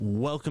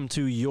Welcome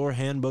to Your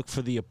Handbook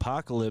for the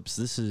Apocalypse.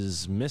 This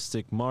is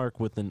Mystic Mark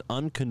with an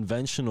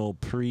unconventional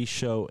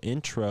pre-show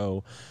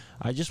intro.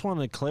 I just want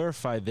to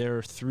clarify there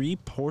are three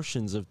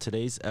portions of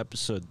today's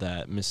episode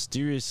that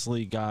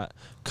mysteriously got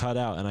cut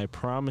out, and I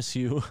promise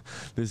you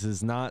this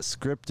is not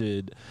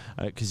scripted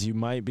because you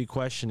might be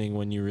questioning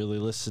when you really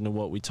listen to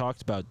what we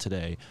talked about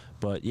today.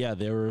 But yeah,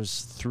 there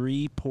was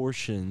three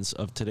portions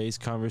of today's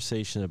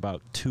conversation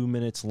about 2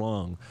 minutes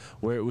long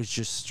where it was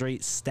just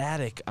straight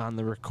static on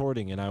the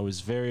recording, and I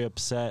was very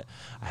upset.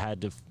 I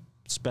had to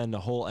spend a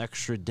whole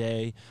extra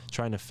day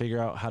trying to figure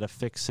out how to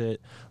fix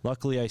it.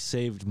 Luckily, I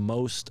saved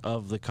most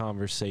of the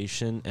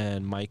conversation,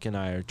 and Mike and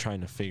I are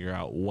trying to figure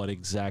out what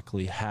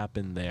exactly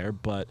happened there.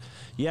 But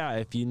yeah,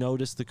 if you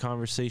notice the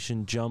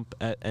conversation jump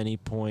at any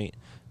point,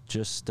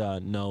 just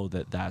know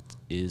that that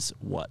is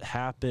what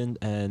happened.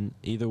 And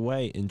either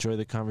way, enjoy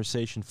the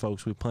conversation,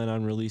 folks. We plan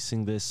on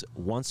releasing this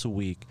once a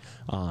week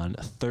on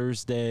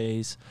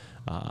Thursdays,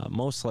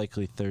 most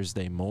likely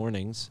Thursday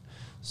mornings.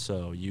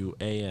 So you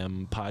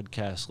AM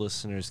podcast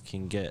listeners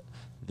can get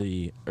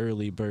the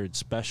early bird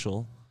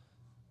special.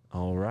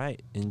 All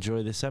right.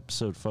 Enjoy this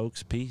episode,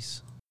 folks.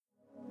 Peace.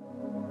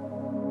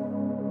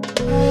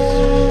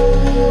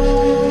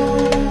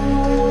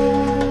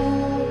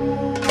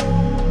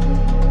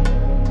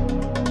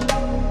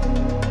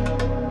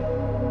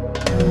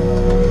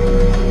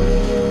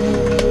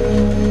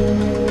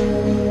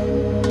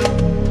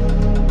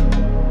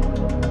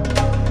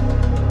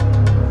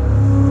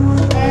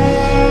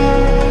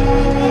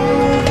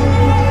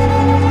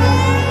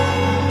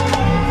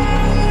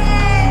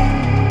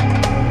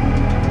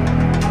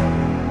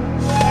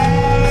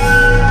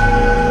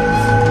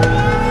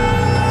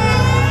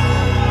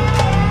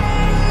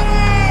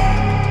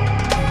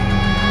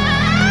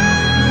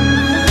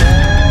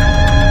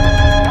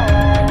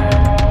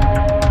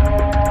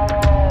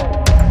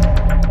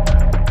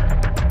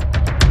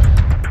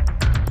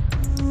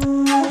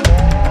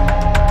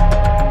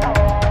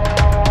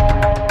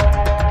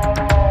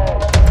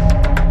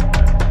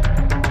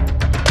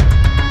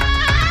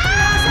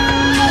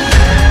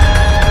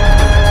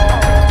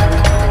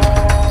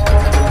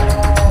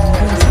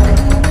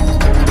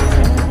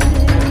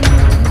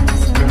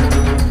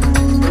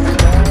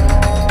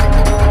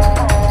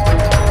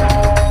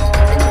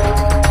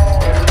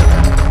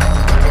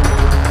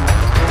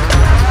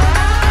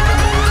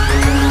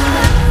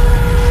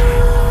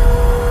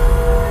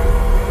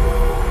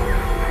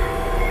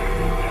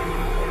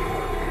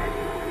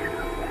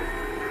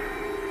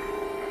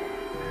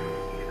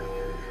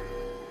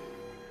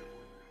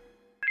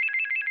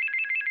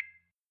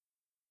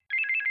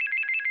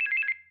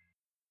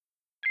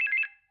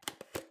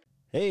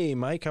 Hey,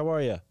 Mike, how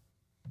are you?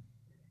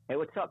 Hey,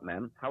 what's up,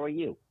 man? How are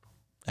you?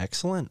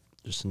 Excellent.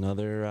 Just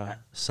another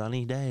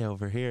sunny day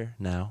over here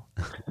now.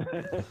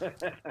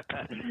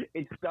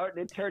 It's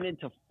starting to turn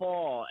into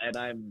fall, and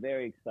I'm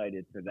very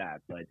excited for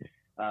that. But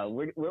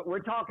we're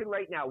talking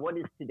right now. What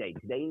is today?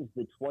 Today is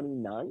the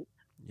 29th?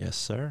 Yes,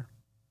 sir.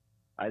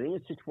 I think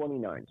it's the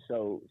 29th.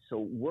 So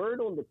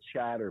word on the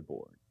chatter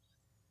boards,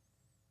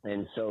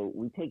 and so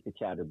we take the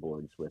chatter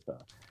boards with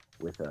a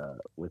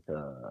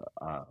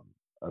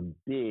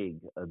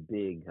big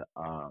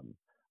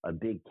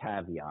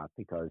caveat,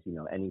 because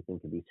anything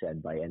can be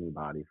said by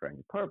anybody for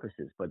any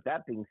purposes. But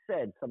that being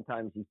said,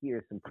 sometimes you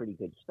hear some pretty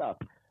good stuff.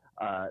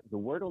 The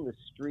word on the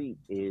street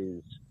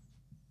is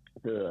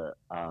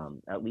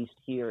at least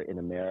here in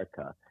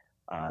America,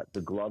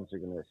 the gloves are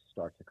going to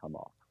start to come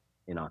off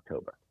in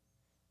October.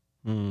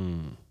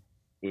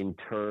 In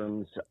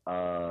terms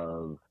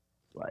of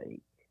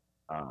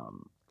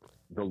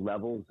the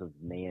levels of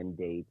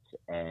mandates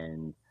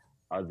and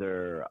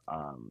other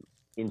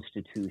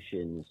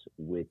institutions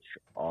which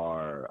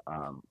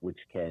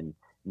can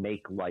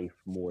make life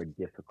more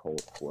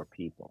difficult for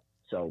people.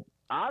 So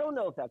I don't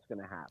know if that's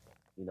going to happen,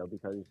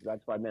 because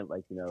that's what I meant,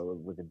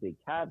 with a big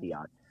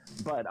caveat.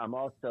 But I'm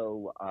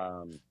also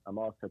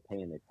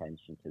paying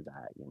attention to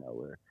that.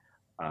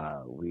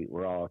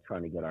 We're all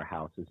trying to get our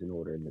houses in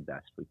order in the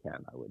best we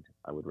can.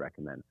 I would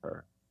recommend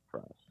for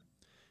us.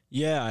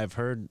 Yeah, I've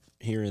heard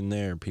here and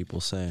there people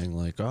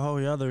saying oh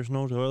yeah, there's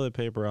no toilet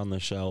paper on the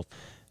shelf.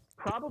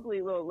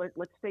 Probably, well,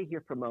 let's stay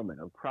here for a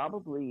moment.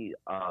 Probably,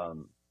 I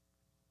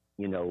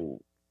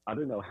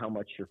don't know how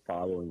much you're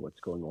following what's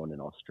going on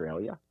in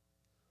Australia.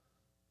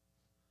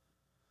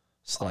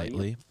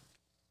 Slightly.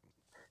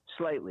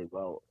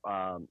 Well,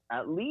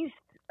 at least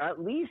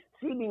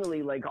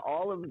seemingly,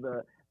 all of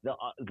the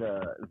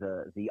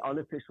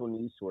unofficial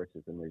news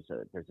sources, and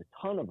there's a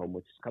ton of them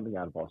which is coming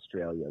out of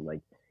Australia.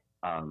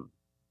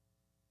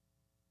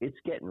 It's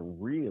getting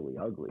really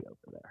ugly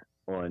over there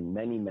on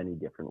many, many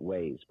different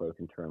ways, both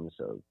in terms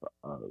of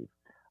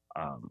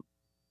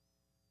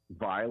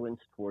violence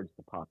towards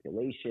the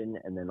population,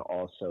 and then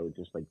also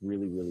just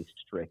really, really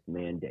strict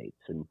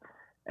mandates.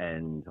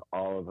 And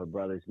all of our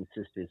brothers and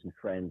sisters and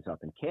friends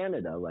up in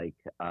Canada,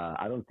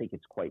 I don't think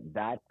it's quite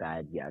that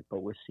bad yet, but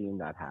we're seeing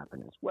that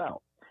happen as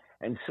well.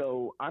 And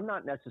so I'm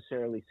not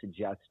necessarily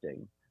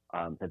suggesting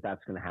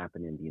that's going to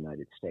happen in the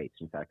United States.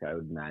 In fact, I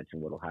would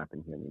imagine what will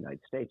happen here in the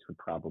United States would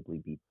probably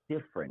be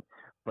different.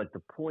 But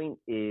the point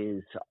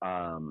is,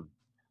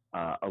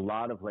 a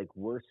lot of like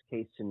worst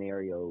case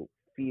scenario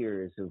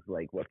fears of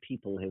like what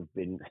people have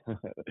been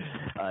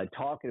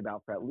talking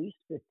about for at least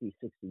 50,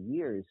 60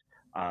 years,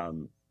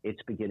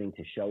 it's beginning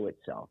to show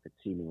itself. It's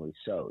seemingly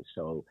so.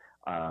 So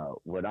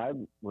what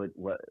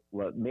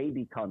may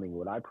be coming,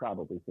 what I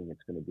probably think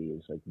it's going to be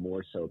is like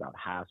more so about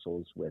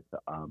hassles with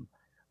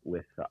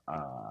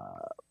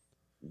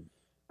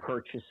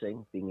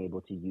purchasing, being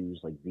able to use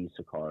like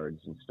Visa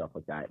cards and stuff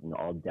like that, and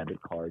all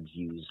debit cards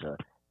use a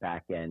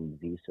back end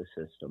Visa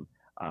system.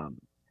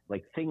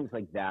 Like things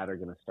like that are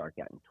going to start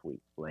getting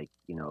tweaked. Like,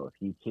 you know,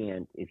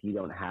 if you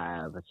don't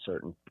have a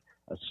certain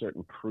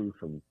proof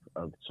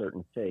of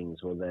certain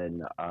things, well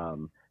then,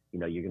 you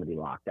know, you're going to be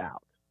locked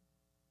out.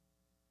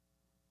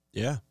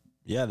 Yeah.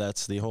 Yeah.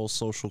 That's the whole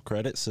social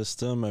credit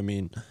system. I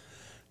mean,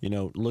 you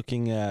know,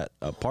 looking at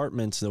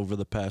apartments over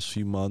the past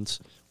few months,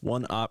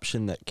 one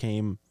option that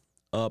came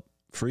up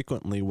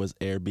frequently was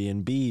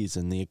Airbnbs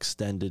and the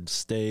extended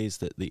stays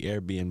that the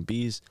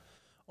Airbnbs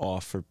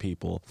offer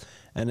people.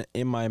 And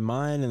in my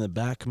mind, in the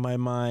back of my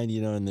mind,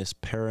 you know, in this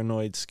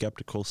paranoid,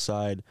 skeptical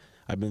side,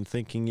 I've been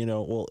thinking, you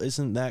know, well,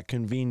 isn't that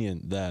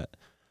convenient that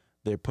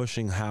they're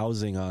pushing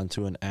housing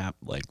onto an app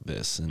like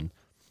this? And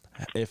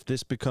if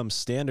this becomes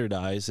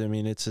standardized, I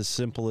mean, it's as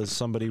simple as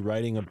somebody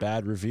writing a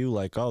bad review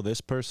like, oh,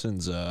 this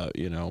person's,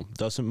 you know,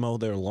 doesn't mow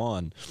their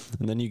lawn.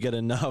 And then you get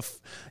enough,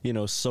 you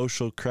know,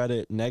 social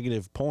credit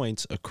negative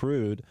points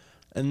accrued.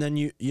 And then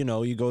you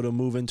go to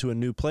move into a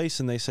new place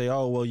and they say,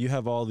 oh, well, you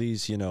have all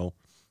these, you know,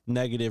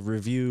 negative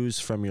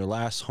reviews from your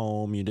last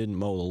home. You didn't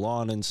mow the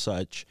lawn and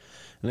such.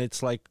 And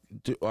it's like,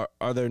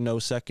 are there no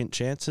second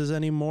chances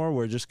anymore?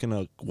 We're just going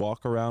to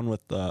walk around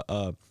with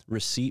a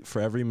receipt for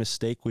every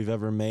mistake we've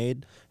ever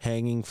made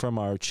hanging from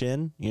our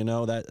chin. You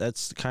know,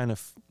 that's kind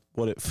of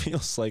what it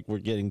feels like we're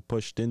getting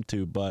pushed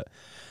into. But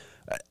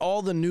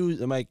all the news,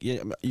 Mike,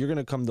 you're going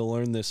to come to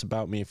learn this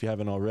about me if you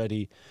haven't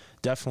already,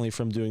 definitely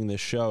from doing this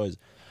show, is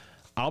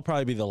I'll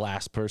probably be the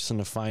last person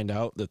to find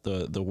out that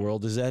the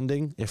world is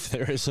ending if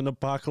there is an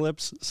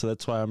apocalypse. So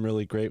that's why I'm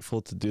really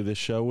grateful to do this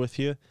show with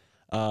you,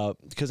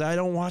 because I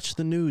don't watch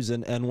the news.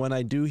 And when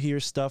I do hear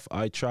stuff,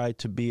 I try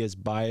to be as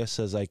biased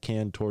as I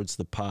can towards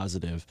the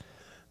positive.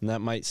 And that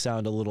might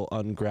sound a little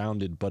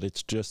ungrounded, but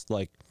it's just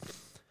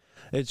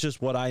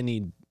what I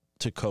need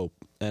to cope.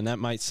 And that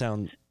might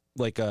sound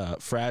like a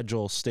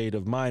fragile state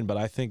of mind, but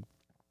I think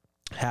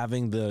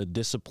having the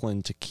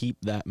discipline to keep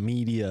that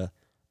media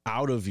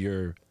out of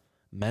your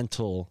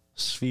mental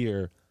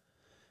sphere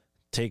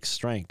takes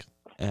strength,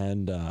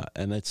 and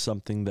it's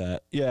something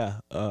that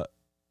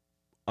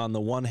on the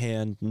one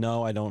hand,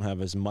 no, I don't have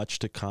as much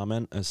to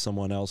comment as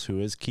someone else who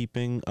is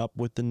keeping up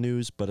with the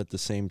news, but at the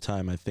same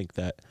time I think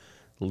that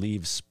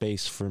leaves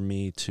space for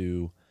me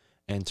to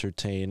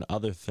entertain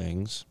other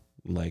things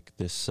like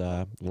this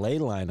ley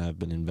line I've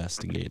been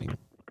investigating.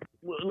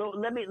 Well, no,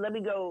 let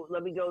me go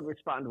and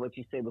respond to what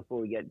you say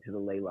before we get into the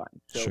ley line.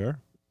 So, sure.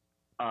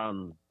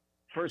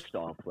 First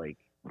off, like,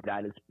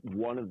 that is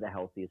one of the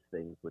healthiest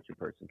things which a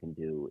person can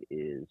do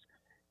is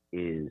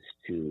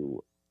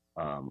to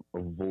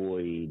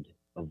avoid,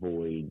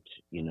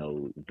 you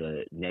know,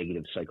 the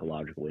negative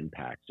psychological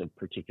impacts of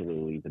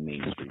particularly the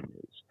mainstream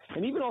news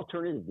and even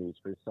alternative news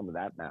for some of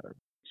that matter.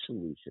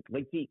 Solution,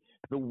 like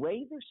the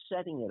way they're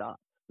setting it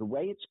up, the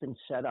way it's been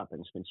set up,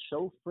 and it's been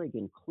so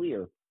friggin'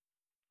 clear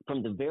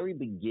from the very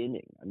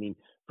beginning. I mean,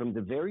 from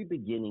the very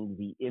beginning,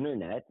 the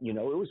internet, you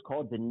know, it was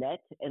called the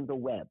net and the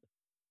web,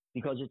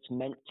 because it's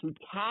meant to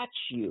catch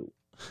you.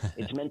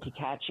 It's meant to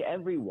catch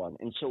everyone.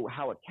 And so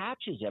how it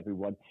catches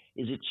everyone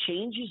is it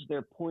changes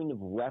their point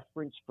of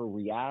reference for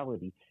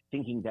reality,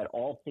 thinking that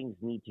all things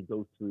need to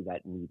go through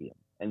that medium.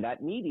 And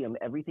that medium,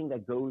 everything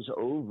that goes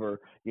over,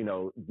 you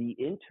know, the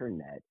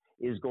internet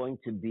is going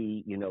to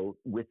be, you know,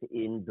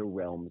 within the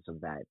realms of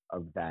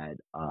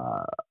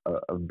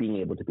being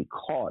able to be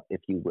caught, if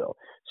you will.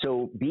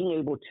 So being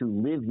able to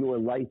live your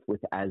life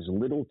with as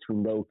little to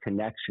no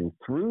connection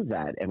through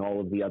that and all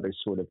of the other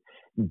sort of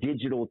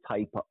digital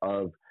type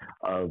of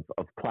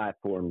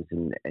platforms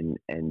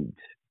and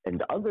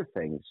other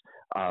things,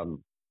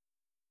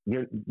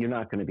 you're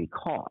not going to be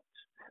caught.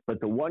 But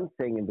the one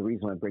thing, and the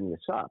reason I bring this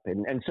up,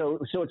 and so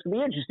it's going to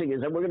be interesting, is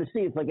that we're going to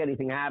see if like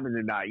anything happens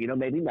or not. You know,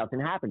 maybe nothing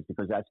happens,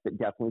 because that's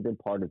definitely been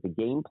part of the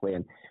game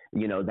plan.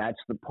 You know, that's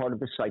the part of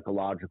the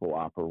psychological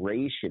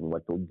operation.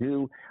 What they'll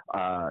do,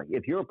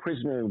 if you're a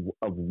prisoner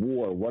of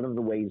war, one of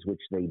the ways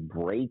which they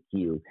break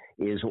you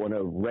is on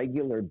a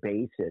regular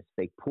basis.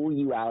 They pull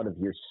you out of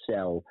your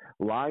cell,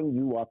 line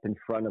you up in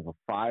front of a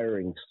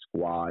firing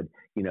squad,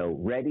 you know,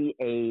 ready,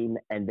 aim,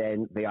 and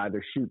then they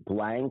either shoot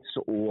blanks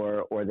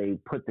or they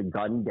put the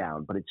gun down.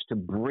 But it's to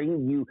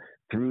bring you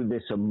through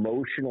this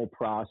emotional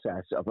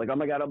process of like, oh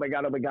my God,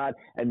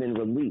 and then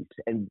release,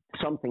 and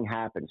something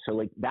happens. So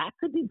like that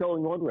could be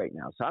going on right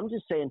now. So I'm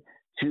just saying,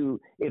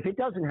 if it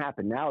doesn't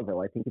happen now,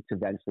 though, I think it's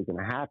eventually going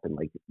to happen,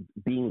 like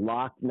being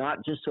locked,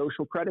 not just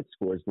social credit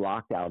scores,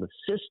 locked out of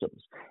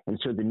systems. And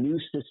so the new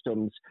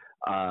systems,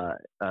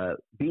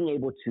 being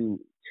able to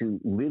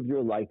live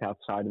your life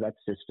outside of that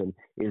system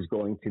is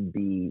going to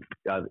be,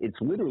 it's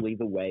literally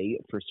the way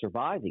for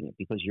surviving it,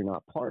 because you're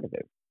not part of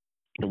it.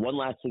 The one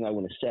last thing I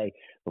want to say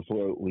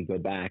before we go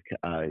back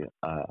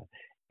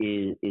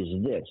is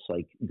this,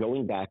 like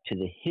going back to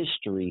the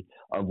history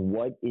of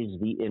what is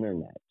the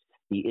internet.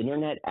 The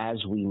internet as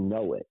we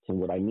know it, and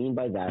what I mean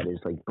by that is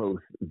like both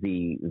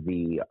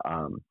the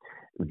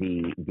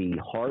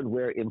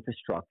hardware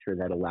infrastructure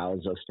that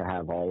allows us to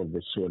have all of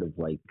this sort of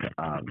like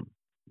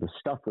the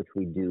stuff which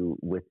we do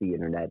with the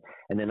internet,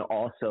 and then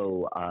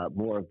also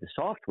more of the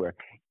software.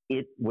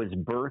 It was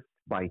birthed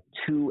by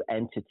two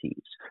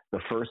entities.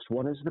 The first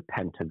one is the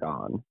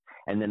Pentagon,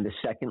 and then the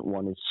second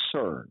one is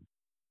CERN.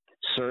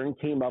 CERN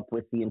came up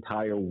with the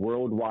entire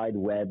World Wide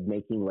Web,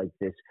 making like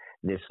this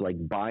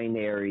like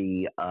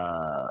binary,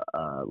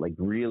 like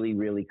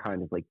really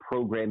kind of like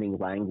programming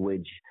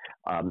language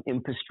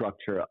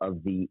infrastructure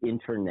of the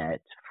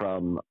internet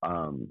from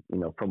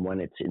from when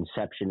its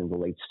inception in the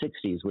late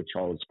 60s, which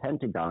all is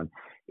Pentagon.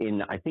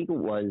 I think it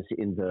was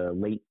in the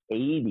late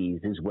 80s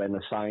is when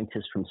a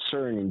scientist from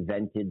CERN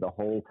invented the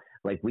whole,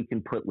 like we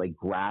can put like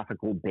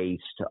graphical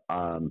based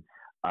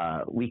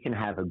we can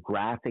have a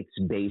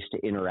graphics-based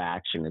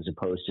interaction as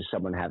opposed to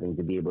someone having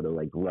to be able to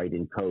like write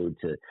in code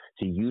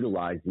to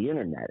utilize the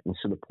internet. And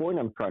so the point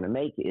I'm trying to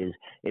make is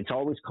it's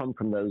always come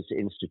from those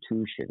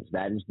institutions.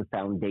 That is the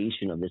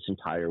foundation of this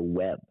entire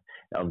web,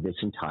 of this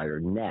entire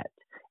net.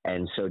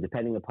 And so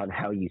depending upon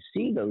how you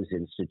see those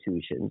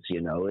institutions,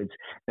 it's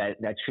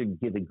that should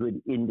give a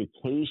good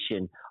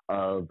indication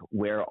of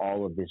where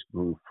all of this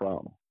grew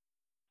from.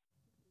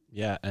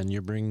 Yeah, and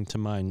you're bringing to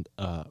mind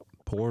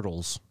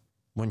portals.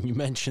 When you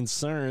mention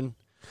CERN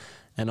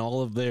and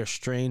all of their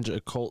strange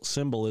occult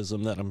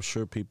symbolism that I'm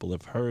sure people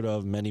have heard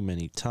of many,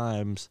 many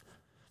times.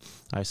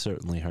 I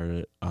certainly heard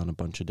it on a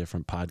bunch of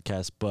different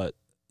podcasts, but,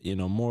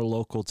 more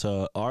local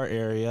to our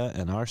area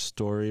and our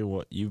story,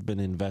 what you've been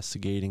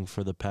investigating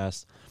for the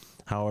past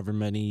however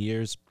many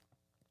years,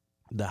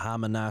 the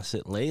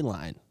Hammonasset ley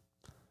line.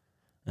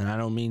 And I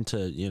don't mean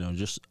to,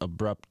 just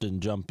abrupt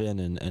and jump in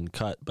and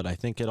cut, but I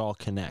think it all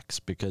connects,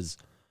 because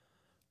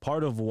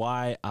part of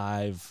why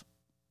I've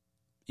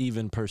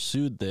even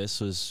pursued this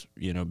was,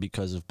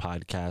 because of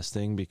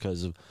podcasting,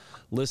 because of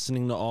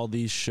listening to all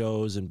these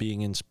shows and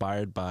being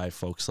inspired by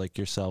folks like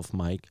yourself,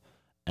 Mike.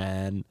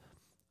 And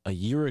a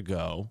year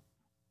ago,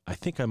 I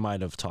think I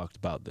might have talked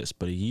about this,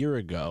 but a year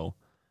ago,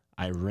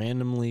 I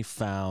randomly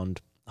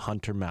found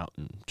Hunter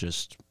Mountain,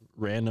 just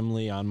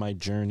randomly on my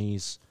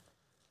journeys,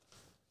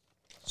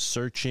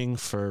 searching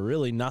for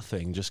really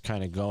nothing, just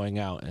kind of going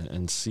out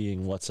and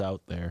seeing what's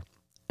out there.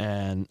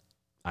 And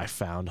I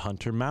found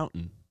Hunter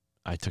Mountain.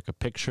 I took a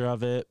picture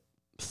of it,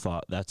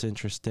 thought that's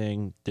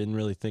interesting, didn't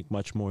really think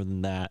much more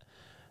than that,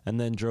 and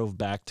then drove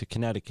back to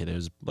Connecticut. It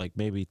was like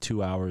maybe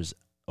 2 hours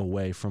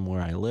away from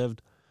where I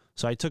lived.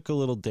 So I took a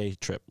little day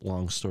trip,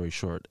 long story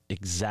short,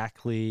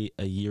 exactly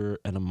a year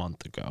and a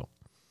month ago.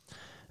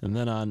 And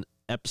then on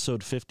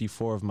episode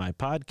 54 of my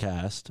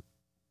podcast,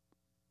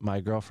 my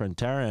girlfriend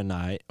Tara and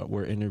I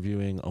were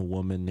interviewing a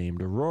woman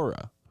named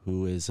Aurora,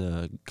 who is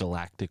a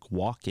galactic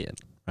walk-in,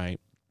 right?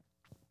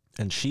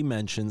 And she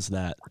mentions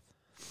that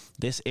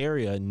this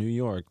area in New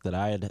York that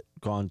I had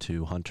gone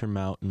to, Hunter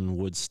Mountain,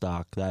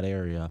 Woodstock, that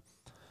area,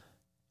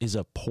 is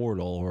a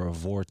portal or a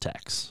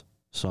vortex.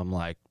 So I'm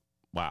like,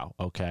 wow,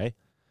 okay,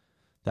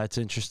 that's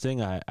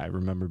interesting. I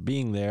remember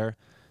being there.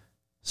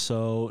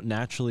 So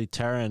naturally,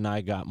 Tara and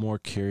I got more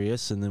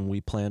curious, and then we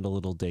planned a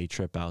little day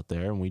trip out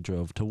there, and we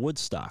drove to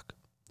Woodstock.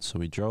 So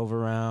we drove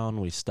around,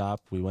 we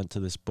stopped, we went to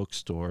this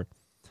bookstore.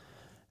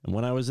 And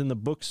when I was in the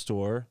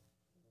bookstore,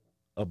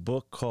 a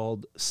book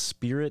called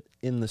Spirit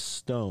in the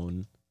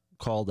Stone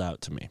called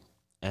out to me.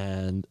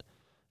 And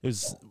it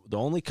was the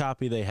only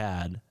copy they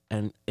had,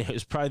 and it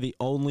was probably the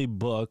only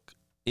book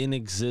in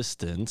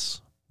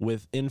existence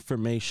with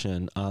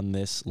information on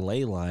this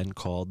ley line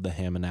called the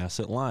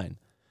Hammonasset line.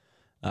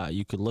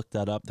 You could look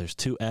that up. There's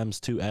 2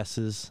 M's, 2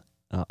 S's.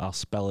 I'll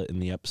spell it in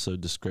the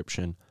episode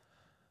description.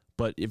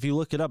 But if you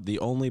look it up, the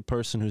only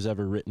person who's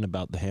ever written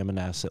about the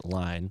Hammonasset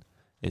line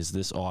is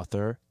this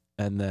author,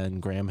 and then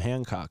Graham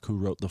Hancock, who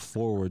wrote the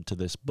foreword to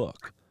this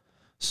book.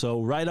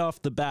 So right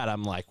off the bat,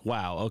 I'm like,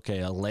 wow, okay,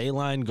 a ley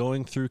line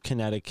going through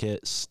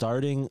Connecticut,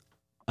 starting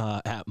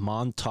at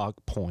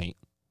Montauk Point,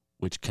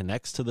 which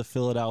connects to the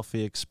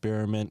Philadelphia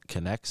experiment,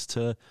 connects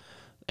to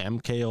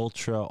MK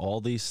Ultra,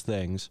 all these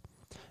things,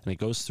 and it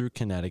goes through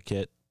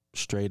Connecticut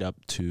straight up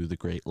to the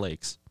Great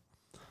Lakes.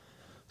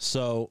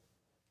 So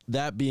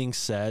that being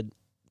said,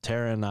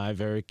 Tara and I,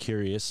 very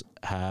curious,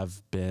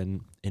 have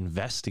been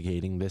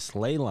investigating this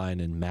ley line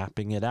and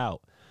mapping it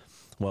out.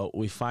 Well,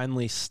 we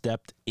finally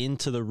stepped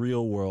into the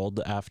real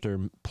world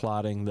after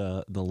plotting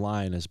the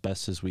line as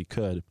best as we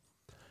could.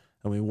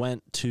 And we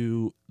went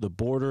to the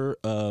border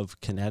of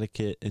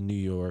Connecticut and New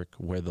York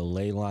where the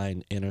ley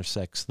line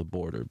intersects the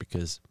border,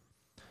 because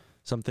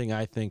something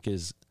I think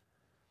is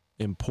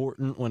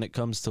important when it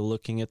comes to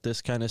looking at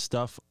this kind of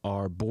stuff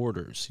are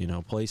borders,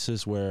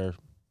 places where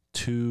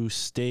two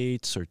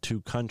states or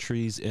two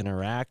countries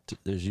interact.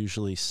 There's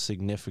usually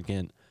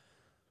significant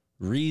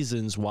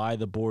reasons why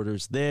the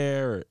border's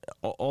there.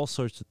 All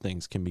sorts of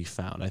things can be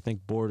found. I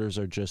think borders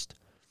are just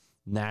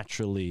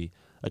naturally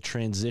a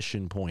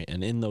transition point,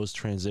 and in those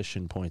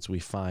transition points we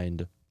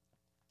find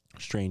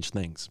strange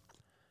things.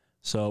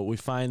 So we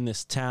find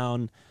this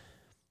town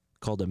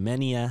called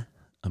Armenia,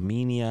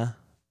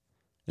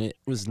 and it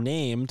was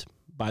named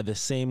by the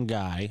same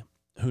guy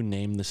who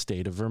named the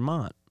state of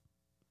Vermont.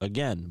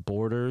 Again,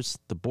 borders.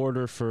 The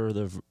border for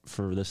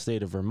the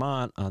state of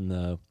Vermont on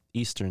the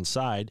eastern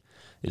side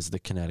is the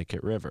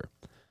Connecticut River.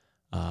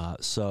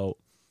 So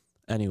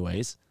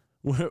anyways,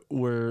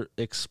 we're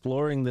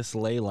exploring this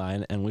ley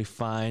line, and we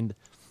find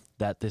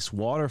that this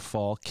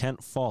waterfall,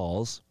 Kent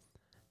Falls,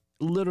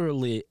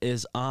 literally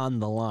is on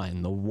the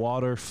line. The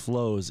water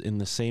flows in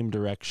the same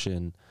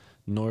direction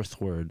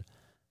northward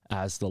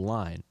as the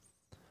line.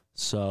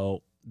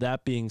 So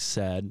that being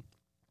said,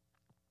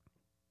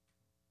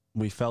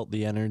 we felt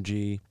the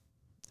energy.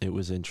 It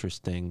was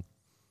interesting.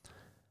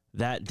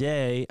 That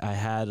day, I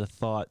had a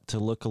thought to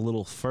look a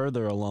little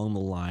further along the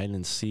line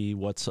and see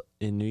what's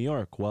in New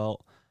York.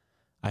 Well,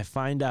 I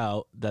find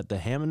out that the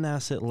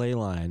Hammonasset ley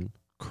line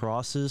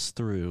crosses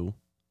through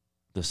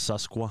the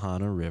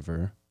Susquehanna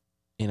River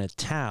in a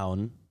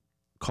town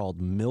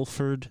called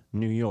Milford,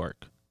 New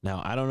York.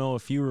 Now, I don't know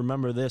if you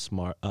remember this,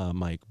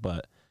 Mike,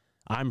 but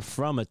I'm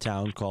from a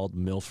town called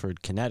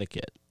Milford,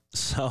 Connecticut.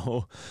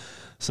 So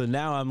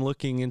now I'm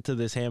looking into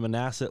this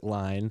Hammonasset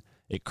line.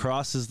 It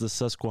crosses the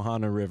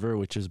Susquehanna River,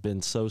 which has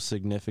been so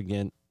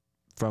significant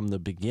from the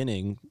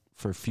beginning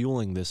for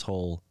fueling this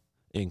whole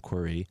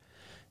inquiry.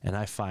 And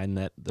I find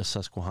that the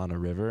Susquehanna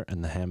River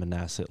and the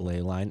Hammonasset ley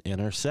line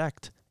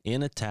intersect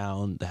in a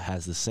town that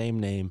has the same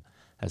name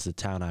as the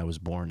town I was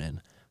born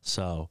in.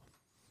 So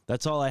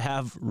that's all I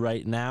have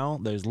right now.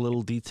 There's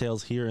little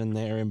details here and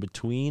there in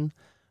between,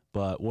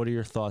 but what are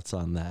your thoughts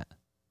on that?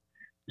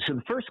 So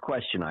the first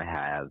question I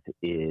have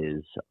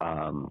is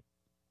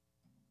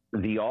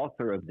the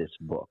author of this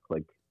book.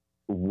 Like,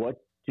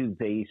 what do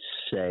they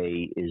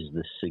say is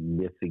the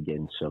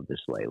significance of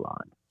this ley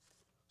line?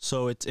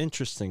 So it's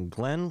interesting.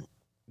 Glenn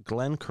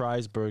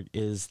Kreisberg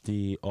is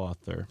the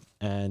author,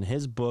 and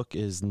his book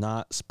is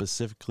not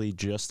specifically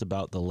just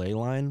about the ley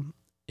line.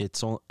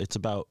 It's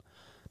about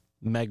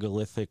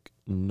megalithic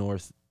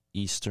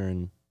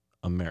northeastern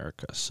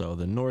America. So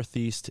the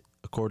Northeast,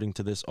 according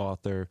to this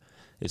author,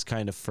 is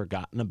kind of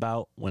forgotten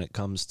about when it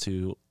comes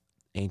to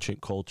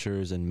ancient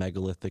cultures and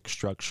megalithic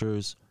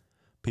structures.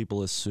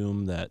 People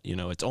assume that,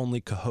 it's only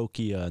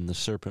Cahokia and the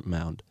Serpent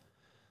Mound.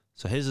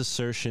 So his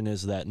assertion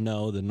is that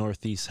no, the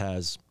Northeast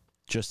has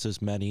just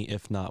as many,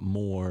 if not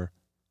more,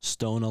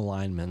 stone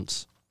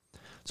alignments.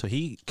 So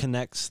he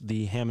connects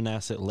the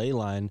Hammonasset ley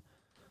line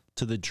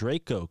to the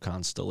Draco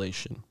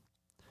constellation.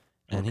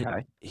 And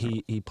okay.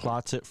 he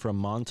plots it from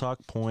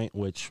Montauk Point,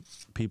 which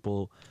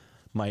people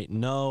might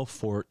know,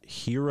 Fort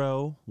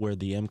Hero, where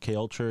the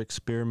MKUltra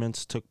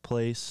experiments took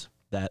place.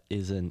 That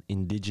is an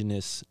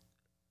indigenous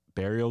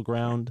burial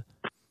ground.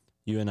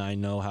 You and I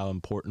know how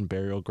important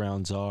burial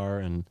grounds are,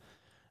 and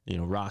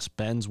Ross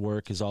Ben's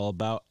work is all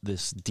about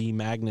this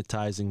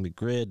demagnetizing the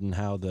grid and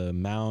how the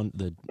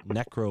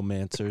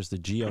necromancers, the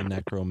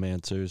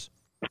geonecromancers,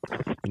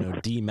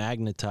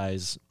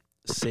 demagnetize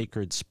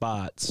sacred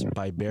spots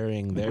by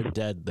burying their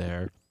dead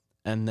there,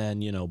 and then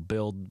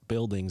build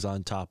buildings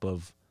on top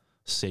of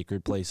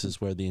sacred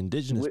places where the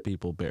indigenous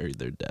people buried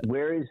their dead.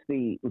 Where is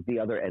the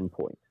other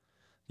endpoint?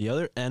 The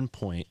other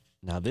endpoint,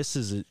 now this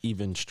is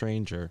even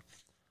stranger.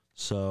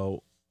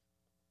 So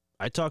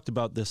I talked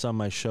about this on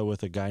my show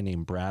with a guy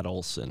named Brad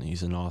Olson.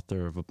 He's an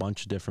author of a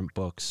bunch of different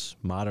books.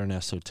 Modern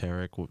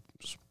Esoteric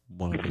was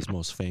one of his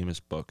most famous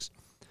books.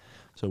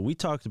 So we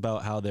talked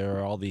about how there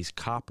are all these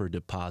copper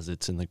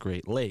deposits in the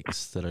Great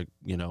Lakes that are,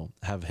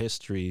 have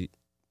history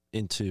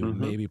into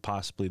maybe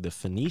possibly the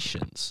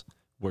Phoenicians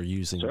were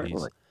using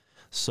these.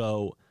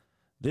 So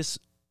this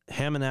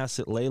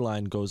Hammonasset ley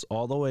line goes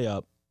all the way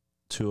up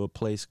to a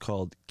place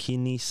called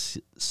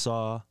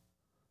Kennesaw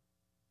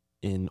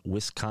in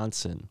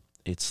Wisconsin.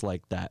 It's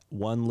like that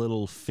one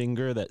little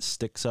finger that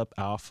sticks up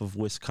off of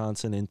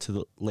Wisconsin into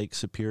the Lake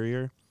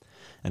Superior,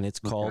 and it's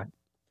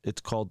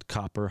called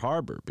Copper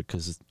Harbor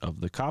because of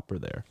the copper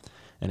there.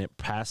 And it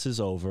passes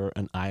over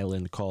an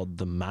island called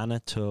the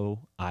Manitou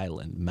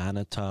Island.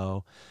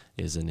 Manitou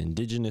is an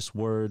indigenous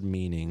word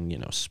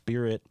meaning,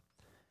 spirit.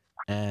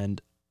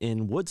 And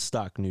in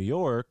Woodstock, New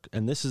York,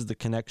 and this is the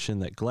connection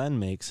that Glenn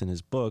makes in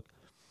his book,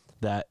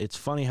 that it's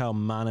funny how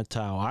Manitou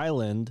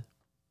Island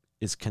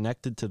is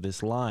connected to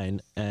this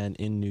line, and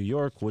in New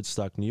York,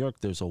 Woodstock, New York,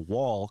 there's a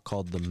wall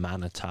called the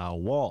Manitou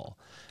Wall,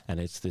 and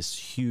it's this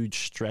huge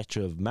stretch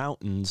of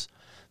mountains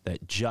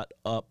that jut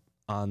up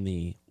on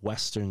the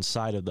western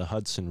side of the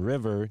Hudson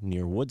River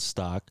near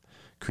Woodstock,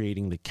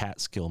 creating the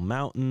Catskill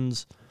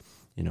Mountains,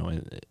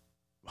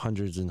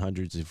 hundreds and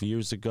hundreds of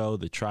years ago,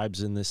 the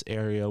tribes in this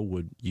area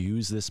would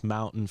use this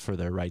mountain for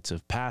their rites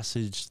of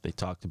passage. They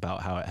talked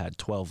about how it had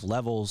 12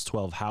 levels,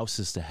 12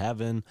 houses to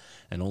heaven,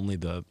 and only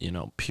the,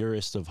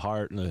 purest of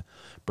heart and the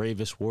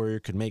bravest warrior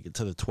could make it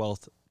to the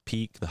 12th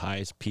peak, the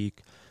highest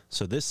peak.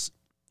 So this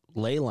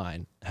ley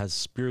line has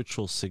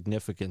spiritual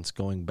significance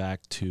going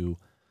back to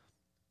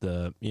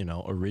the,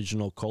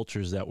 original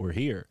cultures that were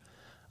here.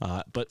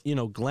 But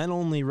Glenn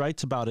only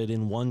writes about it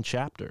in one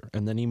chapter,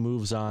 and then he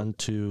moves on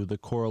to the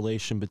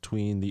correlation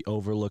between the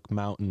Overlook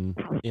Mountain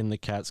in the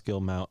Catskill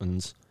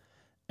Mountains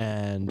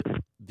and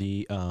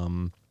the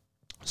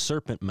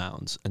Serpent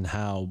Mounds, and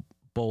how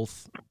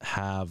both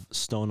have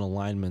stone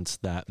alignments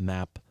that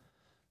map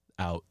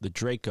out the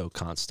Draco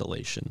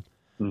constellation.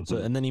 So,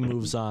 and then he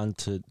moves on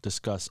to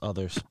discuss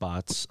other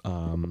spots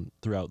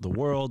throughout the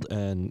world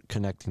and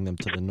connecting them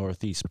to the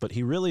Northeast. But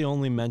he really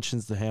only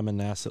mentions the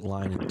Hammonasset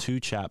line in 2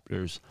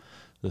 chapters,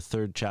 the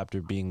 3rd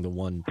chapter being the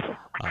one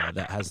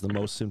that has the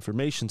most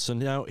information. So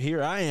now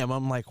here I am.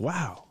 I'm like,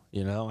 wow,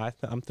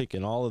 I'm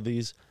thinking all of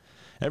these,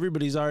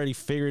 everybody's already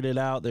figured it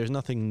out. There's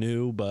nothing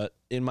new. But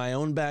in my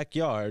own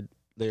backyard,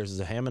 there's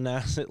the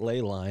Hammonasset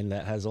ley line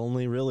that has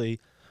only really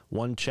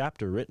one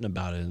chapter written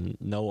about it and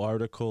no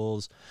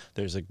articles.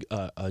 There's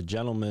a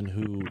gentleman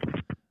who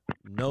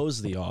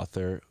knows the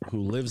author,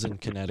 who lives in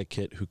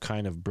Connecticut, who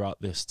kind of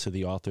brought this to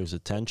the author's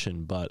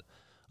attention. But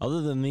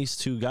other than these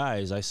 2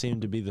 guys, I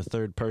seem to be the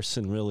 3rd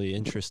person really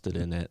interested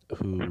in it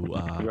who,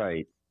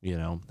 right.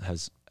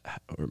 Has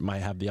or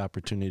might have the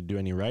opportunity to do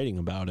any writing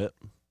about it.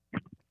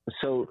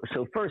 So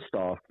first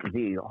off,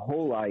 the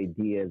whole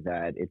idea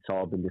that it's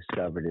all been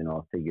discovered and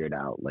all figured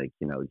out,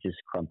 just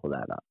crumple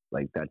that up.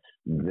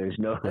 There's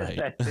no,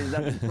 right. There's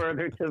nothing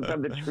further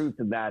from the truth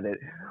of that.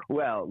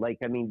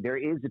 There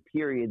is a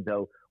period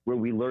though where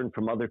we learn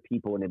from other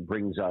people and it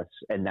brings us,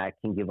 and that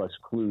can give us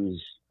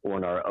clues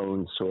on our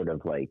own sort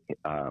of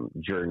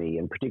journey,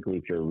 and particularly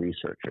if you're a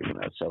researcher,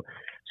 so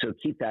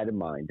keep that in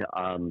mind.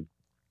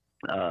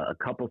 A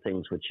couple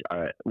things which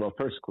are,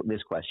 first,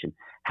 this question: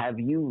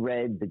 have you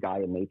read The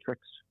Gaia Matrix?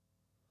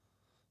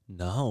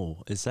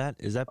 No. Is that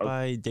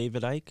by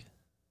David Icke?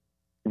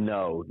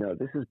 No,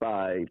 this is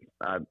by,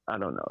 I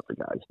don't know the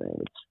guy's name.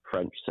 It's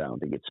French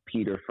sounding. It's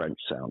Peter French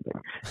sounding.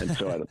 And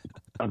so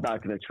I'm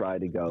not going to try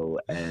to go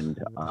and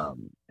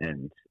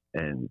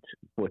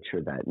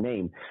butcher that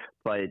name,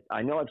 but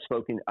I know I've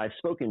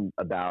spoken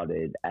about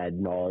it ad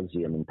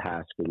nauseum in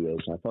past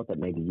videos, and I thought that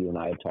maybe you and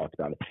I had talked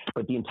about it.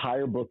 But the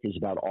entire book is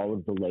about all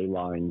of the ley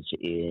lines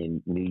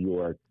in New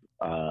York,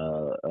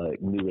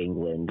 New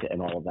England, and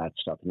all of that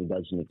stuff. And he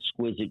does an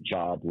exquisite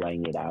job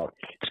laying it out.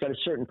 It's got a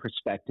certain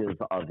perspective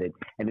of it,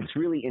 and it's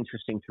really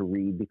interesting to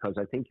read because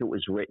I think it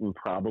was written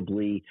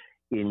probably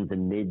in the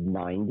mid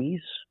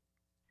 90s.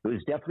 It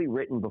was definitely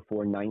written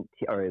before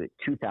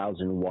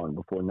 2001,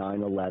 before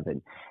 9/11,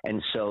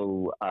 and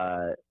so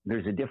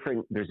there's a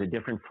different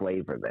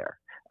flavor there,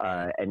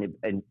 and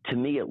to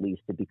me at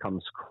least, it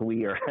becomes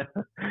clear,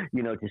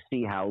 to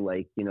see how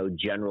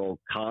general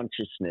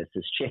consciousness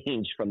has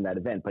changed from that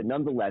event. But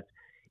nonetheless,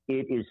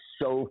 it is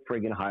so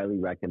friggin' highly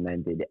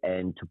recommended.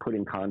 And to put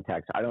in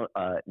context,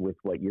 with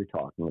what you're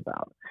talking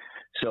about.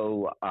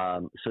 So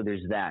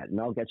there's that, and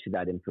I'll get you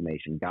that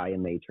information. Gaia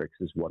Matrix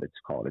is what it's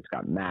called. It's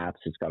got maps.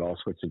 It's got all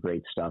sorts of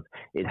great stuff.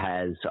 It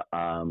has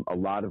a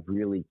lot of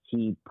really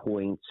key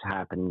points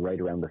happening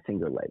right around the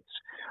Finger Lake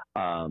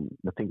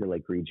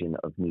region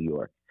of New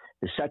York.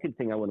 The second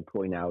thing I want to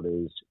point out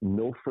is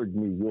Milford,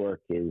 New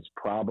York is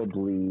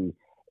probably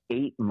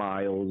 8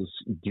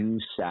 miles due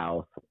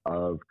south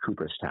of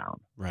Cooperstown,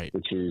 right,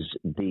 which is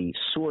the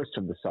source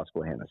of the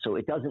Susquehanna. So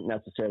it doesn't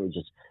necessarily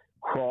just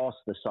cross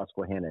the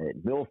Susquehanna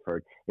at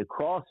Milford. It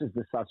crosses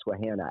the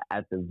Susquehanna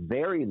at the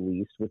very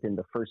least within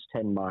the first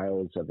 10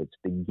 miles of its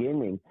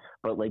beginning.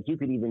 But you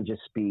could even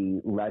just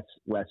be less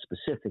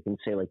specific and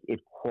say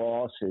it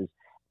crosses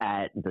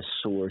at the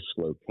source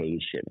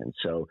location. And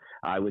so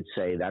I would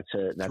say that's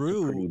a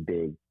pretty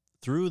big.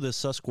 Through the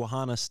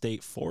Susquehanna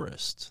State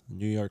Forest,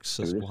 New York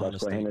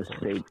Susquehanna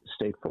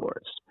State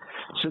Forest.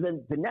 So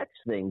then the next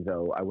thing,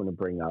 though, I want to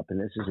bring up,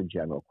 and this is a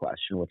general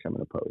question, which I'm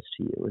going to pose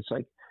to you. It's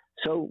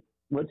so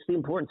what's the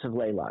importance of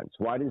ley lines?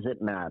 Why does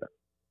it matter?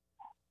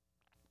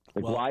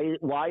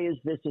 Why is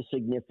this a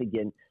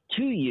significant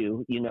to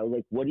you?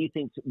 What do you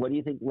think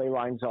ley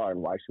lines are,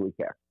 and why should we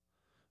care?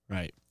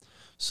 Right.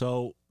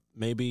 So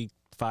maybe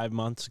 5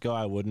 months ago,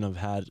 I wouldn't have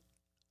had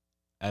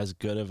as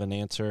good of an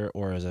answer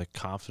or as a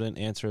confident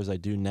answer as I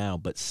do now.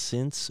 But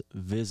since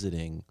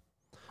visiting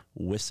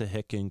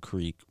Wissahickon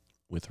Creek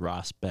with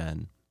Ross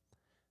Ben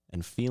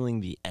and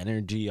feeling the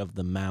energy of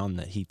the mound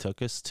that he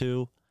took us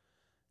to,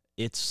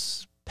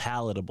 it's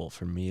palatable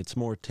for me. It's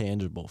more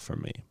tangible for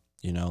me.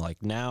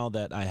 Now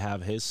that I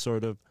have his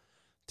sort of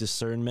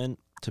discernment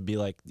to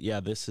be yeah,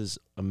 this is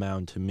a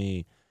mound to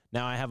me.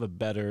 Now I have a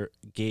better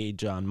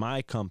gauge on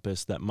my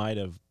compass that might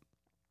have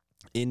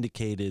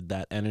indicated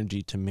that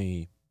energy to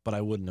me, but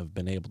I wouldn't have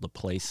been able to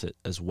place it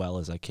as well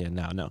as I can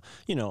now. Now,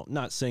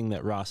 not saying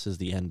that Ross is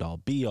the end-all,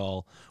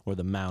 be-all or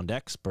the mound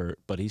expert,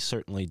 but he's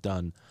certainly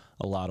done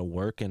a lot of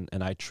work, and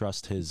I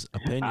trust his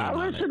opinion I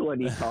on listen it. when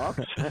he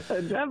talks.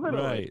 Definitely.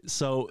 Right.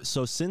 So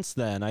since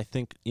then, I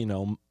think,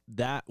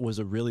 that was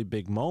a really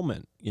big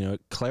moment.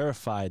 It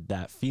clarified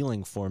that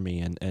feeling for me,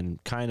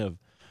 and kind of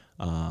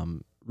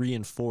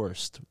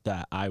reinforced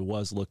that I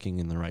was looking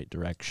in the right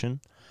direction.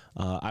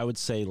 I would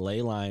say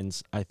ley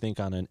lines, I think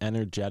on an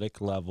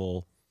energetic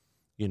level,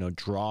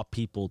 draw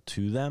people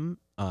to them,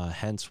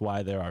 hence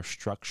why there are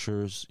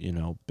structures,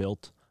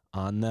 built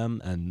on them.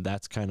 And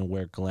that's kind of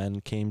where Glenn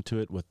came to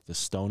it with the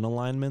stone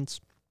alignments.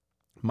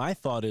 My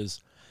thought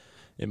is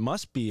it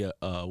must be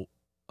a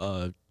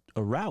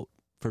route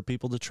for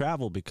people to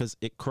travel, because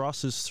it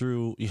crosses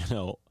through,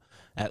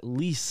 at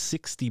least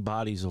 60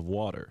 bodies of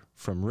water,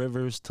 from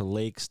rivers to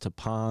lakes to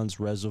ponds,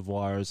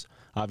 reservoirs.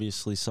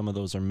 Obviously, some of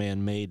those are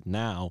man-made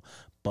now,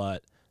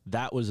 but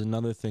that was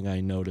another thing I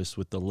noticed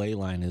with the ley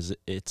line, is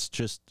it's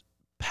just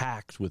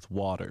packed with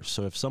water.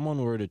 So if someone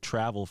were to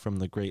travel from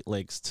the Great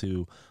Lakes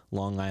to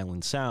Long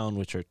Island Sound,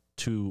 which are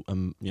two,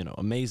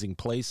 amazing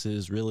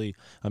places, really,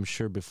 I'm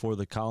sure before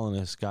the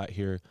colonists got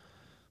here,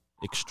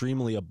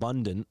 extremely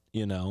abundant,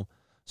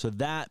 So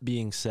that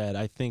being said,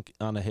 I think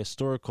on a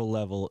historical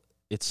level,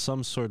 it's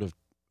some sort of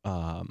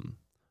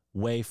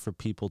way for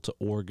people to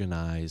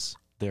organize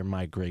their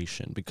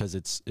migration, because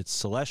it's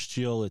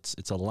celestial, it's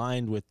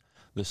aligned with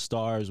the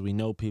stars. We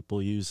know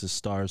people use the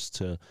stars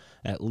to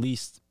at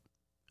least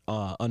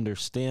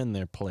understand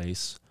their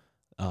place,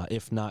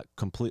 if not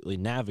completely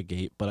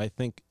navigate. But I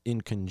think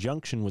in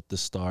conjunction with the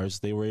stars,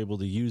 they were able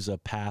to use a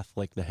path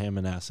like the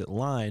Hammonasset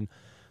Line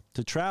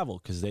to travel,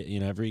 because they,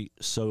 every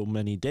so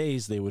many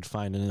days they would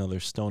find another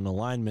stone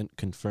alignment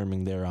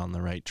confirming they're on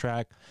the right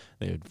track.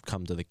 They would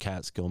come to the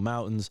Catskill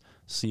Mountains,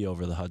 see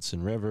over the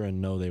Hudson River, and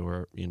know they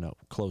were,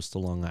 close to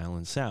Long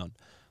Island Sound.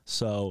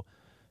 So,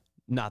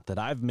 not that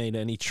I've made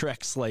any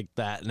treks like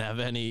that and have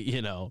any,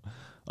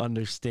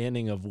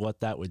 understanding of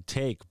what that would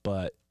take,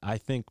 but I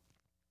think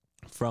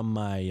from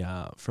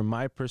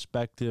my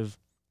perspective,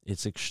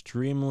 it's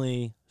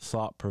extremely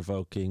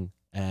thought-provoking,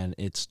 and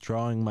it's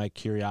drawing my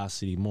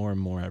curiosity more and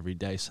more every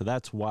day. So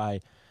that's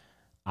why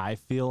I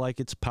feel like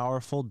it's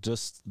powerful,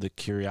 just the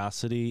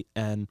curiosity.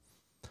 And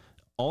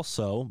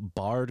also,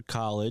 Bard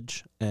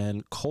College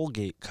and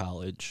Colgate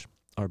College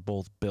are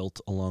both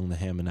built along the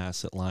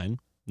Hammonasset Line.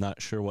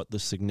 Not sure what the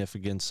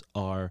significance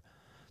are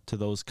to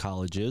those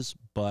colleges,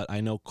 but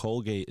I know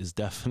Colgate is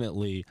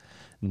definitely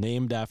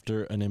named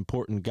after an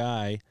important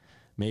guy,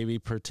 maybe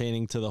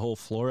pertaining to the whole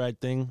fluoride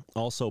thing.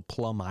 Also,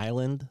 Plum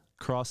Island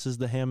crosses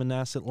the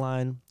Hammonasset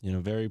Line,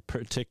 very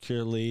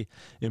particularly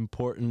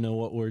important to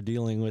what we're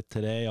dealing with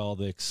today, all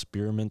the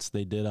experiments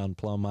they did on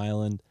Plum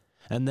Island.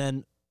 And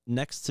then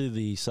next to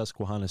the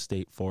Susquehanna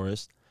State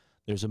Forest,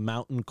 there's a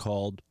mountain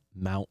called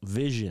Mount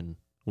Vision,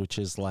 which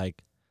is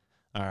like,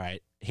 all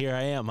right, here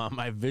I am on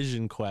my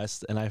vision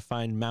quest, and I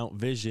find Mount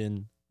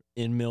Vision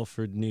in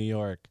Milford, New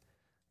York,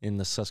 in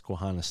the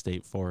Susquehanna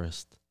State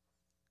Forest.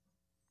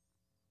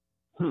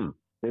 Those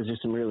are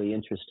some really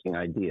interesting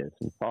ideas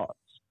and thoughts.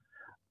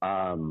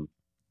 And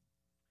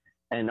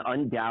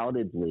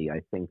undoubtedly,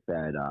 I think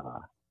that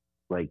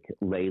like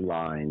ley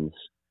lines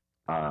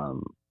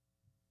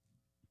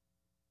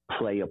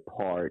play a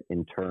part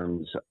in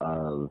terms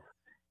of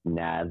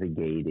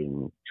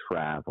navigating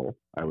travel,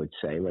 I would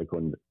say.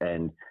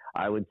 And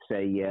I would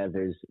say, yeah,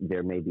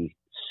 there may be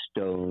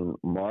stone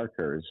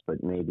markers,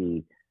 but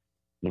maybe,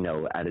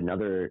 at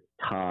another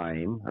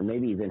time, or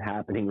maybe even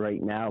happening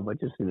right now, but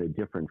just in a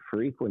different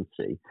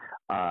frequency,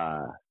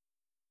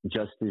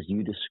 just as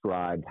you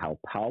described how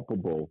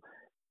palpable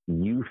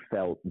you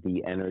felt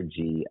the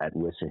energy at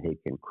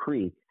Wissahickon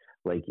Creek,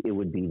 like it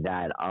would be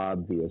that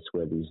obvious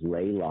where these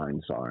ley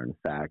lines are. In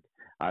fact,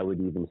 I would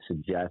even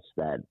suggest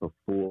that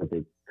before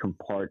the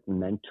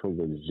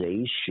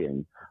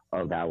compartmentalization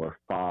of our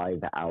 5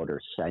 outer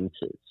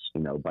senses,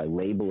 by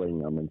labeling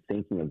them and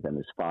thinking of them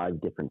as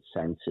 5 different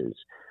senses,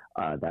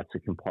 that's a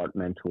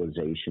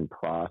compartmentalization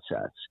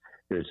process.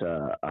 There's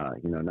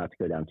not to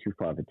go down too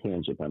far of a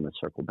tangent, but I'm going to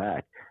circle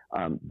back.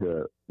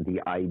 The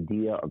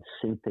idea of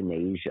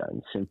synthenasia,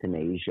 and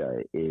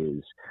synthenasia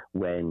is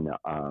when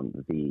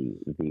the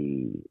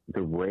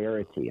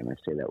rarity, and I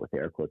say that with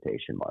air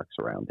quotation marks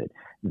around it,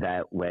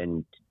 that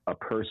when a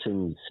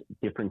person's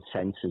different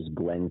senses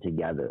blend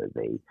together,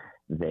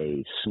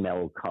 they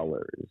smell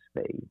colors,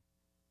 they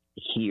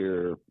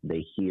hear.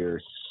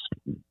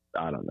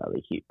 I don't know.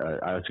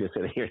 I was going to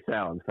say they hear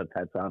sounds, but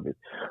that's obvious.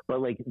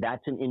 But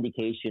that's an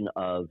indication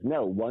of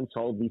once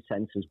all of these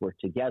senses were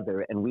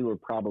together, and we were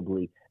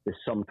probably the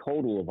sum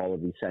total of all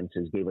of these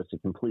senses gave us a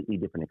completely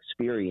different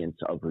experience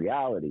of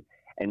reality.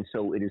 And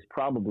so it is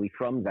probably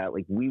from that,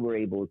 we were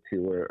able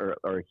to,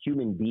 or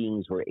human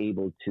beings were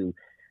able to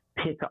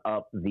pick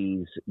up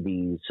these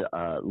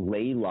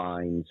ley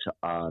lines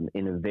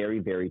in a very,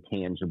 very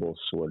tangible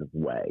sort of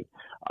way.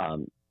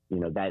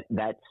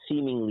 That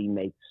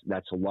seemingly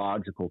that's a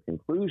logical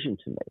conclusion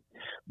to me.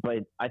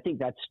 But I think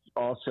that's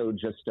also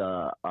just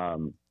a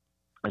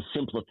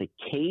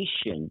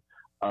simplification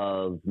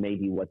of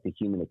maybe what the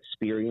human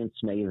experience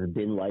may have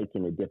been like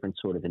in a different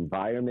sort of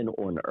environment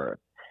on Earth.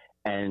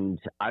 And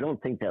I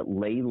don't think that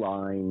ley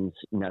lines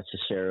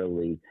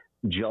necessarily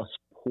just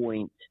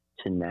point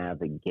to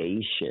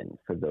navigation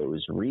for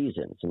those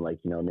reasons. And like,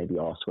 maybe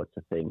all sorts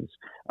of things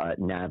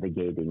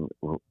navigating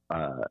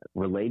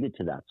related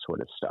to that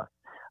sort of stuff.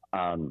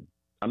 I'm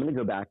going to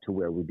go back to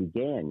where we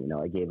began.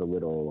 I gave a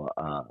little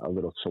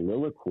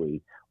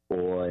soliloquy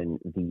on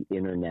the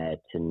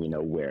internet and,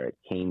 where it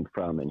came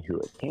from and who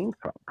it came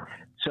from.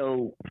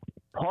 So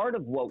part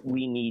of what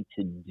we need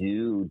to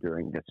do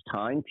during this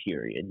time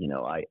period,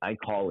 I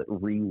call it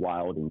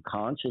rewilding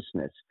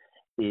consciousness,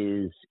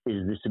 is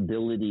this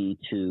ability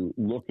to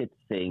look at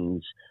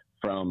things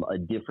from a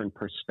different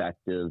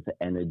perspective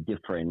and a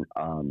different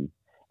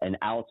and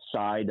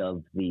outside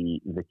of the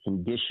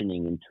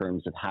conditioning in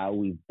terms of how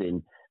we've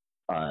been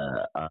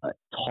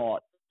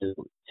taught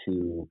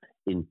to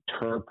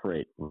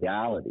interpret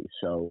reality.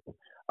 So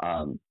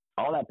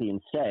all that being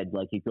said,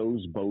 like, it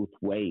goes both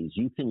ways.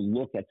 You can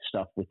look at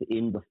stuff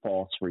within the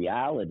false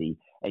reality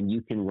and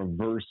you can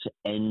reverse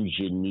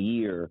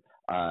engineer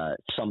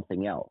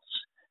something else.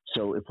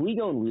 So if we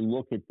go and we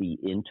look at the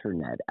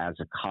internet as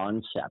a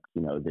concept,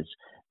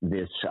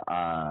 this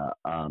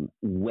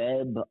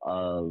web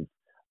of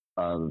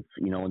on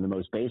the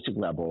most basic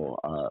level,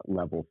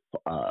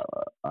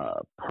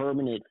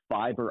 permanent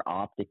fiber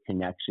optic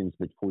connections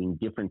between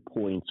different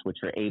points, which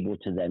are able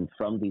to then,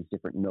 from these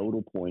different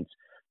nodal points,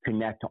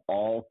 connect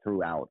all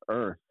throughout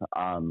Earth.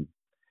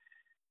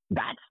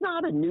 That's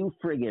not a new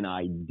friggin'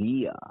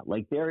 idea.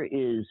 Like, there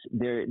is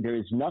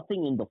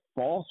nothing in the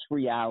false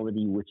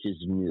reality which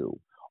is new.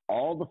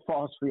 All the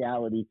false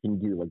reality can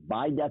do, like,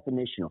 by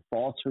definition, a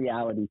false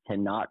reality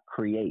cannot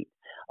create.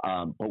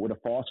 But what a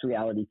false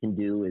reality can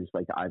do is,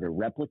 like, either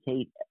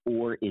replicate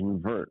or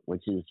invert,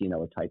 which is,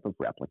 a type of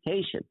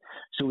replication.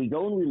 So we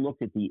go and we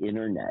look at the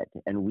internet,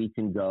 and we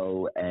can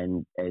go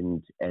and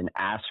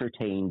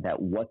ascertain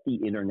that what the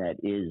internet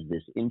is,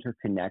 this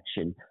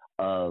interconnection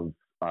of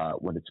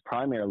what it's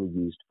primarily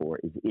used for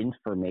is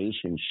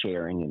information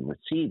sharing and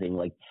receiving,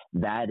 like,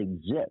 that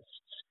exists.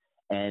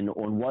 And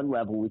on one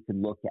level, we could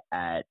look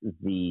at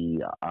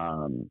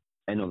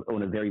and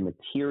on a very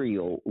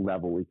material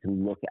level, we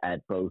can look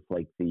at both,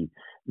 like, the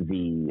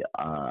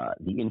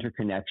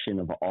interconnection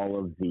of all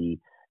of the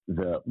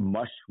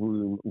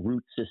mushroom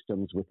root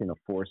systems within a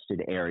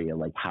forested area,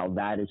 like how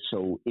that is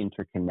so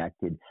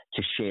interconnected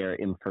to share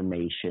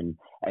information,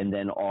 and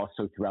then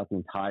also throughout the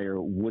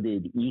entire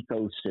wooded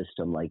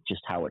ecosystem, like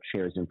just how it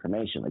shares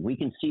information. Like, we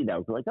can see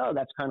that. We're like, oh,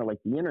 that's kind of like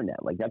the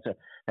internet. Like, that's a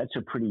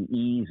pretty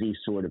easy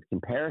sort of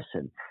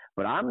comparison.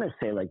 But I'm going to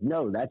say, like,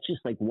 no, that's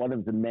just like one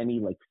of the many,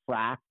 like,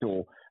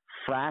 fractal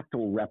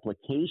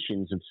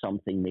replications of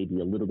something maybe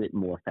a little bit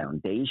more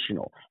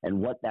foundational. And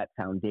what that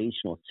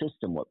foundational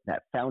system, what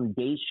that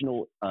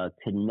foundational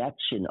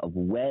connection of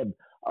web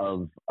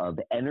of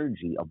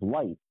energy, of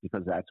light,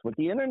 because that's what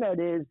the internet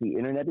is. The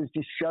internet is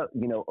just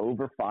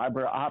over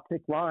fiber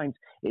optic lines.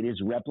 It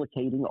is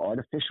replicating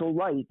artificial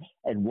light.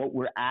 And what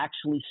we're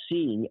actually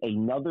seeing,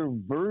 another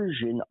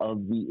version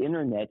of the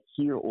internet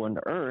here on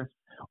Earth,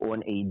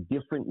 on a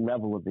different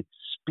level of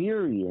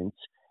experience,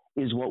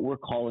 is what we're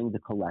calling the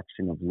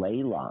collection of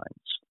ley lines.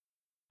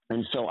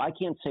 And so I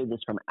can't say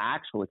this from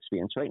actual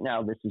experience. Right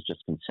now, this is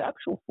just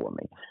conceptual for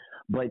me.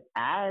 But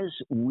as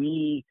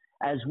we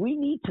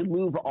need to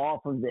move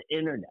off of the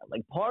internet,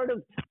 like, part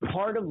of the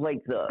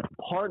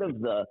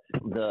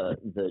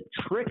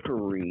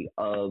trickery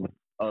of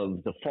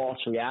the false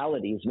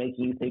reality is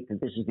making you think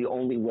that this is the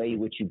only way in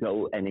which you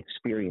go and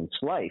experience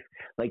life.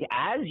 Like,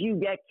 as you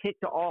get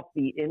kicked off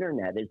the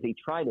internet, as they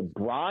try to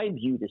bribe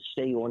you to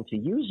stay on to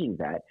using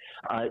that,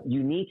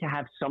 you need to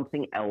have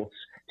something else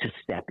to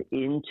step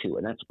into.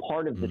 And that's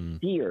part of the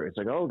fear. It's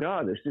like, oh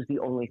God, this is the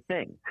only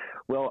thing.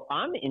 Well,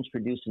 I'm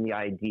introducing the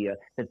idea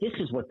that this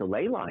is what the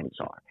ley lines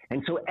are.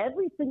 And so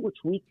everything which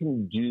we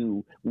can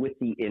do with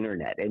the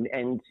internet,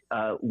 and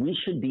we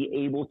should be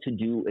able to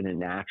do in a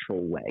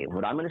natural way. And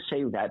what I'm going to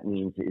say that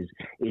means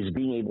is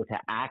being able to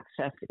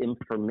access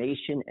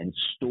information and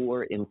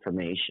store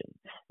information.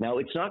 Now,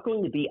 it's not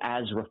going to be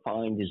as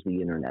refined as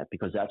the internet,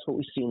 because that's what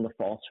we see in the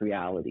false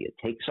reality. It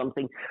takes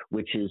something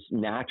which is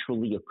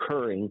naturally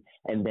occurring,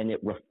 and then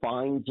it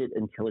refines it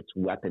until it's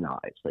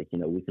weaponized. Like,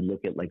 we could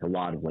look at, like, a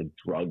lot of, like,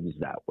 drugs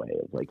that way,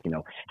 of, like,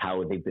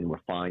 how they've been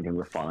refined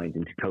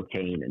into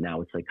cocaine, and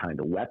now it's, like, kind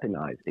of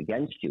weaponized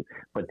against you.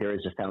 But there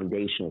is a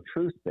foundational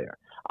truth there.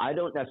 I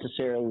don't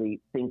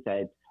necessarily think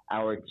that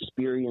our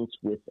experience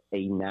with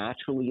a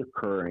naturally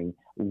occurring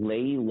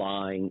ley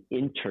line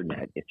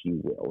internet, if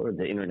you will, or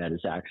the internet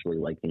is actually,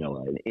 like,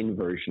 an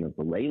inversion of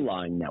the ley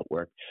line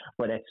network.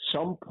 But at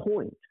some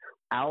point,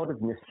 out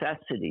of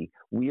necessity,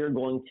 we are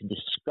going to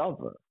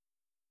discover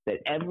that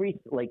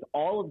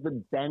all of the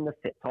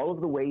benefits, all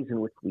of the ways in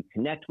which we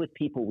connect with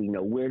people, we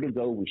know where to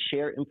go, we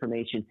share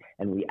information,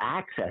 and we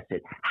access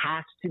it,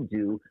 has to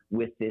do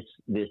with this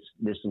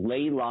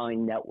ley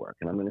line network.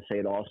 And I'm going to say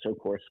it also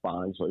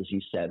corresponds, as you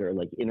said, or,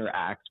 like,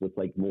 interacts with,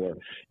 like, more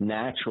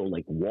natural,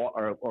 like,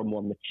 water, or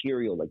more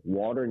material, like,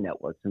 water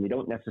networks. And they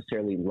don't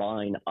necessarily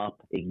line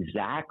up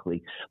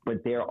exactly,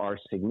 but there are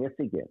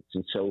significance.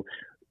 And so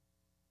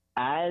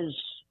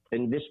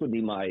and this would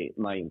be my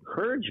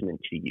encouragement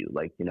to you,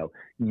 like,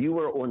 you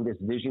are on this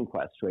vision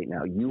quest right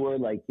now. You are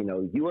like,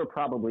 you are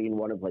probably in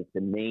one of like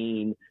the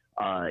main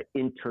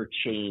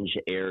interchange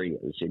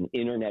areas. In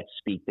internet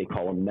speak, they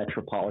call them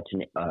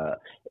metropolitan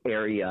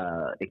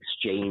area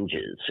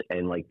exchanges,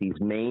 and like these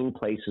main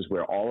places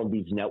where all of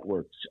these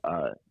networks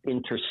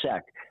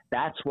intersect.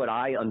 That's what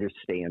I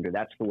understand, or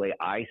that's the way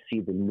I see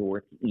the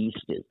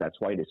Northeast is. That's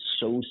why it is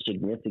so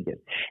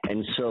significant.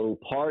 And so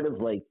part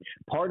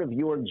of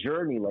your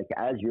journey, like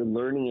as you're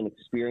learning and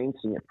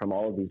experiencing it from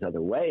all of these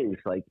other ways,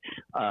 like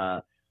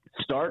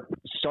start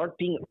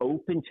being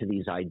open to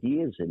these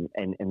ideas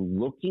and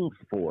looking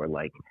for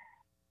like,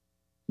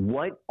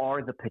 what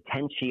are the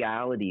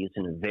potentialities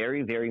in a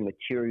very, very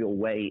material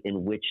way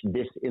in which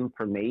this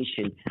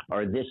information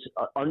or this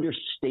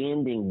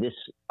understanding, this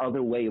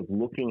other way of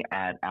looking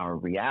at our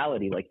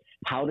reality, like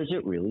how does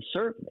it really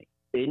serve me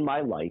in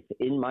my life,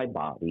 in my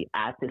body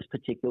at this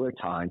particular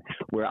time,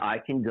 where I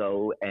can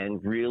go and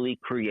really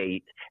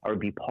create or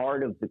be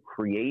part of the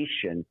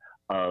creation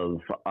of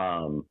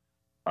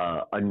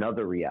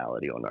another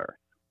reality on Earth.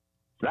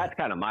 So that's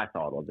kind of my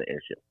thought on the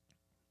issue.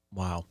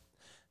 Wow.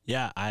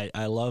 Yeah,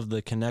 I love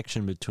the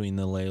connection between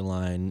the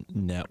Leyline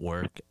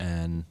network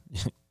and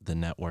the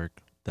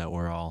network that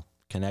we're all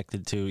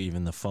connected to,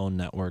 even the phone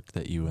network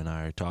that you and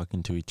I are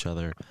talking to each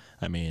other.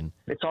 I mean,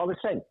 it's all the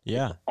same.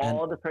 Yeah. It's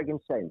all the friggin'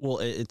 same. Well,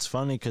 it's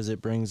funny because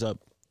it brings up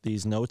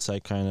these notes I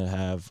kind of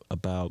have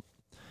about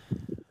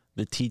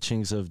the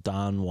teachings of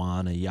Don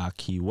Juan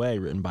Yaqui-Way,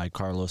 written by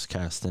Carlos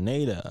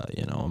Castaneda,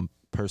 a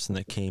person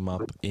that came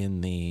up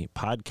in the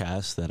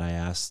podcast that I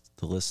asked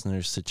the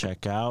listeners to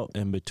check out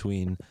in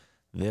between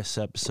this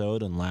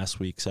episode and last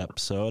week's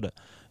episode.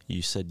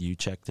 You said you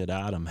checked it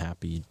out. I'm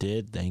happy you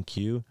did. Thank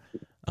you.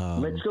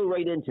 Let's go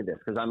right into this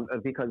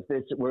because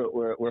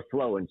we're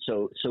flowing.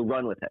 So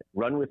run with it.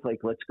 Run with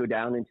let's go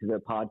down into the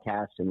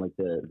podcast and like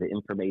the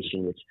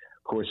information which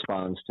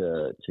corresponds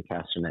to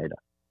Castaneda.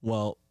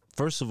 Well,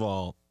 first of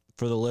all,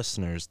 for the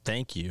listeners,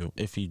 thank you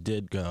if you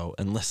did go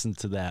and listen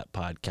to that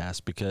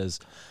podcast, because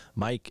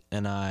Mike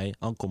and I,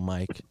 Uncle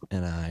Mike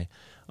and I,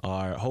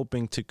 are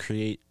hoping to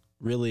create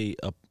really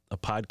a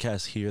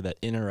podcast here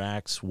that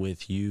interacts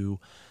with you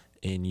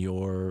in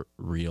your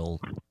real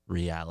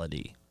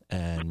reality,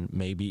 and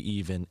maybe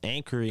even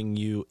anchoring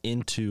you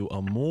into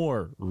a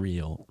more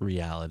real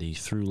reality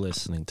through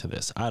listening to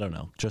this. I don't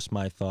know, just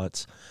my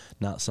thoughts,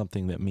 not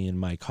something that me and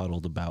Mike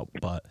huddled about,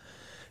 but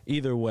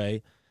either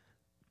way,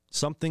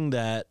 something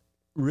that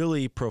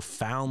really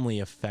profoundly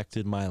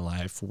affected my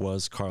life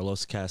was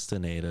Carlos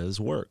Castaneda's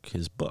work,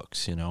 his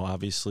books.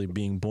 Obviously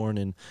being born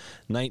in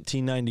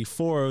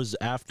 1994 was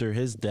after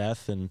his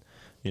death, and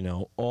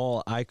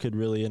all I could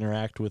really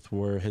interact with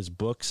were his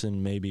books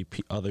and maybe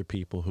other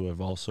people who have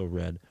also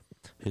read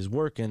his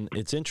work. And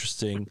it's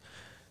interesting,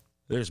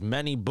 there's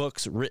many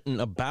books written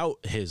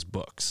about his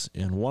books,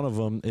 and one of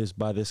them is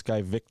by this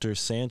guy Victor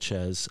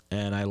Sanchez,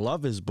 and I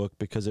love his book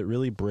because it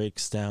really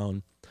breaks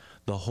down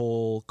the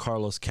whole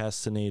Carlos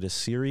Castaneda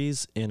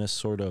series in a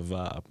sort of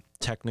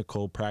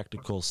technical,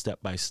 practical,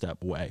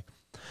 step-by-step way.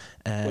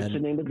 And what's the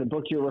name of the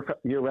book you're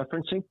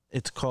referencing?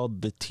 It's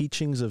called The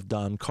Teachings of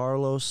Don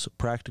Carlos,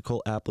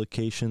 Practical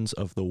Applications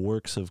of the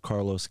Works of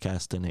Carlos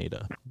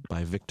Castaneda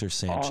by Victor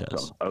Sanchez.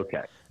 Awesome.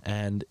 Okay.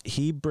 And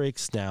he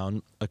breaks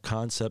down a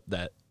concept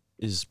that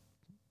is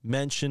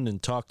mentioned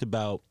and talked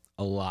about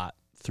a lot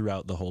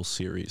throughout the whole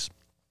series.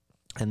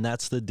 And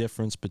that's the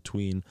difference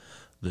between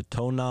the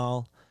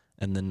tonal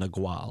and the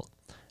nagual.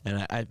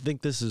 And I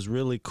think this is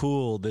really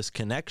cool, this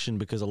connection,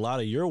 because a lot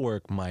of your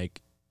work,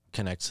 Mike,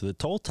 connects to the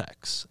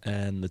Toltecs.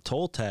 And the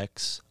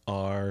Toltecs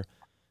are,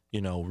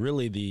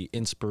 really the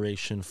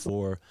inspiration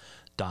for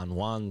Don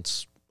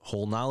Juan's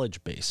whole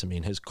knowledge base. I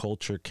mean, his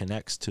culture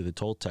connects to the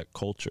Toltec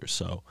culture.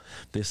 So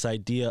this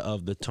idea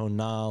of the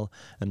tonal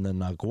and the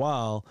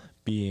nagual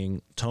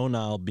being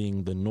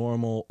the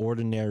normal,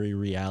 ordinary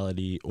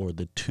reality, or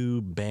the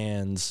two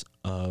bands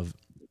of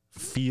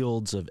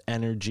fields of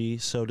energy,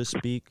 so to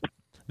speak.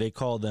 They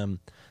call them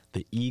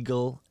the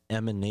eagle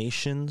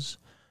emanations,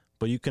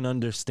 but you can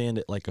understand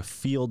it like a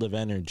field of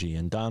energy.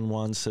 And Don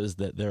Juan says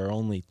that there are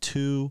only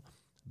two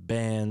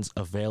bands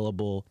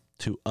available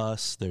to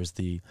us. There's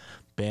the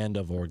band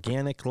of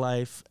organic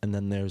life, and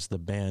then there's the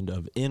band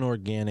of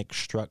inorganic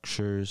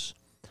structures,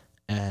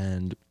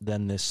 and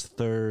then this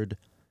third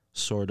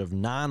sort of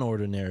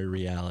non-ordinary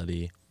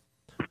reality,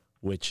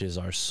 which is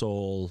our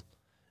soul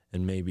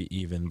and maybe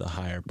even the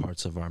higher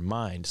parts of our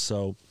mind.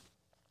 So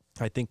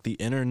I think the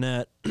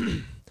internet,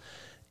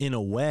 in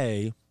a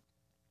way,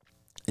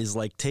 is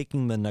like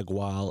taking the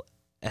nagual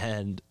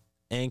and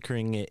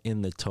anchoring it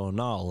in the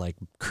tonal, like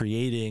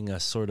creating a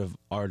sort of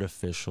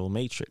artificial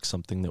matrix,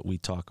 something that we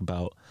talk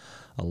about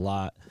a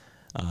lot.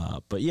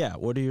 But yeah,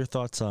 what are your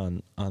thoughts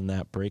on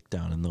that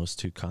breakdown and those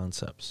two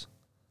concepts?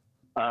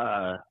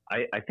 I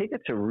think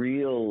it's a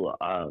real...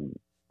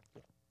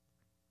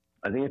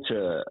 I think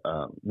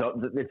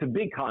it's a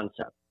big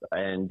concept,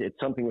 and it's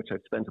something which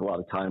I've spent a lot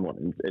of time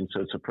on, and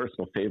so it's a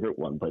personal favorite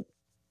one. But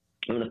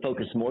I'm going to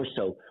focus more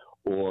so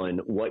on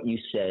what you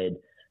said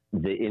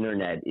the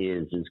internet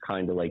is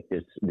kind of like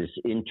this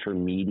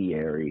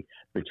intermediary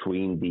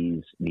between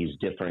these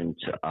different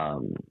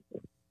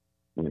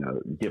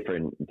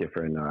different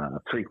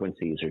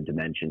frequencies or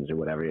dimensions or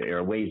whatever,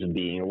 or ways of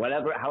being, or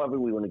whatever, however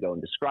we want to go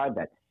and describe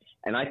that.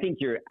 And I think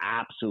you're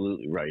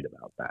absolutely right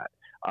about that.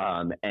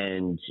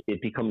 And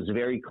it becomes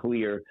very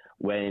clear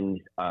when,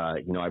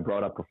 I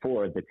brought up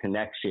before the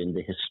connection,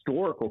 the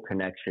historical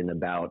connection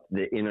about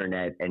the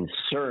internet and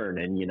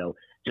CERN, and,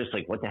 just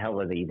like, what the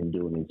hell are they even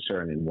doing in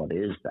CERN, and what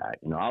is that?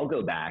 I'll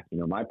go back,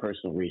 my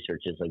personal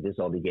research is like, this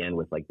all began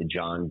with like the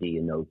John Dee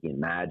Enochian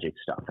magic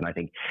stuff. And I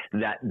think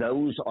that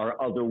those are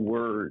other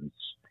words,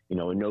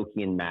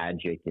 Enochian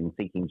magic and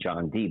thinking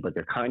John Dee, but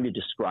they're kind of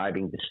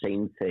describing the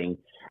same thing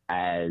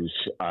as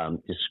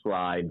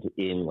described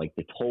in like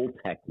the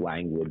Toltec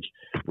language,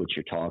 which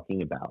you're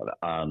talking about.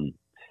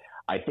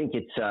 I think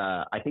it's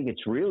a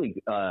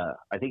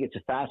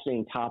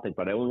fascinating topic,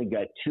 but I only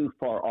got too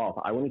far off.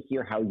 I want to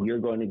hear how you're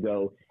going to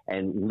go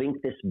and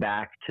link this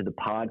back to the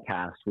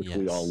podcast, which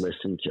we all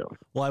listen to.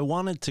 Well, I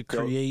wanted to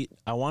create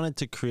a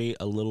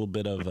little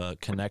bit of a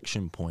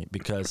connection point,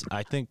 because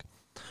I think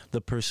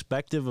the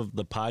perspective of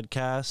the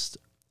podcast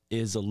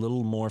is a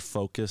little more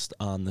focused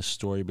on the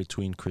story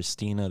between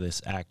Christina,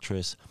 this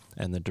actress,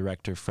 and the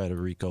director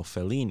Federico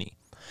Fellini.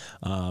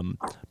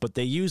 But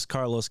they use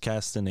Carlos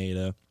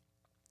Castaneda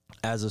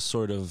as a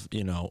sort of,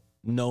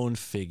 known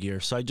figure.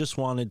 So I just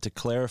wanted to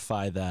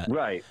clarify that,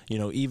 right.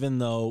 Even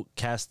though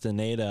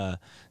Castaneda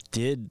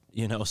did,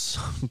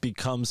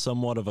 become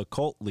somewhat of a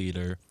cult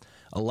leader,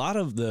 a lot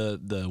of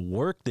the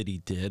work that he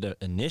did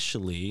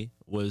initially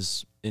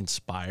was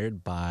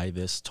inspired by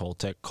this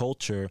Toltec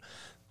culture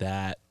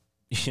that,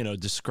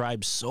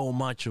 describes so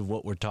much of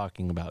what we're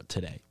talking about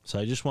today. So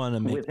I just wanted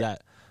to make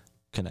that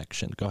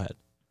connection. Go ahead.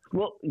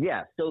 Well,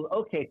 yeah. So,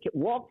 okay.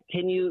 Walt,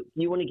 you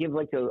want to give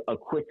like a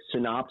quick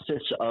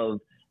synopsis of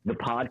the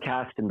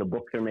podcast and the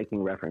book they're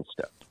making reference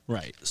to?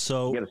 Right.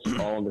 So get us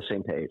all on the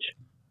same page.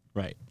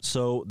 Right.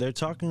 So they're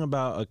talking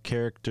about a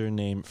character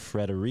named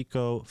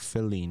Federico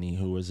Fellini,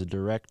 who was a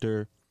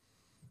director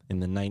in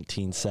the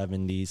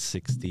 1970s,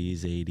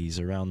 60s,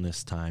 80s, around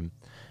this time.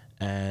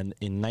 And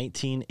in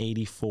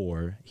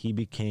 1984, he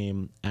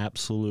became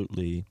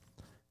absolutely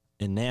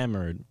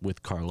enamored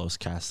with Carlos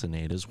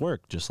Castaneda's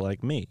work, just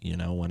like me.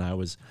 When I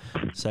was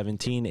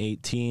 17,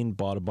 18,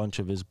 bought a bunch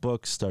of his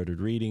books, started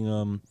reading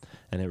them,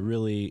 and it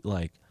really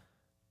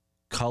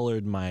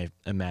colored my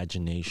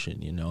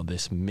imagination.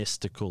 This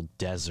mystical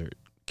desert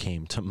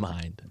came to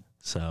mind.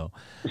 So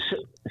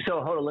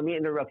hold on, let me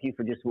interrupt you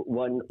for just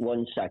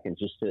one second,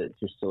 just to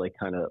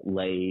kind of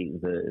lay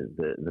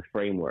the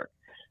framework.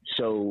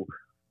 So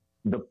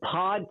the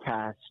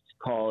podcast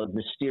called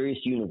Mysterious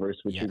Universe,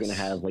 which you're going to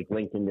have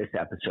linked in this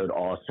episode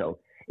also,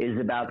 is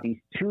about these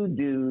two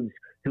dudes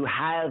who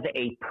have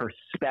a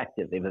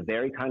perspective. They have a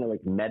very kind of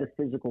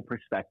metaphysical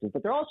perspective,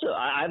 but they're also,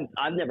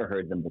 I've never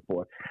heard them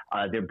before.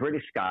 They're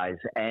British guys,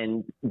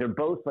 and they're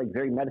both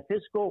very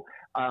metaphysical,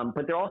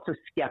 but they're also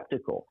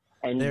skeptical.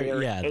 And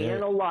they're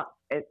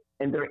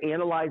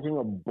analyzing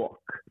a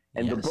book.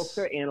 And the book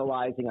they're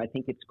analyzing, I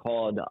think it's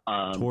called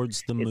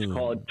Towards the Moon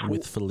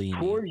with Fellini.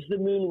 Towards the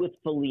Moon with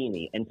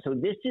Fellini. And so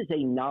this is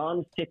a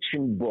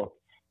nonfiction book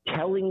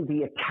telling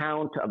the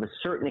account of a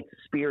certain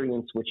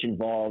experience which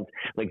involved,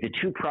 the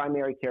two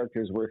primary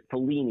characters were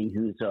Fellini,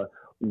 who's a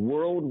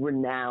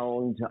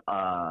world-renowned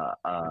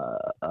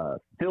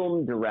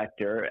film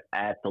director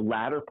at the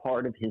latter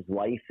part of his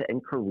life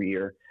and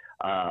career,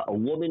 a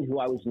woman who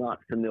I was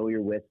not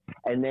familiar with,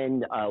 and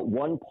then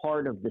one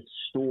part of the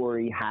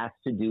story has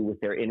to do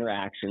with their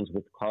interactions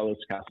with Carlos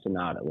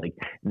Castaneda.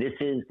 This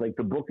is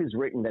the book is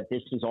written that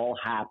this is all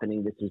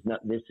happening. This is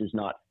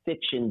not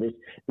fiction.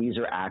 These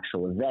are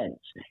actual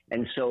events.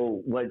 And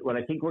so what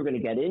I think we're going to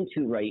get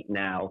into right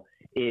now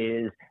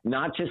is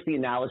not just the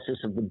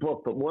analysis of the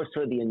book, but more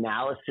so the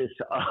analysis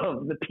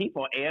of the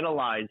people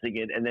analyzing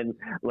it, and then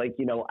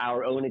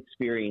our own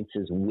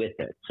experiences with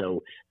it.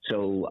 So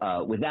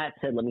with that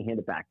said, let me hand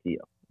it back to you.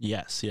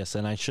 Yes,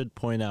 and I should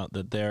point out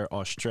that they're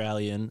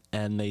Australian,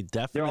 and they're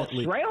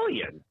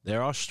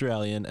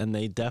Australian, and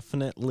they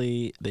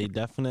definitely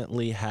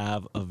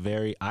have a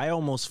very. I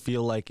almost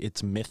feel like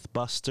it's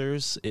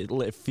MythBusters.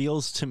 It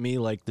feels to me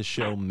like the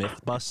show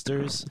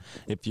MythBusters.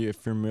 If you're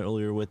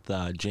familiar with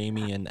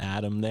Jamie and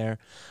Adam there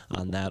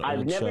on that I've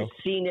old never show.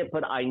 seen it,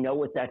 but I know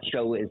what that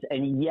show is,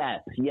 and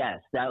yes,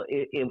 that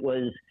it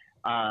was.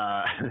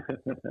 I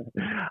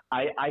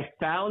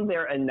found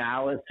their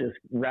analysis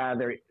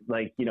rather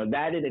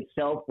that in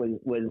itself was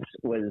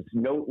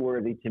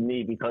noteworthy to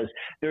me, because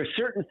there are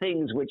certain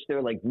things which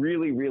they're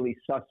really, really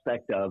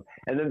suspect of,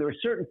 and then there are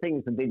certain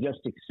things that they just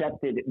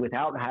accepted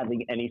without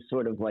having any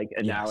sort of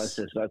analysis.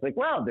 Yes. So I was like,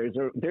 wow, there's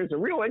a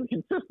real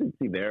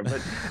inconsistency there,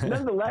 but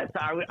nonetheless,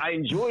 I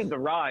enjoyed the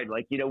ride.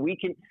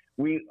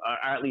 We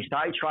at least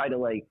I try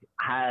to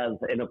have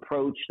an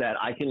approach that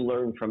I can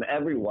learn from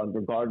everyone,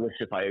 regardless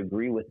if I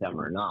agree with them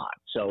or not.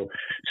 So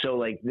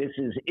this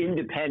is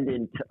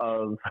independent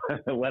of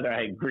whether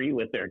I agree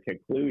with their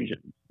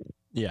conclusions.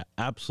 Yeah,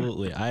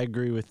 absolutely. I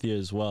agree with you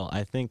as well.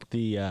 I think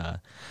the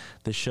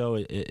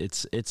show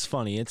it's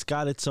funny. It's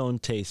got its own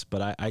taste,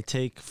 but I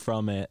take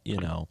from it,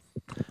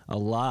 a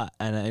lot,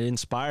 and it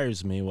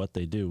inspires me what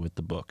they do with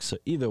the book. So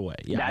either way,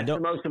 yeah, I That's the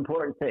don't. most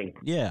important thing.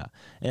 Yeah,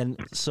 and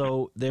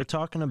so they're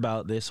talking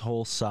about this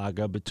whole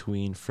saga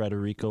between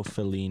Federico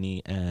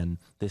Fellini and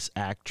this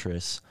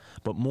actress,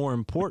 but more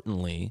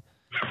importantly,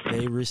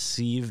 they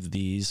received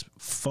these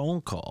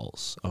phone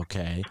calls.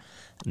 Okay,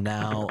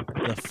 now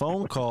the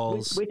phone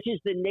calls. Which is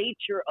the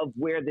nature of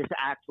where this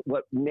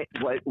what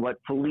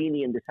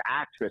Fellini and this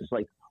actress,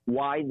 like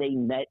why they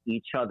met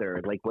each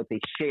other, like what they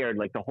shared,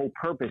 like the whole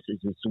purpose is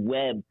this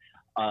web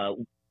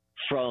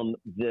from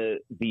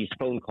these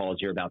phone calls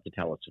you're about to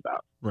tell us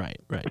about. Right,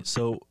 right.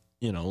 So,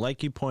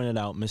 like you pointed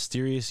out,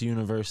 Mysterious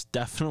Universe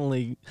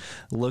definitely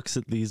looks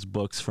at these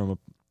books from a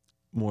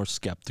more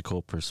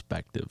skeptical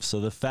perspective.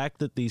 So the fact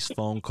that these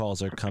phone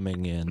calls are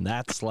coming in,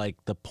 that's like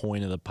the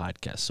point of the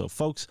podcast. So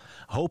folks,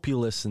 I hope you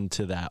listened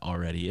to that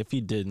already. If you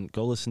didn't,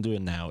 go listen to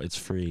it now. It's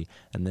free,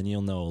 and then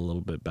you'll know a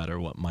little bit better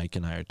what Mike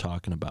and I are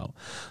talking about.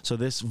 So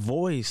this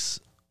voice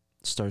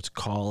starts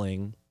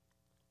calling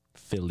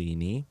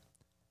Fellini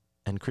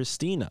and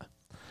Christina,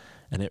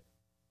 and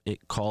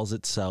it calls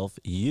itself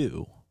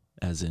you,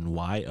 as in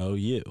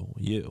Y-O-U,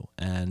 you,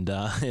 and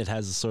it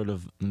has a sort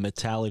of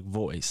metallic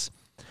voice.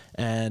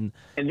 And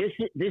this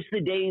is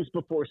the days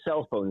before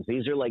cell phones.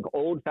 These are like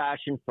old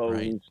fashioned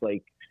phones.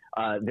 Right.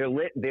 Like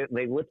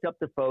they lift up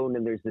the phone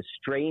and there's this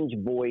strange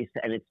voice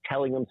and it's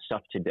telling them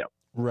stuff to do.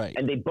 Right.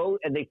 And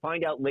they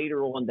find out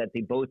later on that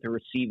they both are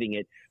receiving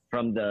it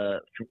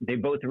they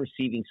both are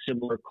receiving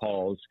similar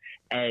calls.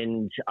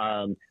 And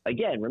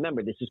again,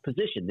 remember, this is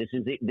position. This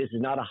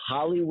is not a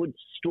Hollywood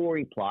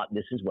story plot.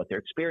 This is what their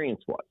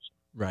experience was.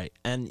 Right.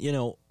 And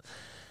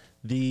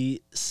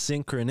the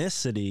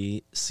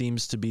synchronicity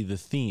seems to be the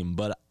theme,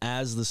 but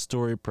as the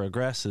story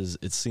progresses,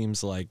 it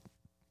seems like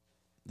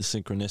the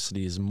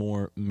synchronicity is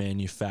more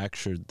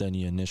manufactured than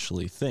you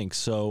initially think.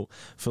 So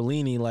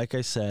Fellini, like I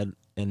said,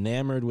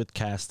 enamored with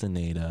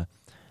Castaneda,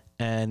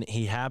 and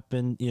he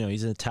happened,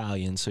 he's an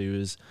Italian, so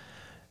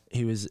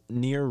he was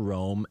near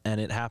Rome, and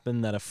it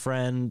happened that a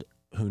friend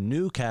who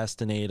knew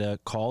Castaneda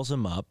calls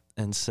him up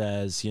and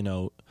says,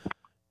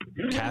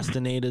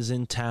 Castaneda's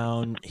in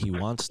town. He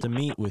wants to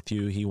meet with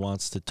you. He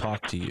wants to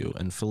talk to you.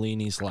 And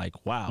Fellini's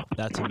like, wow,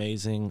 that's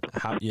amazing.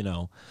 How,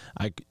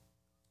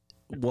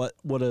 what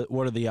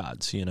are the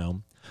odds,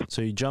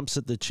 So he jumps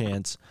at the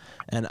chance.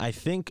 And I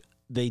think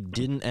they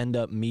didn't end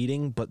up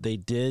meeting, but they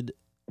did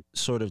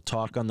sort of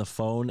talk on the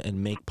phone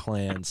and make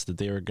plans that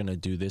they were going to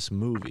do this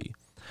movie.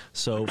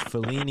 So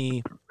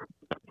Fellini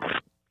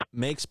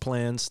makes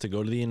plans to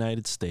go to the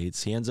United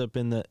States. He ends up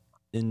in the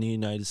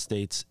United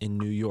States, in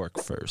New York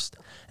first.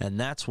 And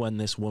that's when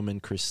this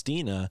woman,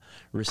 Christina,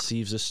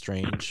 receives a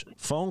strange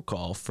phone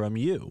call from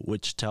you,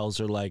 which tells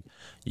her, like,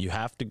 you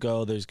have to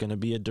go. There's going to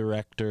be a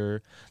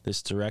director.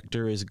 This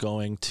director is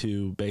going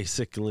to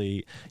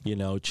basically,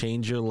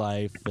 change your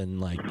life,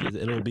 and, like,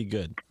 it'll be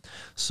good.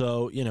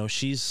 So,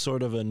 she's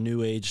sort of a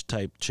new age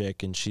type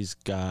chick, and she's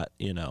got,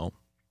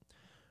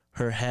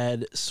 her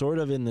head sort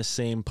of in the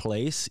same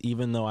place,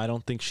 even though I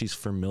don't think she's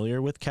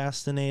familiar with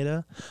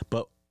Castaneda.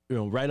 But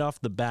right off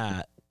the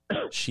bat,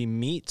 she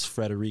meets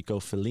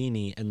Federico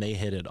Fellini and they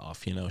hit it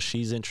off.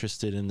 She's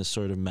interested in the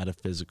sort of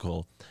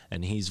metaphysical,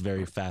 and he's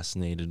very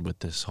fascinated with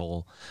this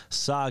whole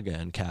saga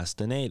and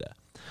Castaneda.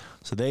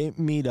 So they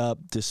meet up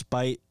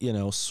despite,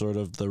 sort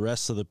of the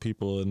rest of the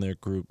people in their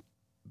group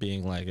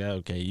being like,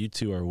 okay, you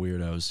two are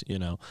weirdos,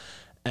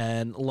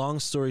 And long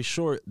story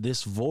short,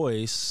 this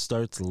voice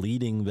starts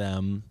leading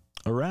them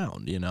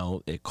around.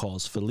 It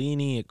calls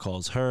Fellini, it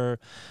calls her.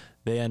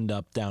 They end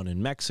up down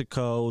in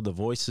Mexico. The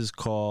voices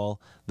call.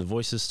 The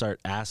voices start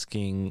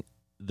asking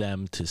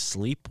them to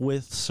sleep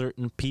with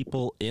certain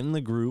people in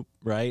the group,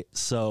 right?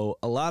 So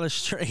a lot of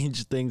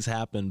strange things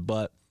happen.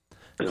 But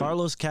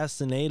Carlos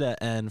Castaneda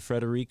and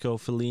Federico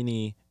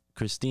Fellini,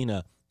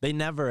 Christina, they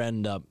never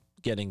end up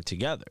getting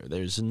together.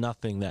 There's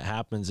nothing that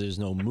happens. There's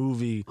no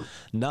movie.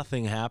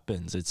 Nothing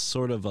happens. It's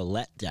sort of a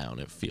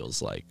letdown, it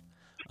feels like.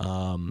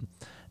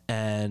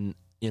 And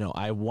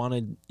I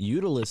wanted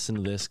you to listen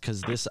to this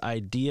because this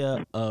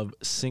idea of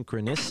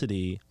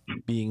synchronicity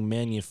being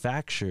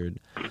manufactured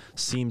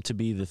seemed to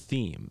be the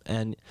theme.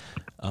 And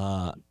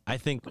I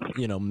think,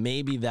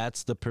 maybe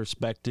that's the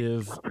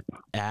perspective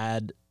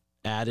added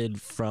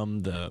from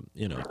the,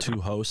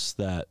 two hosts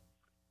that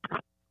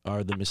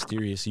are the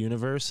Mysterious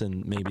Universe,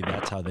 and maybe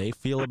that's how they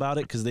feel about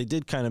it, because they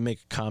did kind of make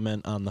a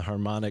comment on the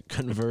harmonic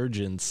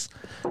convergence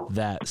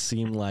that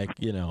seemed like,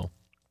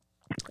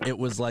 it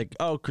was like,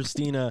 oh,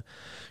 Christina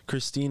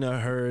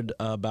heard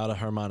about a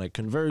harmonic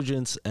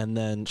convergence, and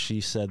then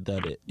she said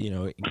that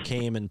it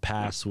came and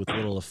passed with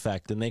little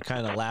effect, and they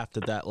kind of laughed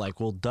at that, like,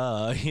 well,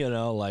 duh,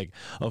 like,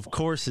 of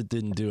course it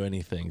didn't do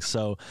anything.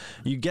 So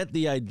you get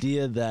the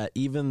idea that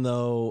even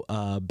though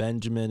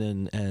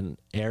Benjamin and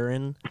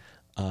Aaron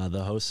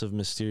the hosts of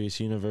Mysterious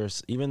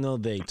Universe, even though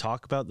they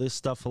talk about this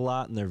stuff a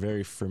lot and they're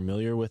very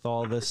familiar with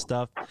all this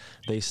stuff,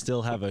 they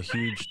still have a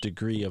huge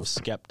degree of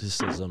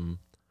skepticism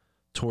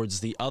towards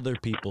the other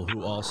people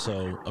who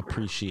also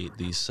appreciate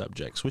these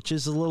subjects, which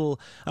is a little,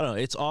 I don't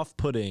know, it's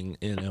off-putting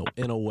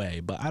in a way,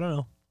 but I don't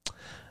know.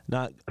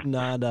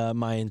 Not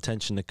my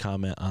intention to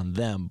comment on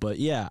them, but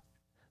yeah,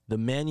 the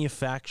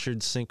manufactured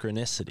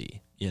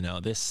synchronicity,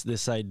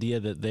 this idea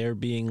that they're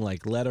being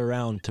like led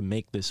around to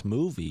make this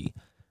movie,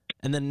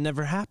 and then it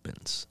never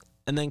happens,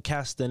 and then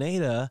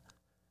Castaneda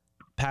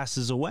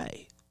passes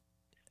away,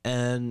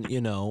 and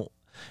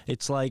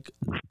it's like,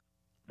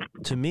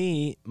 to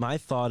me, my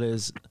thought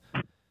is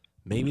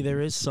maybe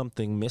there is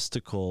something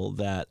mystical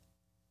that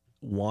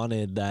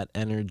wanted that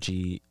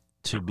energy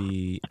to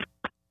be,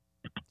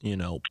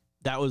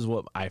 that was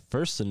what I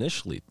first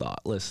initially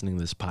thought listening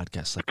to this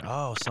podcast. Like,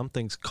 oh,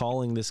 something's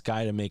calling this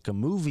guy to make a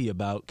movie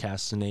about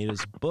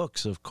Castaneda's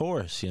books, of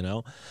course,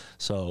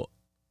 So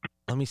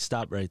let me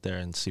stop right there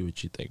and see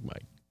what you think,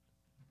 Mike.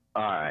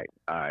 All right.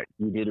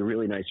 You did a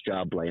really nice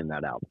job laying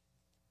that out.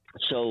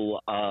 So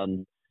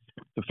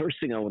the first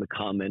thing I want to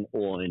comment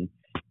on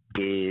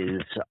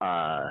is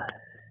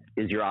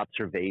your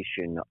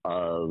observation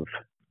of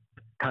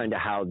kind of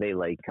how they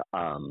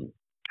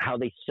how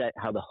the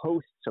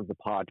hosts of the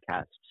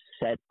podcast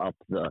set up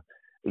the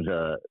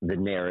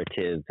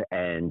narrative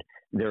and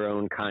their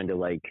own kind of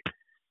like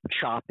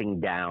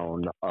chopping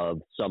down of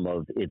some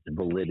of its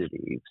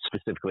validity,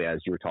 specifically as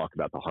you were talking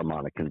about the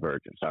harmonic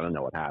convergence. I don't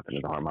know what happened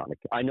to the harmonic.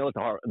 I know what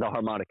the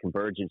harmonic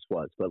convergence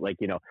was, but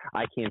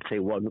I can't say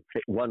one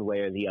way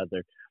or the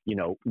other,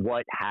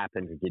 what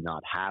happened or did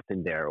not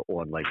happen there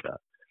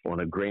on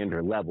a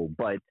grander level.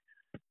 But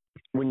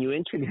when you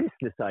introduce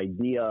this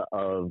idea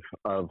of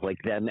like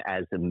them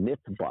as a myth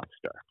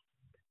buster,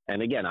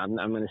 and again, I'm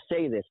going to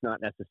say this,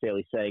 not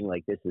necessarily saying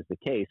like this is the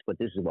case, but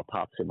this is what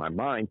pops in my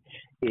mind,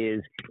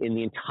 is in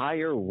the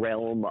entire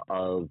realm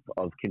of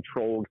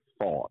controlled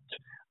thought.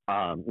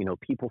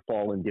 People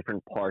fall in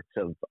different parts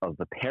of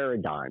the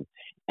paradigm,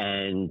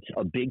 and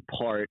a big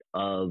part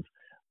of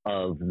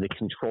the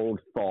controlled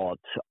thought,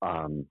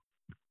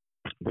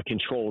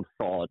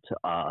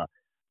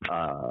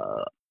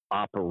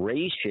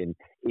 operation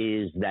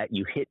is that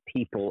you hit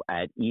people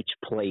at each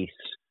place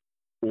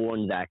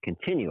on that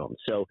continuum.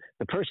 So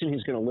the person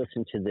who's going to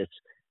listen to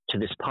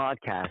this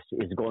podcast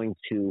is going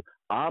to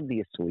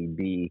obviously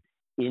be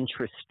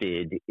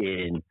interested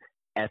in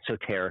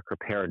esoteric or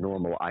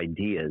paranormal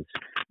ideas,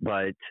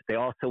 but they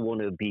also want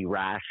to be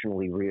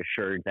rationally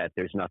reassured that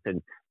there's nothing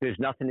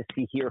to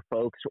see here,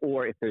 folks,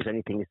 or if there's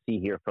anything to see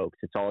here, folks,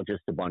 it's all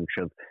just a bunch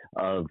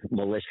of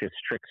malicious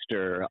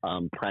trickster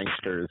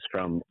pranksters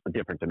from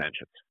different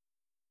dimensions.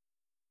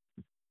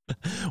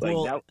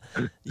 Well,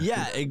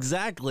 yeah,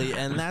 exactly.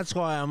 And that's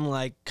why I'm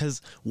like,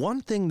 because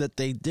one thing that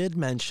they did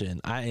mention,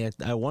 I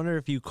wonder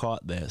if you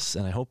caught this,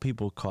 and I hope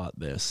people caught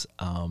this,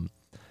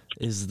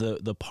 is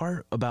the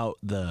part about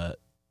the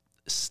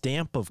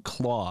stamp of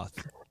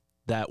cloth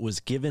that was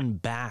given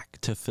back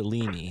to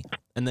Fellini.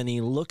 And then he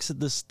looks at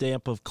the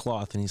stamp of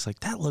cloth and he's like,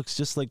 that looks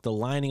just like the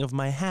lining of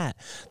my hat.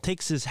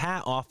 Takes his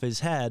hat off his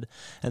head,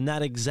 and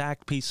that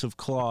exact piece of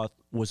cloth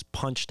was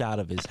punched out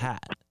of his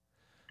hat.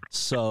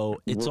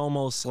 So it's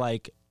almost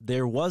like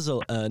there was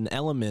an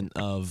element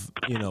of,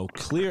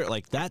 clear,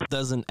 like that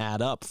doesn't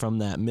add up from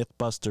that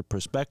Mythbuster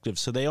perspective.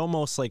 So they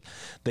almost like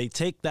they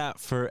take that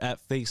at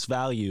face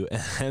value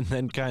and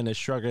then kind of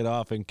shrug it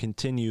off and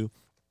continue.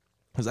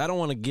 Because I don't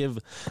want to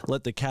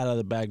let the cat out of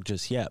the bag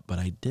just yet, but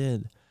I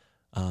did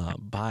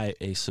buy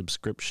a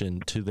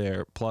subscription to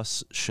their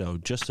Plus show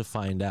just to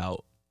find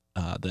out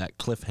that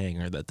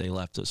cliffhanger that they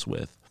left us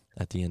with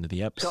at the end of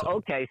the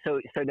episode.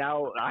 So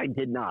now I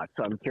did not.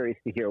 So I'm curious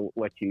to hear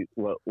what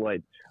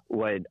was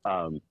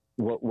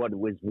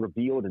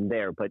revealed in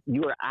there. But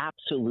you are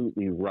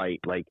absolutely right.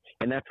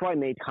 And that's why I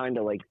made kind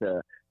of like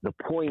the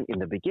point in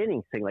the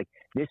beginning, saying like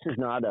this is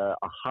not a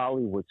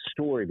Hollywood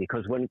story,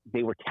 because when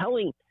they were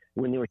telling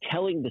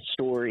the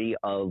story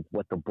of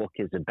what the book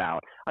is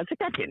about, I was like,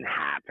 that didn't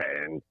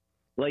happen.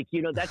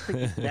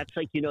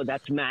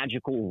 That's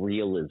magical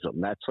realism.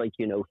 That's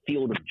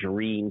Field of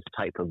Dreams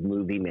type of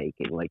movie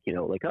making. But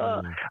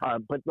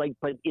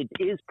it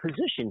is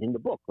positioned in the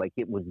book like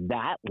it was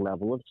that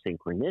level of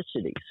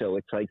synchronicity. So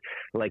it's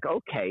like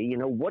okay,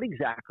 what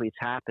exactly is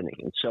happening?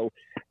 And so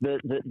the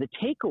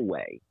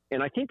takeaway,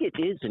 and I think it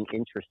is an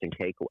interesting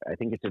takeaway. I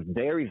think it's a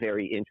very,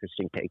 very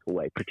interesting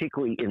takeaway,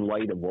 particularly in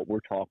light of what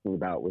we're talking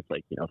about with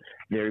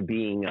there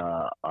being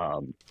a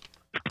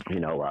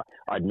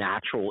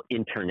natural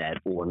internet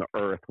or an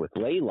earth with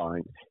ley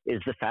lines,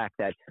 is the fact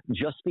that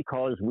just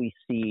because we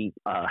see,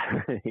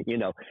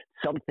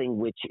 something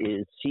which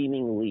is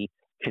seemingly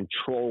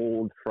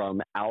controlled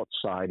from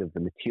outside of the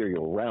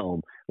material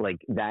realm, like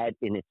that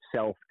in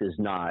itself does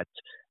not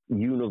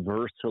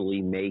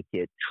universally make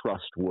it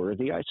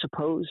trustworthy, I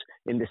suppose.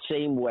 In the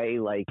same way,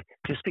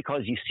 just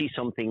because you see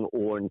something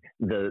on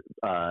the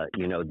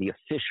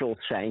official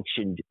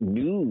sanctioned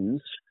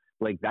news,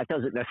 Like, that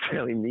doesn't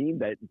necessarily mean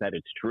that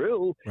it's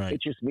true. Right.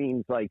 It just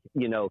means, like,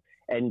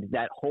 and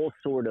that whole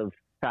sort of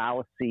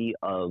fallacy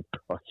of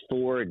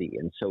authority.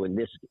 And so in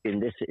this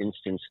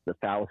instance,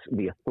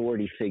 the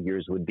authority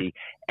figures would be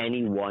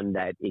anyone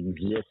that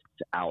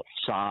exists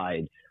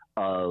outside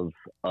of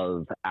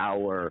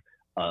our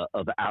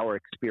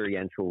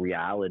experiential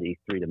reality,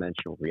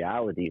 three-dimensional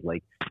reality.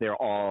 Like, they're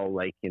all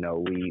like,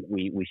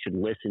 we should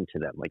listen to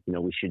them. Like,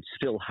 we should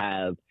still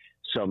have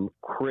some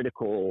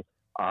critical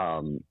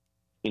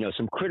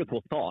some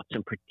critical thoughts,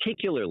 and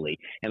particularly,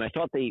 and I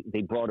thought they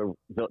brought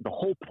the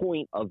whole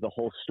point of the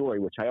whole story,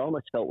 which I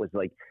almost felt was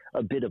like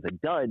a bit of a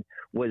dud,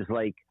 was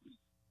like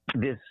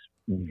this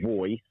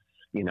voice,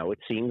 it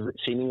seems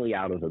seemingly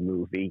out of a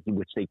movie,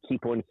 which they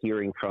keep on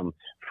hearing from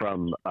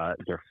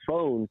their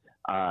phone,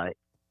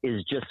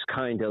 is just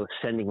kind of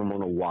sending them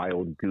on a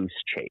wild goose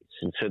chase.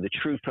 And so the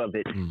truth of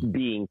it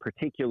being,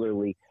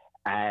 particularly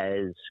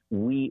as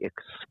we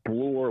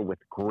explore with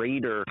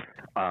greater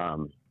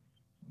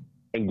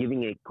and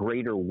giving it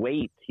greater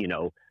weight,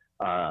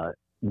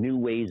 new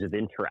ways of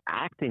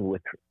interacting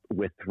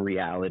with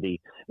reality,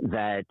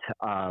 that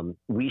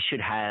we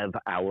should have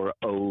our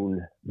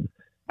own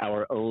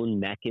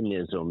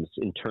mechanisms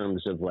in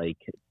terms of like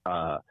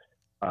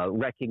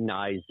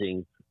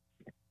recognizing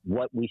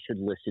what we should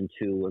listen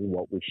to and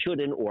what we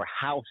shouldn't, or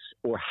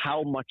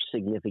how much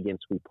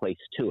significance we place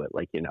to it,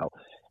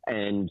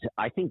 and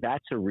I think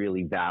that's a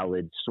really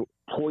valid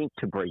point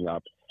to bring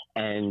up.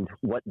 And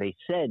what they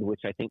said, which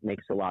I think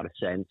makes a lot of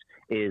sense,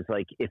 is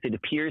like, if it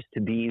appears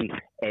to be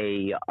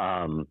a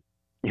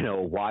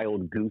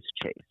wild goose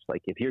chase,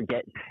 like if you're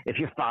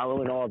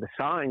following all the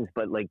signs,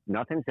 but like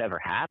nothing's ever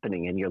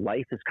happening, and your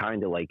life is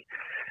kind of like,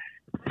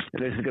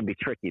 this is going to be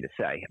tricky to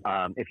say.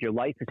 If your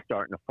life is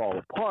starting to fall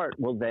apart,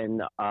 well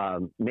then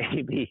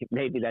maybe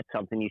that's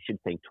something you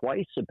should think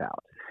twice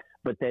about.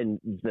 But then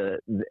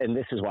and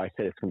this is why I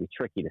said it's going to be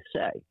tricky to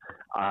say.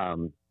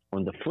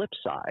 On the flip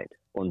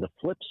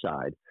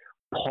side,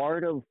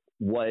 part of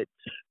what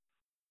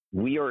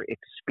we are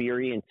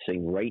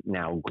experiencing right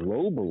now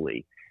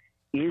globally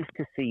is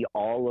to see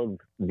all of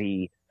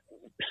the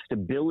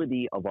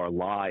stability of our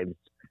lives,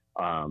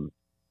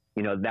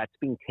 that's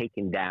being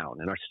taken down.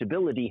 And our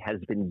stability has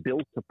been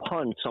built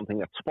upon something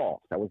that's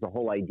false. That was the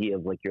whole idea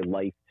of like your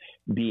life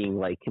being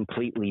like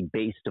completely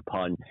based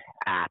upon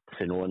apps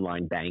and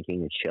online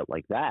banking and shit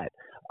like that.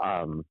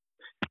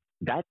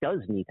 That does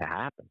need to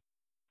happen.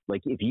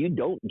 Like, if you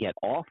don't get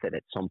off it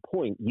at some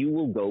point, you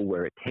will go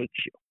where it takes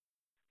you.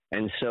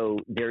 And so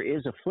there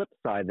is a flip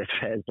side that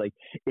says, like,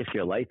 if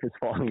your life is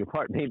falling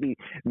apart, maybe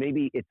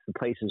it's the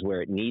places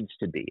where it needs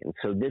to be. And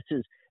so this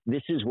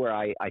is where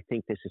I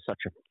think this is such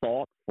a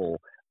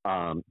thoughtful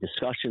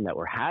discussion that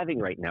we're having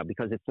right now,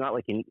 because it's not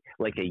like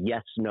a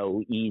yes,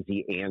 no,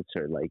 easy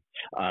answer. Like,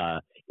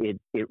 it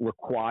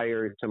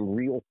requires some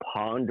real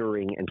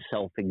pondering and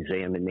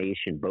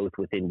self-examination, both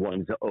within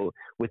one's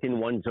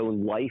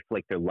own life,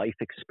 like their life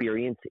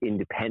experience,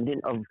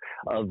 independent of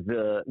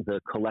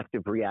the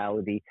collective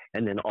reality,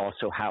 and then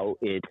also how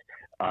it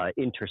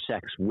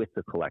intersects with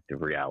the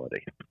collective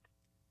reality.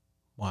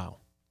 Wow.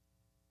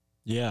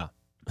 Yeah.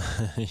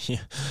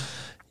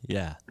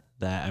 Yeah.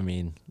 That, I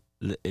mean,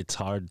 it's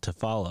hard to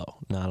follow,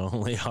 not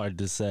only hard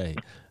to say,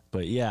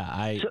 but yeah,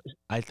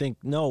 I think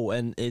no.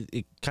 And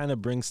it kind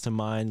of brings to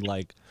mind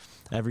like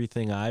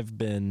everything I've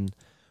been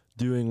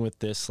doing with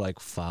this, like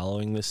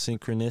following the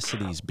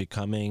synchronicities,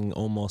 becoming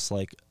almost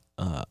like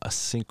a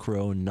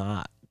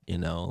synchronaut,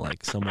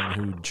 like someone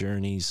who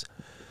journeys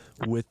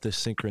with the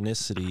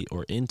synchronicity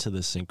or into the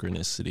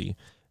synchronicity.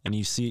 And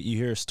you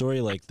hear a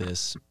story like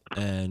this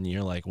and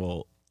you're like,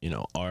 well,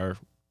 are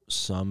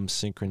some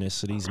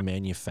synchronicities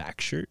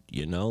manufactured,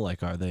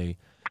 like, are they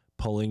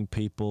pulling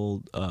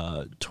people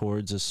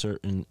towards a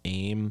certain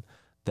aim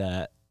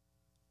that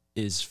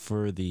is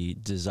for the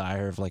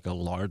desire of like a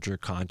larger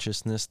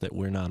consciousness that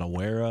we're not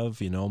aware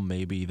of?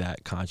 Maybe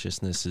that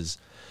consciousness is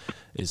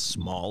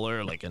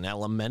smaller, like an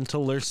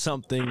elemental or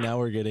something. Now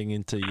we're getting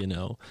into,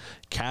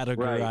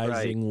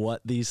 categorizing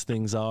what these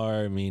things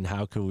are. I mean,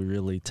 how could we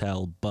really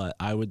tell? But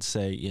I would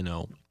say,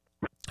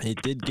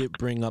 it did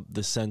bring up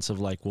the sense of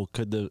like, well,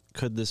 could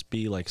this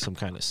be like some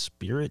kind of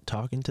spirit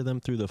talking to them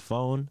through the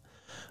phone?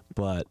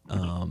 But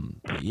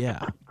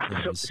yeah.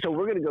 So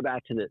we're going to go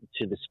back to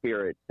the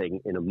spirit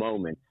thing in a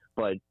moment.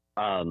 But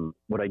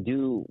what I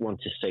do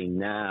want to say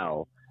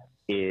now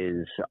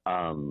is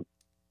oh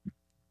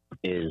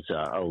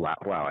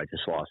wow, I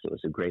just lost it. It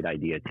was a great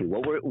idea too.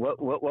 What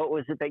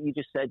was it that you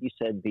just said? You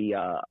said the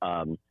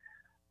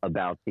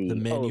about the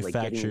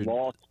manufactured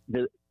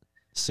the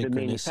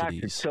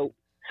manufactured.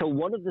 So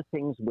one of the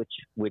things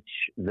which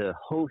the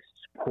hosts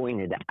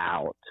pointed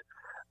out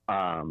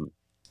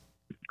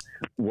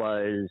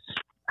was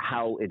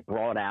how it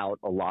brought out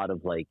a lot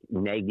of like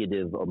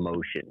negative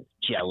emotions,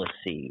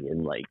 jealousy,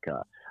 and like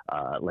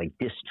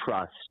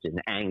distrust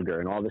and anger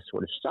and all this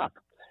sort of stuff.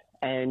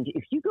 And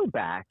if you go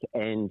back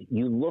and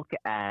you look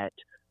at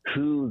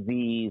who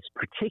these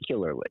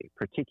particularly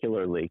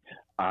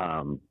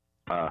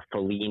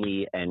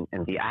Fellini and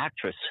the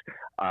actress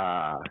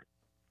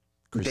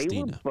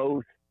Christina.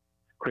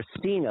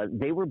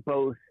 They were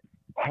both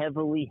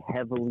heavily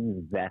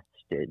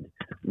vested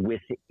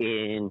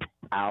within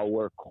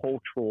our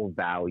cultural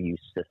value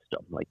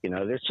system. Like,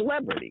 they're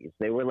celebrities.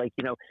 They were like,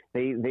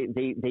 they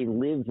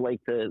lived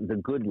like the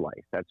good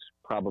life. That's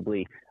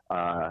probably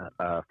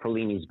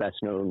Fellini's best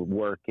known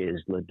work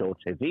is La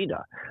Dolce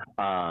Vita.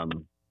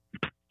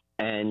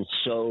 And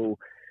so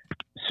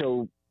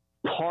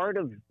part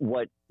of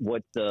what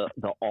the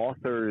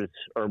authors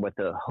or what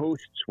the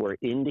hosts were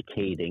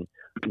indicating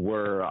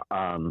were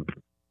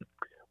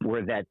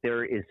that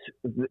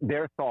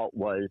their thought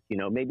was,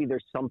 maybe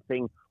there's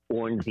something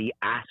on the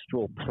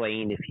astral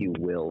plane, if you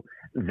will,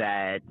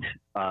 that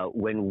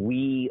when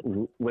we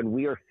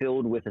are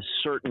filled with a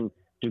certain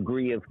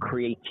degree of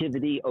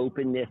creativity,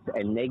 openness,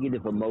 and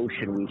negative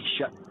emotion,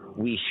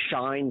 we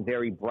shine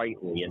very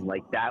brightly, and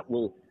like that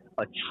will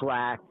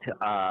attract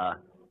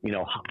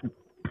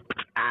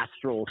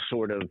astral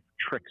sort of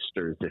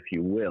tricksters, if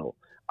you will.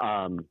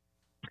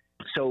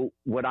 So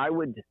what I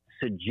would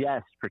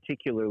suggest,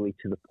 particularly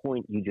to the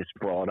point you just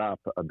brought up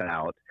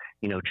about,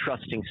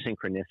 trusting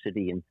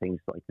synchronicity and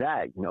things like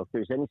that, if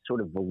there's any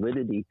sort of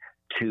validity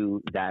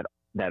to that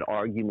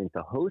argument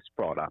the host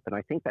brought up, and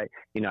I think that,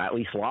 at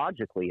least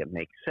logically it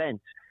makes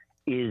sense,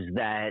 is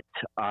that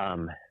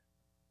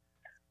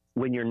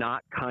when you're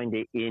not kind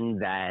of in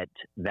that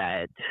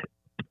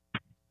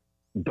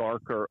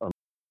darker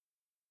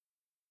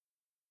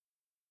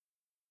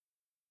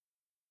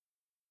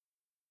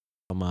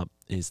up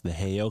is the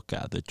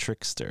Heyoka, the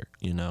trickster,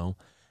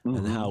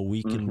 and how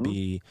we can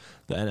be,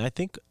 and I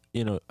think,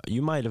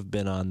 you might have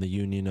been on the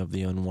Union of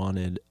the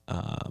Unwanted.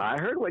 I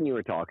heard when you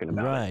were talking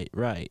about it.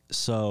 Right.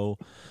 So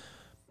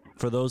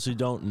for those who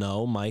don't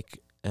know, Mike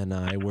and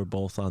I were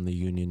both on the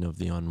Union of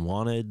the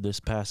Unwanted this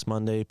past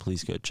Monday.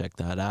 Please go check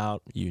that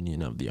out.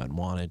 Union of the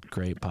Unwanted,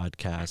 great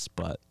podcast.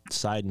 But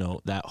side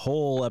note, that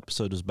whole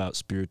episode is about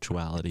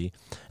spirituality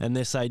and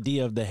this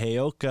idea of the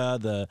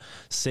Heyoka, the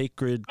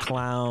sacred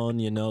clown,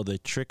 the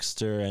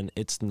trickster, and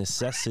its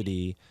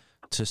necessity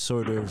to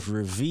sort of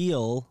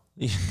reveal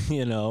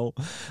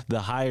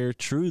the higher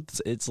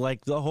truths. It's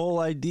like the whole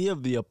idea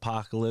of the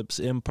apocalypse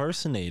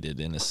impersonated,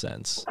 in a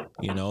sense,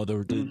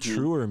 the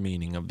truer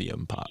meaning of the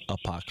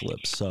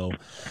apocalypse. So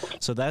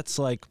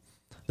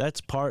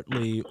that's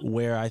partly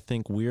where I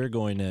think we're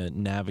going to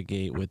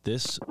navigate with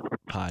this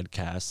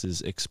podcast,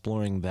 is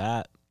exploring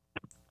that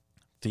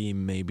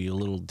theme maybe a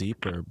little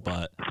deeper.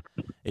 But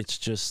it's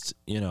just,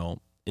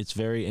 it's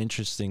very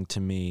interesting to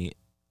me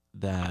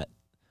that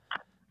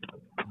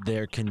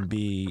there can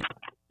be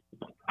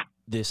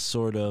this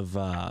sort of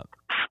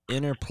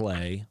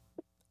interplay,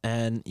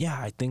 and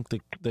I think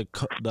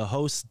the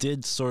host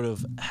did sort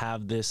of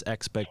have this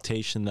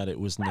expectation that it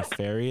was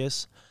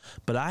nefarious,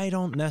 but I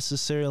don't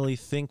necessarily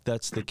think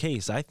that's the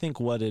case. I think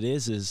what it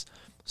is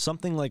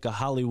something like a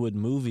Hollywood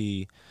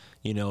movie,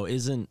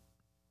 isn't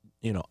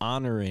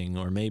honoring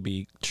or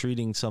maybe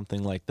treating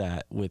something like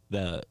that with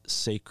the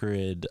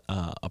sacred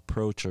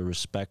approach or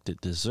respect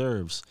it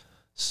deserves.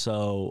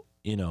 So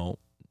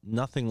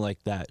nothing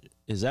like that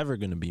is ever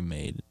going to be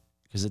made,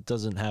 because it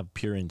doesn't have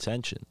pure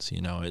intentions.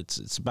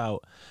 It's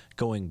about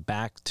going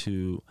back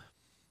to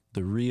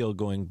the real,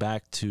 going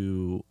back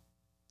to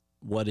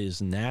what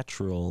is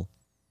natural.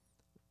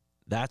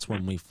 That's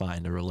when we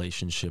find a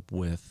relationship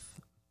with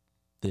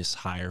this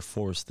higher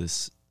force,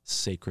 this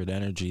sacred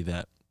energy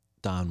that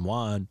Don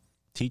Juan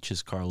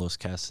teaches Carlos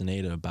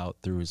Castaneda about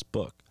through his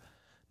book.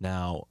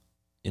 Now,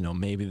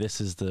 maybe this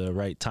is the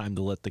right time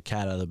to let the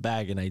cat out of the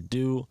bag, and I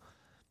do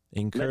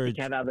encourage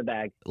let the cat out of the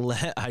bag.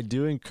 I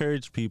do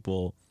encourage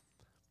people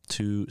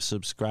to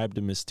subscribe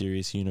to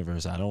Mysterious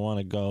Universe. I don't want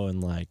to go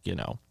and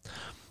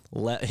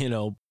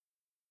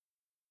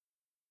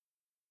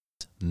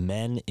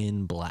Men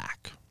in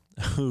Black,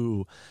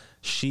 who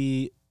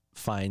she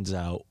finds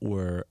out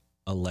were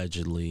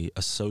allegedly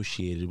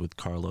associated with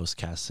Carlos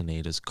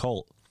Castaneda's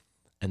cult,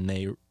 and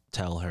they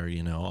tell her,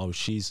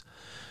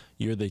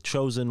 you're the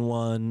chosen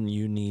one.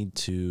 You need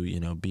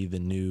to, be the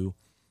new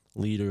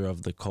leader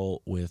of the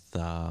cult with,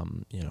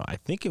 I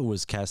think it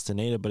was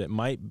Castaneda, but it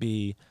might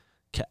be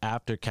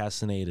after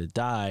Castaneda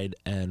died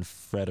and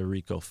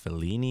Federico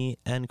Fellini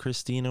and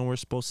Christina were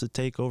supposed to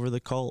take over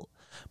the cult.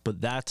 But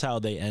that's how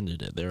they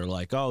ended it. They were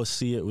like, oh,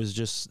 see, it was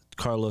just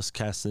Carlos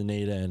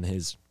Castaneda and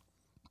his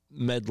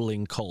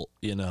meddling cult,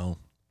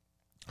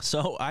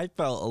 So I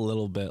felt a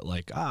little bit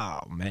like, oh,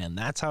 man,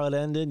 that's how it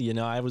ended.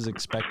 I was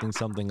expecting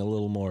something a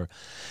little more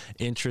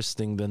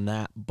interesting than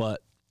that.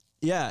 But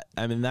yeah,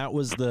 I mean, that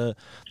was the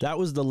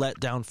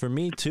letdown for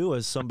me too,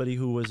 as somebody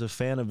who was a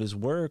fan of his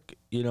work,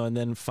 and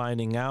then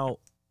finding out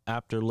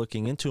after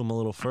looking into him a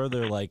little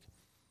further, like,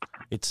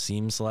 it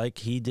seems like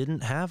he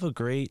didn't have a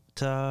great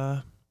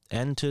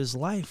end to his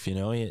life.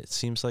 It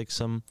seems like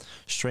some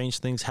strange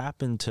things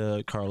happened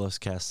to Carlos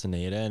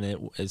Castaneda,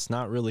 and it's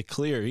not really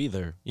clear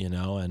either,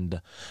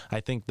 and I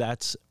think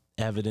that's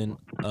evident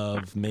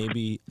of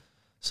maybe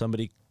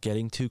somebody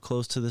getting too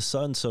close to the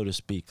sun, so to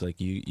speak. Like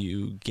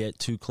you get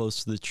too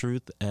close to the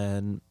truth,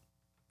 and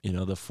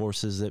the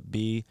forces that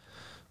be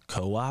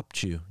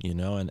co-opt you,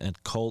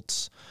 and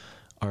cults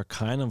are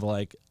kind of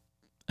like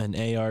an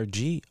ARG,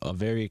 a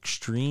very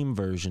extreme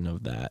version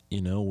of that,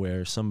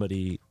 where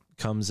somebody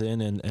comes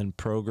in and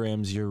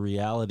programs your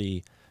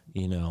reality,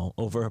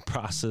 over a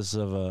process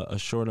of a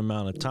short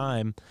amount of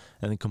time,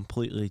 and then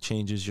completely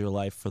changes your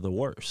life for the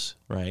worse,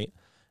 right?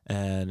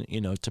 And,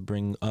 to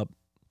bring up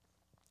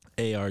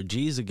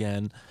ARGs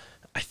again,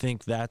 I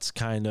think that's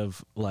kind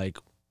of like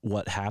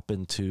what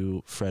happened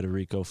to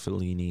Federico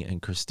Fellini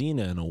and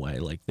Christina in a way.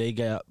 Like, they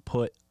got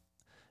put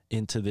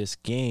into this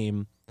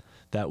game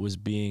that was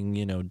being,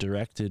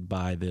 directed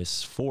by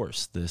this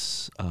force,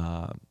 this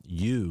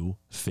you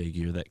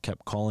figure that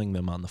kept calling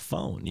them on the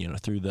phone,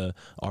 through the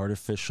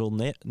artificial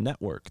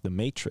network, the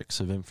matrix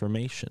of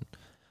information.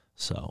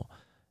 So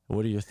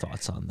what are your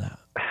thoughts on that?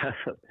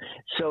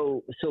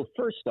 So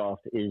first off,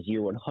 is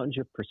you're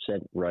 100%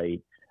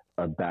 right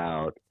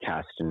about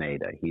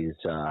Castaneda. He's,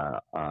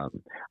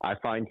 I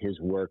find his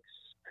works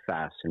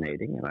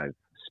fascinating, and I've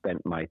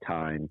spent my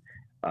time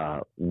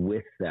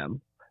with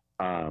them.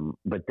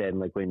 But then,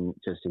 like,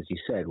 just as you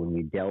said, when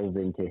you delve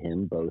into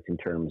him, both in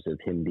terms of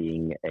him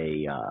being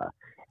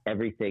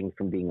everything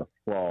from being a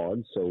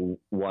fraud. So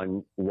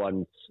one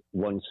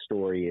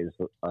story is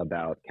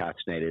about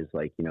Castaneda is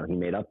like, he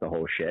made up the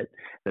whole shit,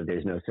 that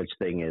there's no such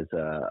thing as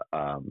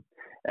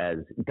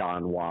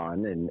Don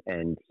Juan,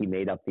 and he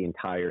made up the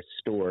entire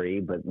story,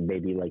 but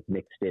maybe like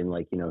mixed in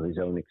like, his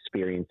own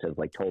experience of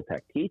like Toltec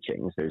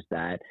teachings. There's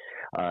that.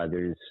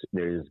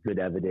 There's good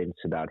evidence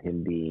about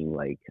him being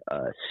like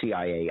a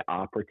CIA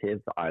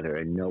operative, either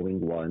a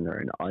knowing one or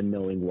an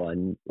unknowing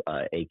one,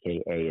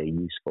 aka a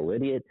useful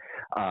idiot.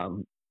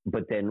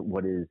 But then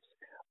what is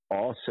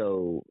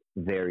also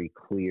very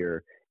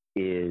clear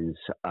is,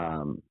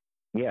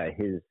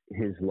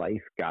 his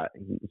life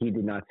he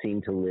did not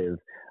seem to live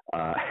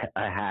a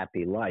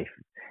happy life.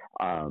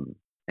 And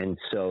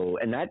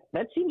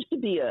that seems to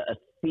be a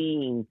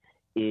theme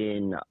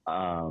in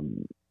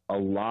a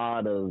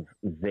lot of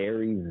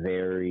very,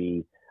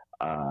 very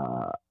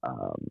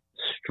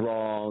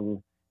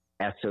strong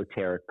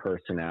esoteric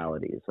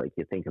personalities. Like,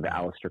 you think of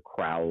Aleister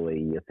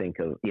Crowley, you think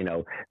of,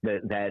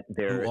 that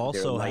who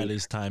also had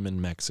his time in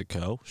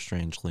Mexico,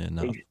 strangely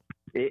enough.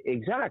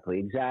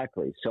 Exactly.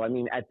 So, I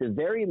mean, at the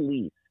very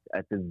least,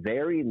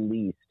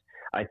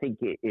 I think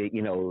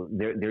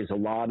there's a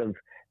lot of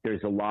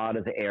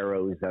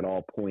arrows that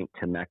all point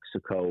to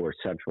Mexico or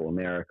Central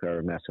America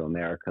or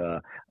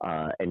Mesoamerica,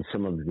 and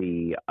some of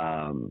the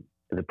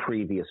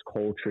previous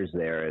cultures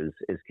there is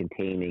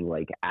containing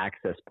like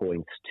access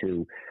points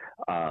to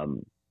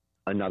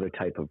another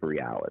type of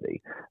reality.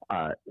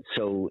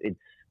 So it's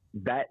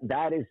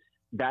that is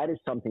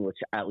something which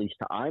at least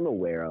I'm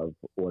aware of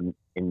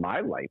in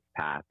my life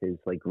path, is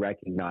like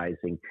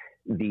recognizing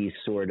these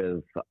sort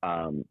of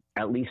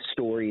at least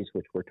stories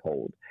which were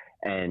told.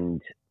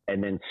 And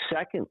then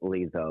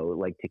secondly, though,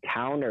 like to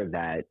counter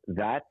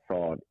that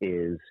thought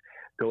is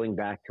going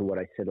back to what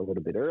I said a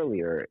little bit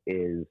earlier,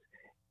 is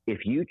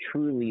if you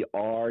truly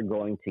are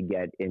going to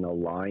get in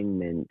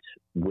alignment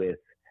with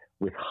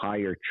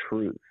higher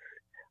truth,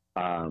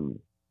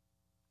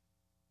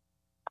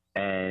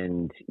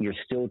 and you're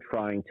still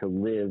trying to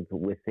live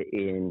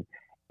within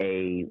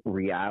a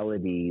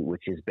reality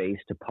which is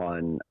based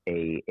upon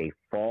a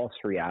false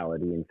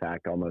reality, in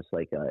fact, almost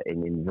like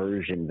an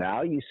inversion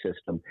value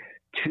system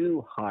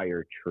to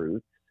higher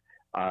truths,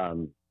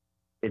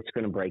 it's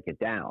going to break it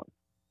down.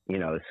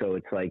 So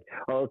it's like,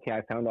 okay,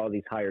 I found all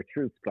these higher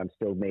truths, but I'm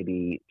still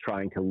maybe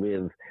trying to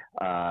live,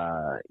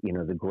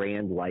 the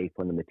grand life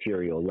on the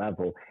material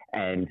level,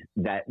 and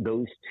that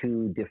those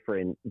two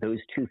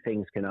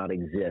things cannot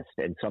exist,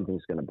 and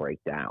something's going to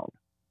break down.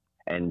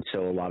 And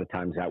so a lot of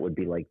times that would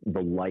be like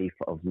the life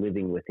of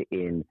living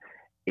within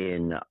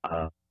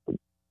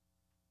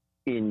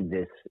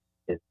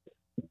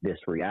this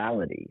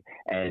reality.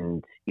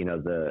 And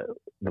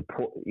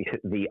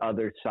the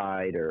other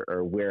side,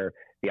 or where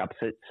the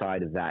opposite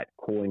side of that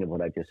coin of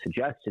what I just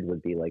suggested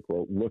would be like,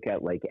 well, look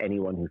at like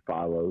anyone who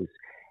follows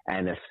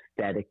an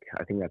aesthetic,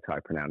 I think that's how I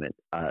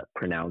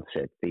pronounce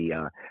it.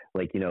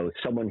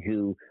 Someone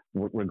who,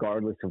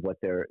 regardless of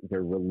what their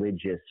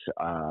religious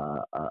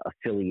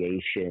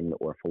affiliation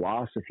or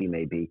philosophy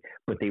may be,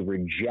 but they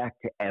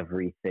reject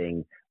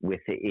everything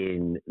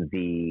within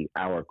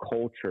our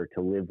culture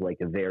to live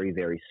like a very,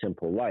 very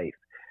simple life.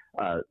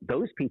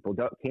 Those people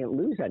can't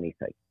lose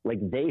anything. Like,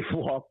 they've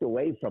walked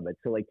away from it.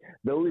 So like,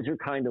 those are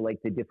kind of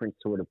like the different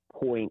sort of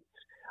points,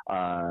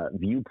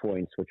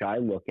 viewpoints, which I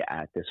look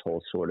at this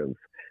whole sort of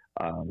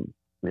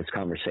this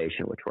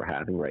conversation which we're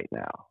having right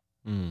now.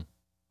 Mm.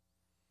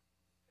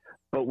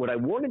 But what I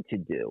wanted to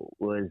do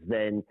was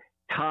then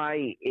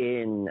tie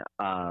in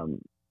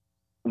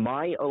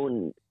my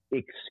own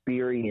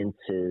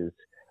experiences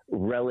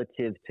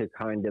relative to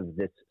kind of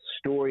this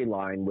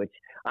storyline, which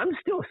I'm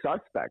still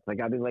suspect. Like,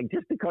 I mean, like,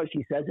 just because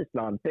she says it's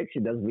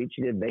nonfiction doesn't mean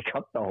she didn't make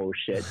up the whole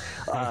shit.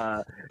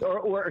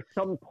 Or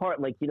some part,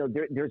 like,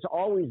 there's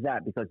always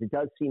that, because it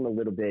does seem a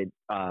little bit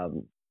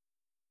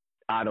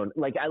I don't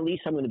like, at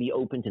least I'm going to be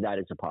open to that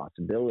as a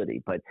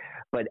possibility. But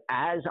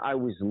as I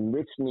was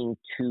listening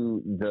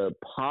to the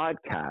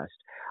podcast,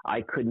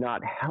 I could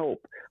not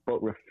help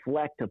but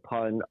reflect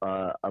upon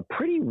a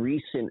pretty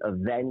recent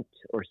event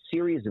or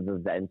series of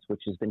events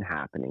which has been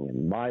happening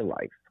in my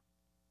life.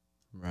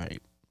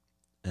 Right.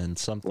 And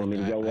something. Want me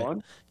to go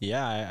on?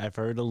 Yeah, I've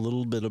heard a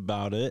little bit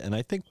about it, and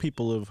I think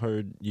people who have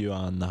heard you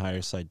on the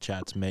Higher Side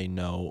Chats may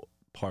know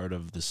part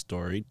of the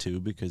story too,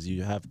 because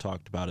you have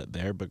talked about it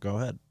there. But go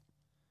ahead.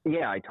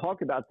 Yeah, I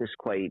talk about this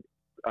quite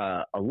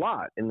a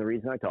lot, and the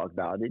reason I talk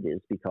about it is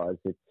because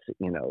it's,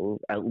 you know,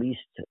 at least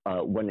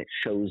when it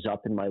shows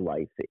up in my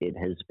life, it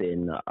has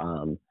been,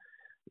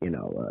 you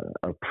know,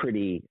 a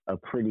pretty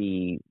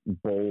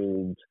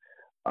bold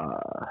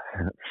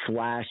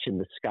flash in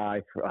the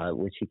sky,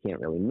 which you can't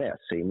really miss.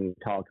 So you need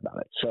to talk about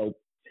it. So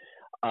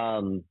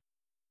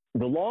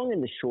the long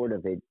and the short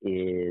of it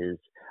is,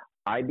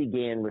 I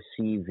began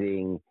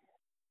receiving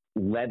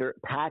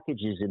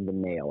packages in the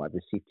mail. I've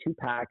received 2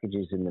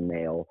 packages in the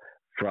mail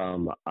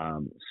from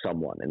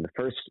someone, and the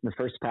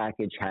first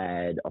package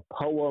had a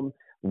poem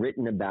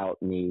written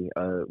about me,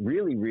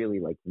 really,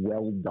 really like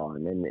well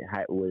done, and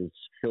it was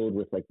filled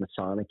with like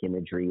Masonic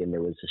imagery, and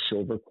there was a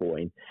silver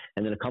coin.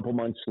 And then a couple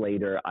months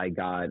later, I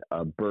got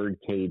a bird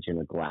cage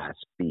and a glass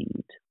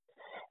bead.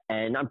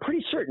 And I'm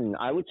pretty certain,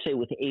 I would say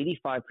with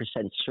 85%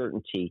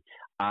 certainty,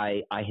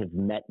 I have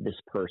met this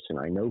person.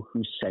 I know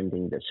who's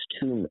sending this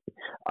to me.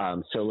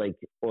 So like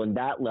on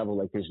that level,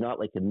 like there's not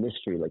like a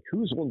mystery, like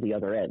who's on the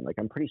other end. Like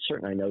I'm pretty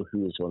certain I know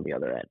who is on the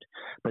other end.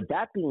 But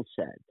that being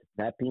said,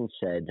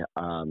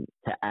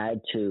 to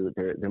add to,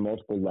 there are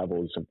multiple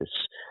levels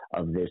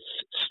of this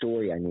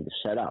story I need to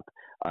set up.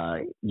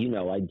 You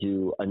know, I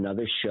do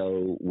another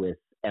show with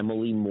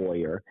Emily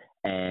Moyer,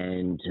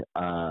 and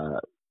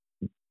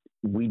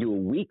we do a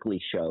weekly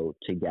show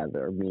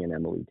together, me and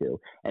Emily do.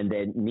 And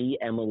then me,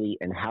 Emily,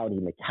 and Howdy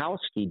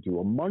Mikowski do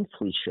a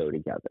monthly show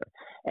together.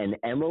 And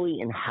Emily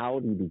and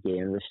Howdy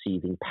began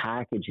receiving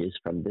packages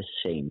from the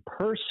same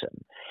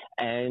person.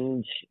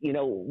 And, you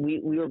know, we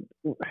were,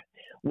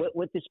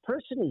 what this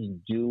person is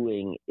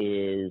doing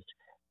is,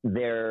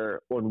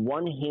 they're on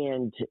one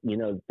hand, you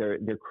know,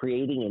 they're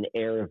creating an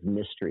air of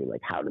mystery,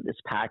 like how did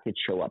this package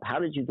show up? How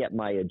did you get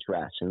my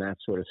address and that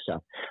sort of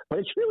stuff? But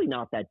it's really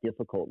not that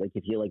difficult. Like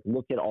if you like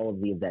look at all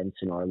of the events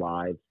in our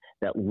lives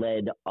that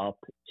led up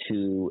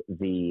to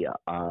the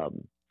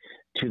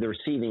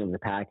receiving of the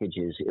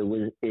packages,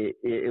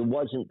 it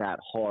wasn't that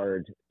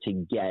hard to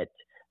get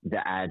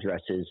the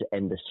addresses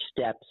and the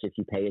steps, if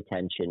you pay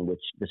attention,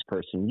 which this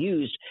person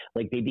used,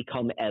 like they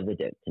become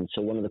evident. And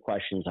so one of the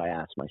questions I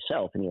ask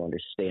myself, and you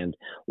understand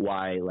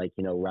why, like,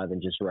 you know, rather than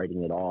just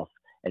writing it off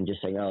and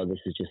just saying, oh, this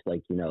is just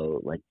like, you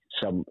know, like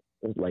some,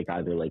 like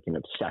either like an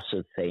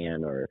obsessive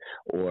fan or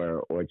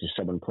just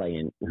someone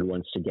playing who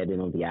wants to get in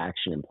on the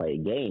action and play a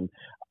game.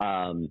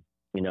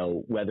 You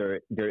know, whether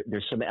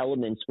there's some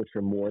elements which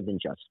are more than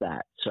just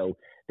that. So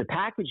the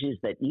packages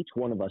that each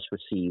one of us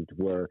received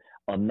were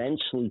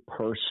immensely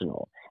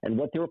personal. And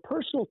what they were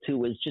personal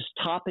to is just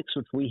topics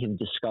which we have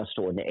discussed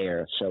on the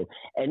air. So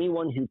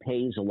anyone who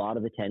pays a lot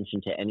of attention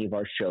to any of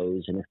our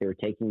shows, and if they're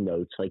taking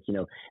notes, like, you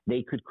know,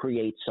 they could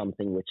create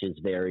something which is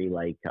very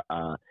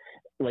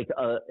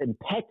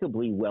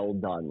impeccably well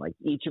done. Like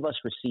each of us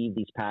received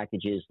these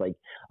packages like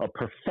a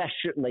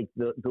profession, like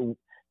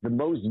the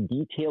most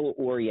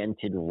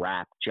detail-oriented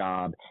wrap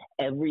job,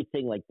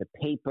 everything like the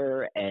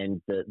paper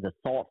and the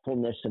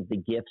thoughtfulness of the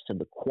gifts and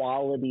the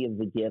quality of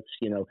the gifts.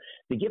 You know,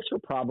 the gifts were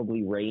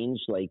probably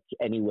ranged like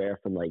anywhere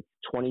from like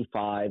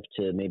 $25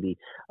 to maybe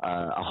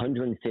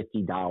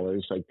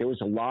 $150. Like there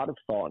was a lot of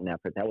thought and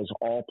effort that was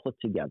all put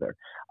together.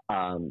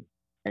 And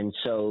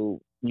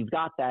so you've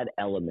got that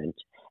element.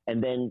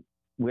 And then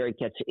where it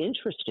gets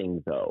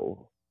interesting,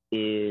 though,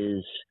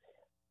 is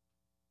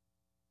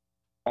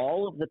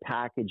all of the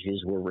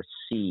packages were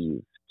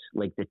received,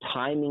 like the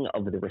timing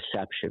of the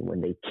reception,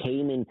 when they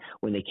came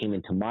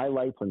into my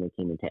life, when they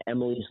came into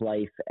Emily's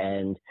life.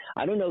 And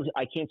I don't know,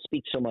 I can't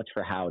speak so much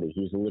for Howdy.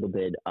 He's a little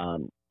bit,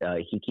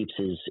 he keeps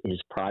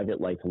his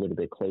private life a little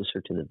bit closer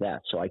to the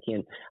vest. So I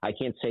can't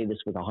say this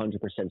with 100%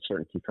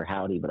 certainty for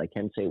Howdy, but I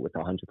can say with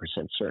 100%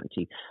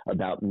 certainty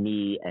about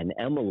me and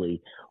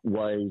Emily,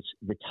 was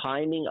the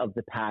timing of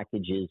the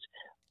packages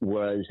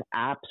was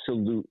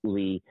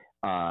absolutely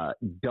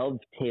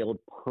dovetailed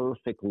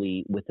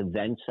perfectly with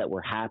events that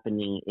were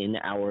happening in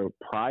our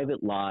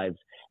private lives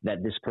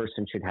that this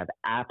person should have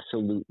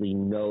absolutely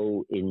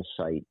no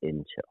insight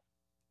into.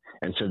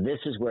 And so this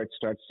is where it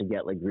starts to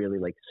get like really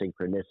like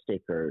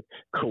synchronistic or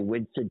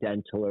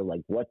coincidental, or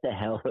like what the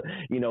hell,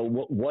 you know,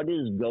 what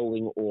is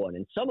going on?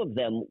 And some of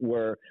them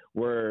were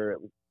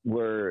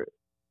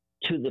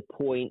to the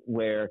point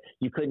where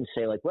you couldn't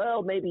say like,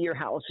 well, maybe your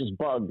house is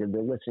bugged and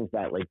they're listening to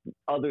that, like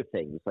other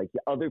things, like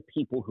other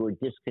people who are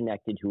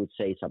disconnected who would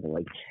say something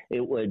like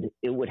it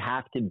would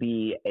have to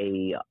be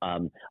a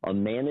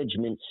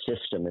management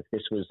system if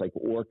this was like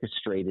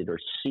orchestrated or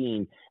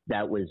seen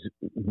that was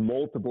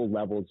multiple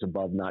levels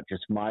above not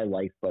just my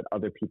life but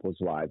other people's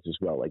lives as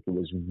well. Like it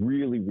was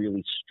really,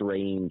 really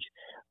strange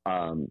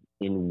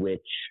in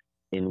which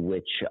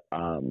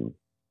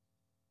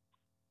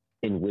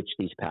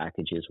these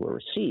packages were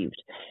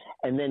received.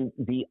 And then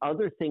the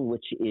other thing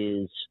which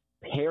is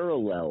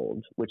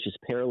paralleled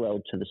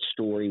to the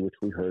story which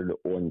we heard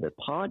on the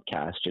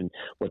podcast and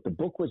what the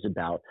book was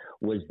about,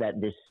 was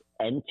that this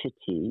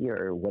entity,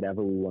 or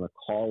whatever we want to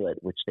call it,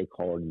 which they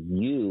called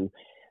you,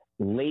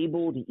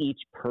 labeled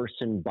each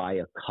person by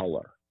a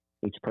color.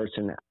 Each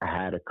person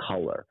had a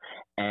color.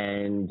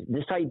 And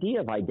this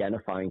idea of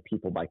identifying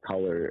people by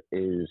color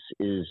is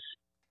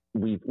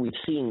we've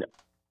seen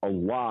a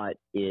lot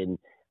in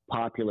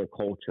popular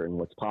culture, and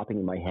what's popping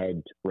in my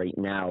head right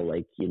now,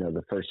 like, you know,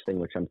 the first thing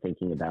which I'm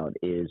thinking about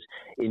is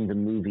in the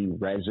movie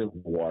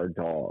Reservoir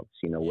Dogs,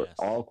 you know, where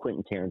all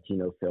Quentin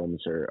Tarantino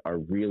films are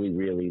really,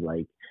 really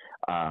like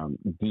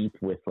deep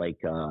with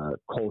like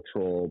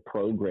cultural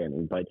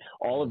programming, but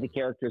all of the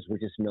characters were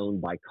just known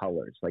by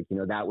colors. Like, you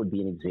know, that would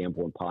be an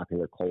example in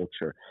popular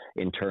culture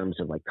in terms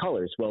of like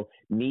colors. Well,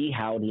 me,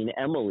 Howdy, and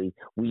Emily,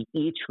 we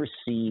each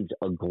received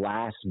a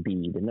glass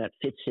bead, and that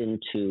fits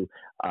into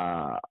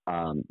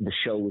the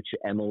show which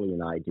Emily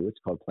and I do. It's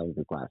called Playing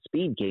the Glass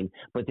Bead Game,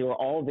 but they were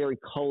all very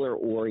color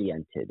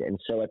oriented. And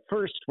so at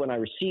first, when I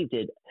received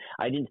it,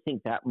 I didn't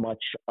think that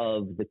much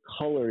of the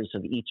colors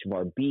of each of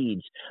our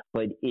beads,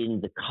 but in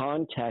the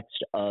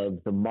context of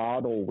the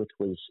model which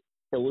was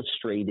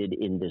illustrated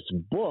in this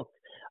book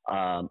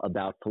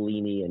about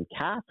Fellini and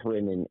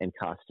Catherine and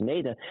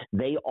Castaneda,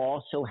 they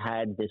also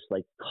had this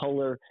like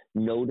color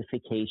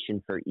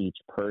notification for each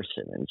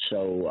person. And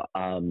so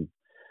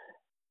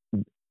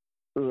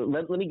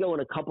let me go in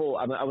a couple.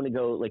 I want to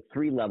go like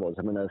 3 levels.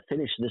 I'm going to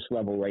finish this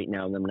level right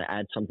now, and I'm going to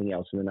add something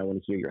else, and then I want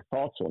to hear your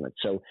thoughts on it.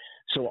 So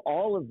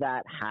all of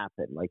that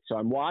happened. Like, so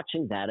I'm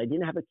watching that. I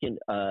didn't have a kid.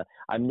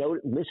 I'm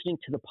listening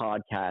to the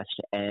podcast,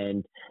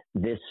 and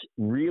this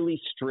really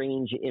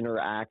strange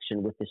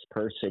interaction with this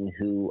person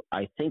who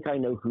I think I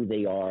know who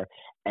they are,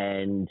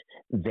 and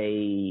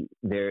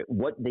they're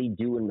what they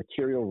do in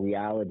material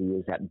reality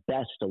is at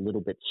best a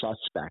little bit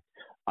suspect.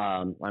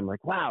 I'm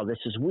like, wow, this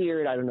is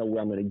weird. I don't know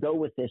where I'm going to go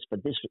with this, but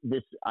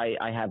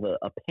I have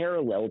a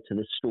parallel to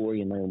this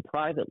story in my own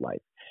private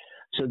life.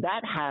 So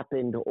that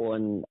happened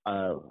on,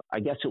 I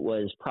guess it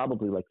was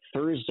probably like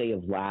Thursday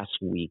of last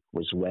week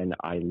was when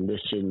I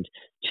listened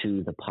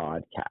to the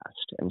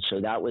podcast. And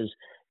so that was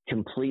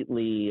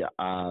completely,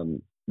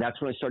 that's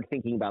when I started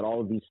thinking about all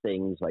of these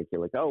things. Like,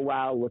 you're like, oh,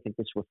 wow, look at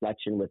this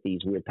reflection with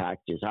these weird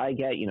packages I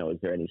get. You know, is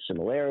there any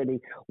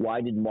similarity? Why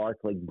did Mark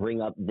like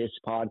bring up this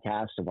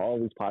podcast of all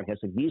these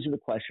podcasts? Like, these are the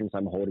questions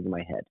I'm holding in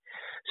my head.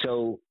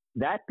 So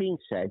that being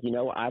said, you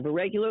know, I have a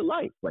regular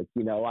life. Like,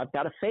 you know, I've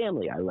got a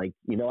family. I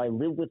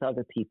live with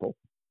other people.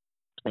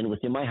 And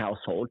within my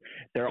household,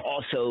 there are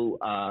also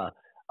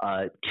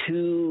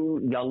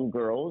 2 young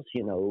girls,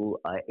 you know,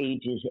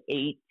 ages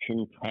 8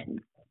 and 10.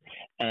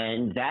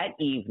 And that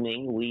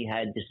evening, we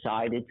had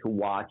decided to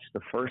watch the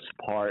first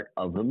part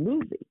of a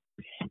movie.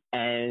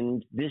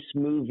 And this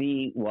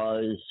movie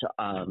was,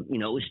 you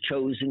know, it was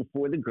chosen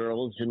for the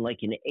girls in like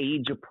an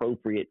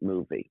age-appropriate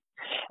movie.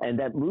 And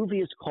that movie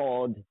is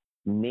called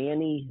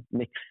Nanny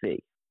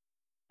McPhee.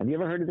 Have you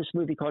ever heard of this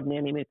movie called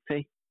Nanny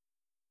McPhee?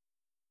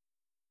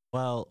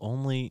 Well,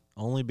 only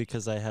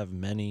because I have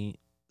many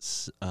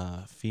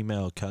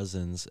female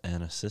cousins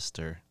and a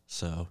sister.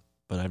 So,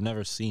 but I've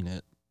never seen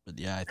it. But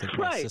yeah, I think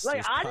right.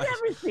 Like, I've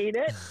never seen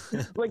it.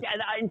 Like,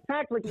 and in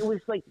fact, like, it was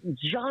like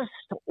just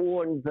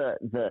on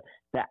the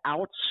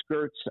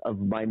outskirts of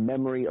my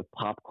memory of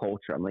pop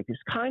culture. I'm like, this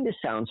kind of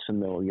sounds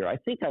familiar. I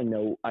think I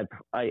know.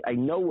 I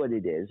know what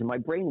it is, and my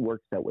brain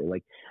works that way.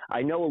 Like,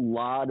 I know a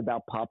lot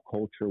about pop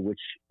culture, which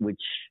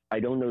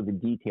I don't know the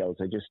details.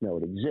 I just know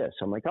it exists.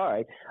 So I'm like, all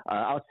right,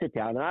 I'll sit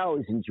down, and I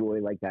always enjoy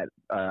like that.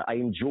 I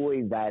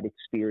enjoy that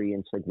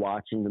experience, like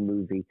watching the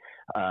movie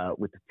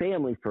with the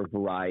family for a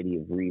variety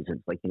of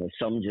reasons. Like, you know,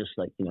 some just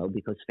like, you know,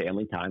 because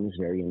family time is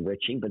very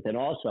enriching, but then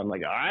also I'm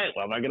like, all right,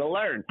 what am I going to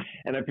learn?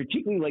 And I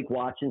particularly like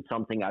watching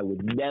something I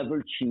would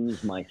never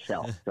choose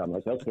myself. So I'm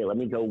like, okay, let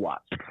me go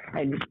watch.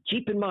 And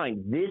keep in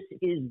mind, this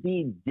is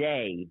the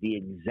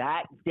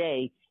exact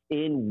day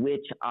in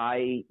which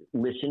I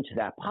listened to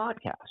that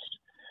podcast.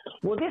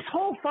 Well, this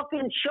whole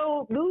fucking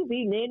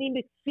movie,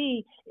 Nanny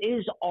McPhee,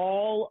 is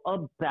all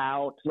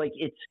about, like,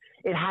 it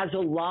has a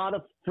lot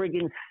of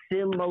friggin'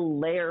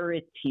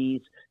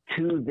 similarities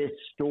to this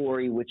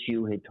story which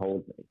you had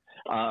told me,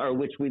 or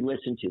which we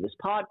listened to, this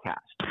podcast.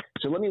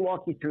 So let me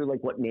walk you through,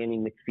 like, what Nanny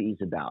McPhee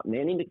is about.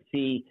 Nanny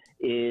McPhee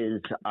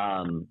is,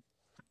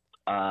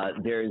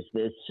 there's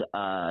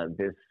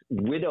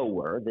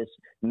widower, this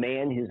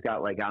man who's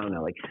got like, I don't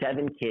know, like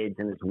 7 kids,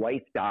 and his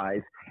wife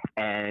dies,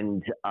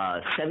 and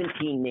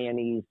 17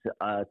 nannies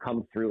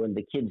come through, and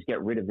the kids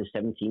get rid of the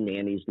 17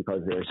 nannies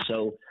because they're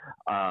so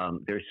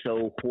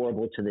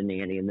horrible to the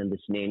nanny. And then this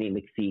nanny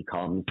McPhee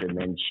comes, and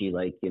then she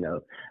like,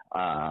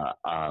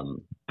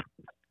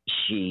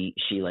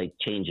 she like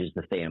changes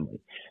the family,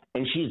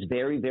 and she's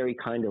very, very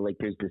kind of like,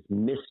 there's this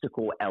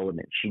mystical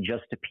element. She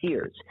just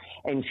appears,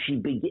 and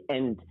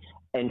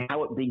and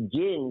how it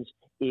begins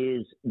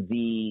is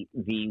the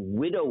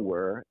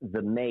widower,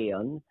 the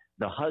man,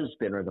 the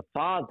husband or the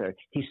father,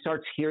 he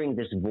starts hearing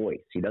this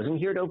voice. He doesn't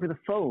hear it over the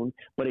phone,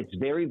 but it's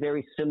very,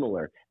 very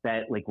similar,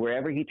 that like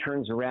wherever he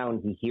turns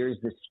around, he hears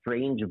this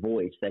strange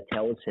voice that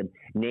tells him,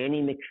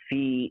 Nanny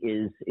McPhee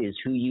is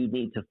who you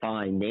need to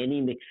find,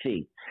 Nanny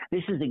McPhee.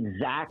 This is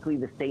exactly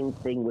the same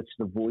thing, which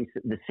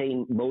the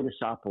same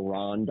modus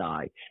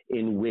operandi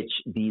in which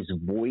these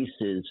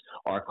voices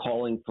are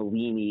calling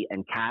Fellini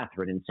and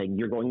Catherine and saying,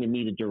 you're going to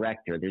meet a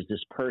director, there's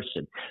this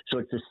person. So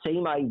it's the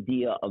same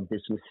idea of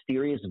this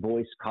mysterious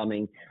voice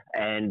coming,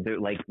 and they're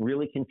like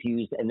really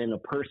confused, and then a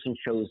person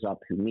shows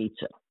up who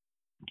meets it.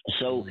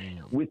 So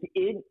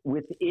within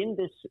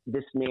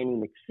this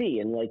Nanny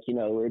McPhee, and like,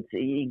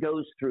 he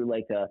goes through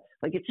it's a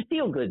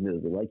feel good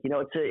movie,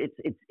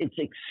 it's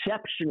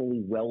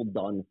exceptionally well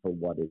done for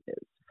what it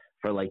is,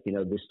 for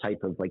this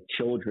type of like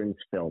children's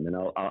film, and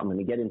I'm going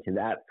to get into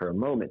that for a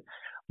moment.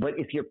 But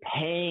if you're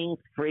paying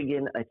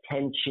friggin'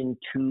 attention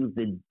to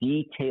the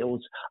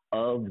details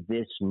of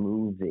this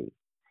movie,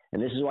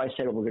 and this is why I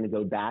said we're going to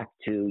go back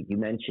to, you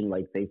mentioned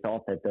like they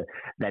thought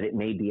that it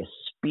may be a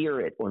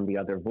spirit on the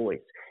other voice.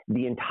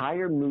 The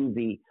entire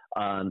movie,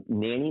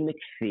 Nanny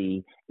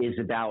McPhee, is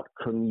about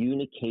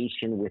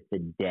communication with the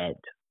dead.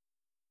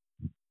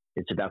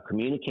 It's about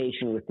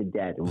communication with the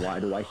dead. And why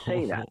do I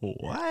say that?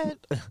 What?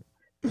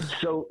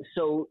 So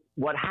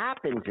what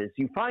happens is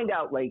you find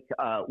out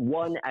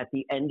one at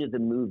the end of the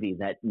movie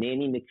that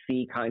Nanny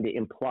McPhee kind of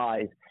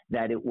implies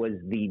that it was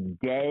the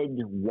dead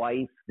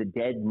wife, the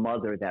dead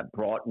mother that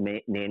brought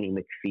Nanny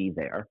McPhee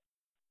there.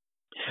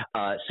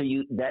 So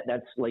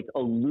that's like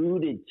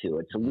alluded to.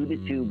 It's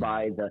alluded to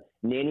by the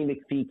Nanny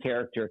McPhee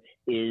character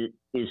is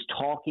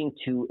talking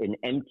to an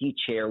empty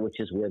chair, which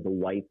is where the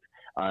wife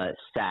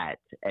sat,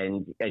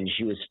 and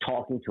she was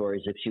talking to her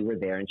as if she were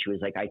there, and she was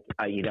like,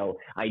 I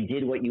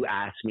did what you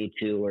asked me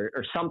to,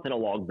 or something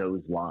along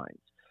those lines.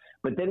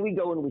 But then we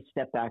go and we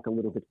step back a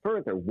little bit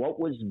further. What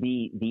was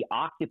the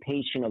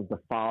occupation of the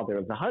father,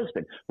 of the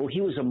husband? Well,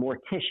 he was a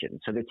mortician.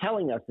 So they're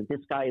telling us that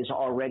this guy is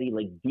already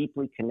like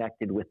deeply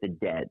connected with the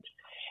dead.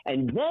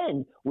 And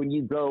then when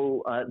you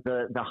go,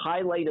 the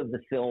highlight of the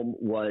film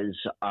was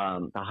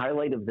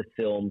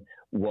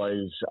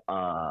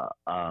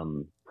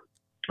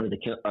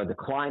the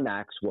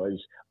climax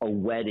was a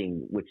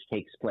wedding which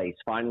takes place.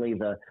 Finally,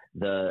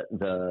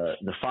 the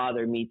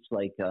father meets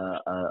like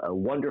a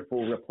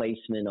wonderful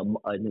replacement,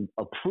 an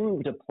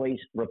approved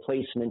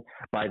replacement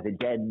by the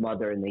dead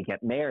mother, and they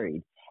get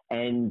married.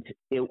 And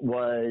it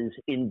was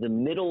in the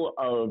middle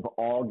of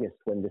August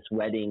when this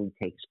wedding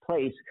takes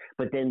place,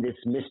 but then this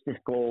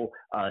mystical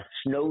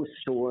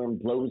snowstorm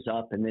blows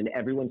up, and then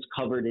everyone's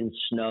covered in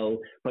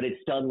snow, but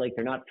it's done like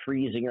they're not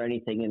freezing or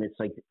anything. And it's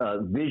like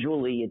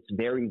visually, it's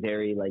very,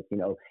 very like,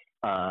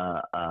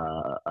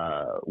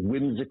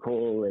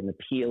 whimsical and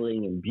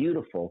appealing and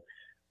beautiful.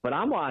 But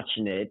I'm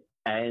watching it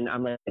and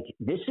I'm like,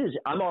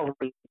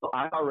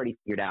 I already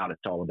figured out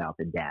it's all about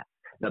the death.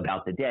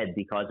 About the dead,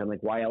 because I'm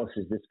like, why else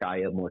is this guy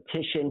a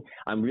mortician?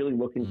 I'm really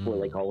looking for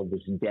like all of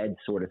this dead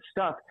sort of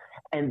stuff.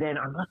 And then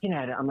I'm looking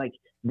at it, I'm like,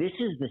 this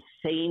is the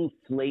same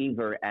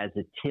flavor as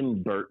a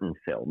Tim Burton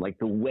film. Like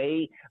the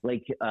way,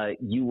 like the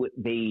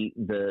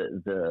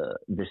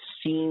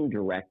scene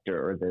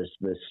director or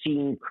the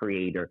scene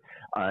creator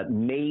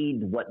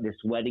made what this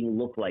wedding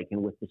looked like,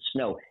 and with the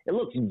snow, it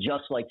looks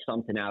just like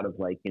something out of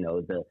like,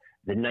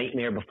 the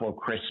Nightmare Before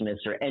Christmas,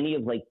 or any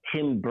of like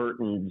Tim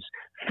Burton's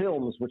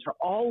films, which are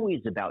always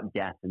about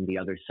death and the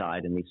other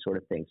side and these sort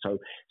of things. So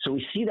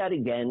we see that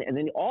again. And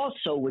then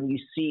also when you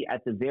see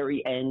at the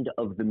very end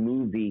of the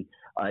movie,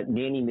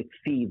 Nanny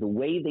McPhee, the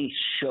way they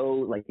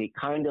show, like it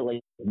kind of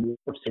like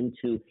morphs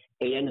into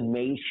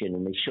animation,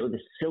 and they show the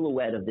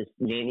silhouette of this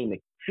Nanny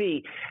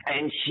McPhee,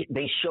 and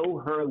they show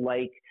her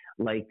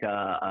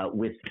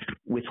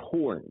with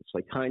horns,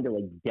 like kind of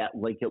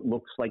like it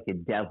looks like a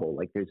devil.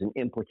 Like there's an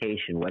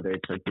implication whether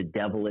it's like the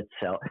devil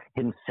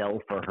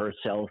himself or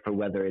herself, or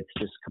whether it's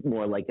just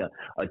more like a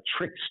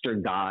trickster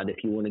god, if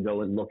you want to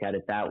go and look at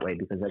it that way,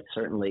 because that's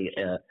certainly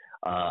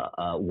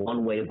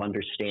one way of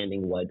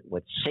understanding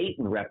what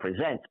Satan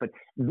represents. But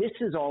this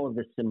is all of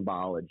the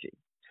symbology.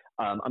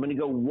 I'm going to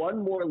go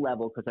one more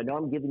level because I know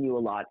I'm giving you a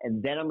lot,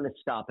 and then I'm going to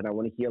stop, and I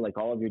want to hear like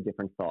all of your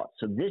different thoughts.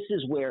 So this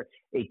is where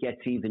it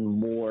gets even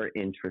more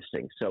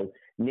interesting. So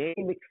Nanny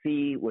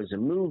McPhee was a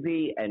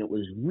movie, and it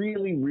was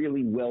really,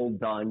 really well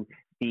done.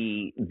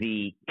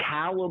 The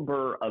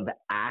caliber of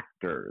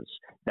actors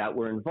that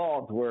were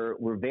involved were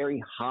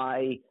very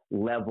high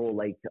level,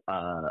 like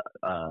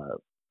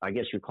I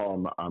guess you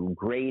call them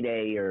grade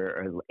A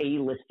or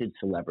A-listed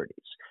celebrities.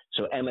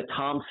 So Emma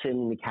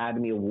Thompson, the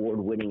Academy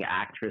Award-winning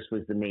actress,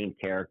 was the main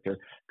character.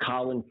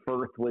 Colin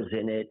Firth was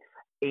in it.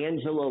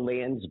 Angela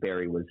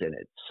Lansbury was in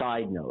it.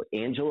 Side note,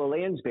 Angela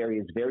Lansbury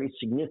is very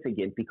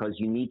significant because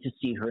you need to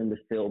see her in the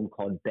film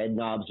called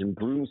Bedknobs and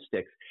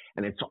Broomsticks,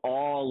 and it's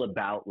all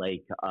about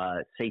like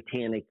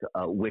satanic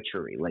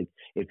witchery. Like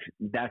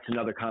that's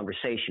another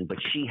conversation, but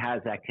she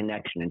has that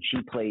connection, and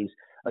she plays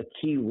a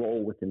key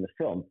role within the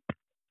film.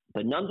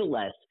 But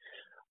nonetheless,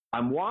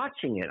 I'm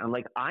watching it. I'm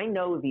like, I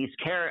know these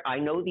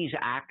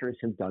actors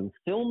have done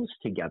films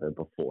together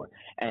before,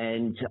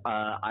 and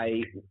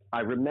I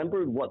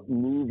remembered what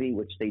movie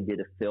which they did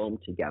a film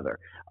together.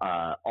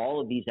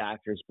 All of these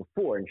actors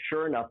before, and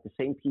sure enough, the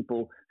same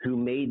people who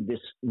made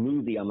this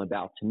movie I'm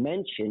about to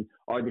mention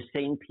are the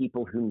same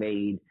people who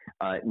made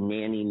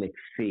Nanny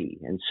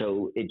McPhee, and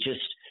so it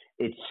just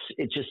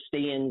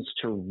stands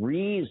to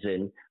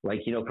reason,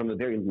 like, you know, from a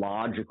very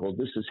logical,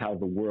 this is how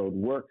the world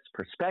works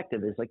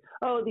perspective, is like,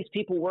 oh, these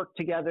people work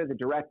together, the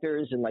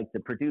directors and like the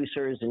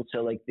producers. And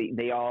so like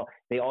they all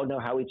know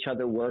how each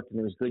other work, and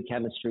there's good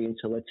chemistry. And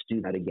so let's do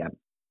that again.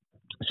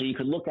 So you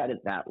could look at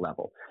it that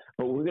level,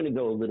 but we're going to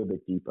go a little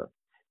bit deeper.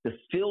 The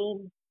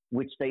film,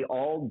 which they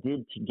all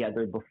did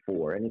together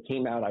before, and it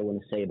came out, I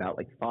want to say, about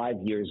like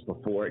 5 years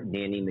before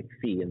Nanny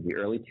McPhee in the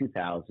early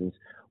 2000s,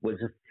 was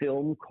a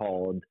film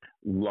called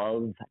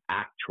Love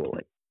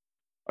Actually.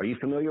 Are you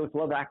familiar with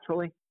Love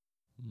Actually?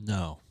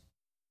 No.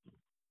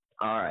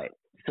 All right.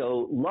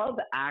 So Love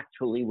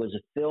Actually was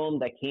a film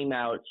that came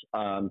out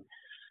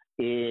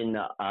in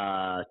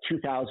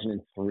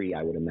 2003,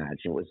 I would imagine.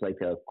 It was like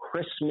a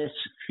Christmas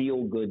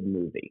feel-good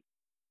movie.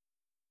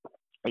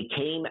 It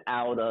came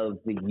out of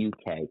the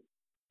UK.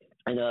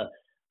 And a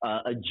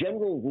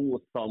general rule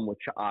of thumb,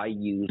 which I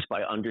use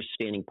by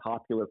understanding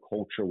popular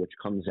culture, which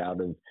comes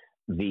out of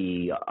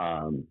the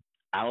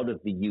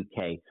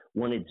UK,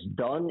 when it's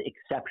done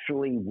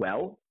exceptionally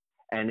well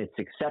and it's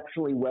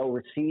exceptionally well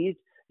received,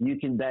 you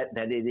can bet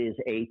that it is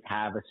a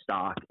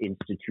Tavistock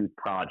Institute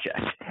project,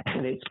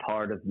 and it's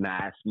part of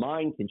mass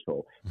mind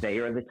control. They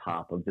are the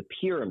top of the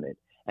pyramid.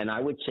 And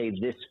I would say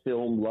this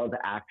film, Love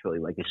Actually,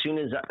 like as soon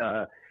as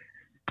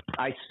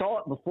I saw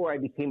it before I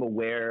became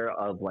aware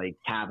of like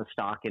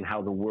Tavistock and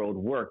how the world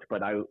worked,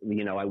 but I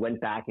went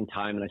back in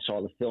time and I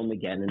saw the film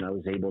again, and I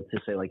was able to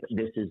say like,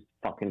 this is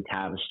fucking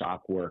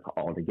Tavistock work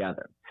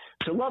altogether.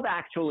 So Love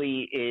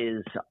Actually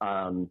is,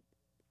 and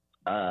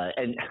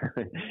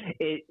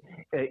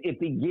it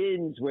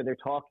begins where they're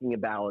talking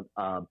about,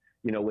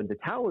 when the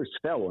towers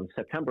fell on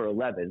September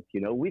 11th,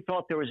 we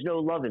thought there was no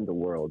love in the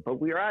world, but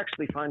we are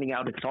actually finding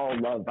out it's all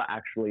love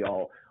actually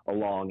all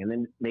along. And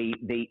then they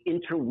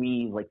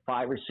interweave like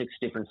 5 or 6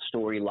 different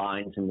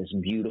storylines in this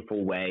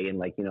beautiful way. And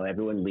like,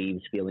 everyone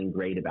leaves feeling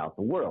great about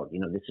the world.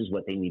 This is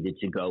what they needed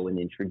to go and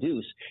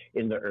introduce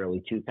in the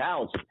early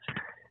 2000s.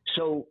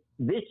 So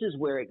this is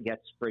where it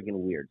gets friggin'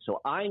 weird.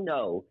 So I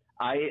know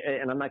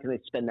and I'm not going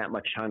to spend that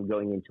much time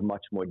going into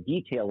much more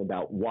detail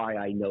about why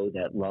I know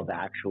that Love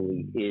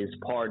Actually is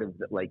part of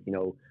the,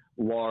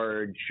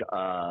 large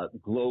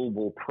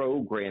global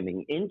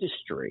programming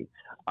industry.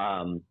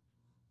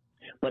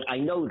 But I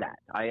know that.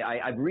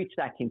 I've reached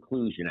that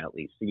conclusion, at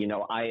least.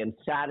 I am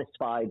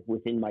satisfied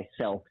within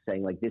myself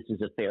saying, like, this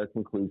is a fair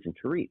conclusion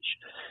to reach.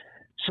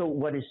 So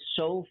what is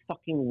so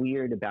fucking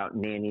weird about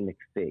Nanny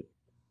McPhee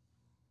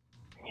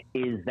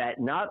is that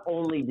not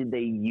only did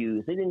they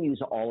didn't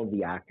use all of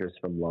the actors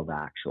from Love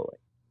Actually,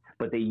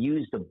 but they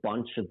used a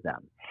bunch of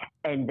them.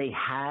 And they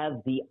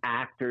have the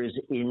actors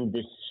in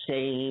the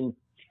same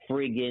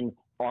friggin'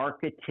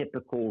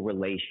 archetypical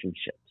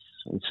relationships.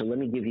 And so let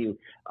me give you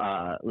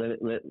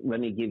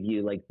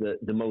like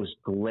the most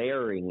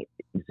glaring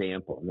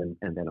example,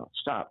 and then I'll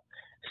stop.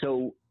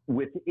 So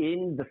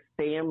within the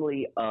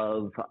family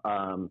of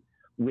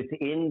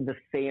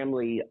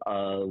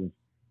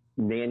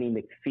Nanny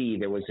McPhee,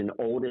 there was an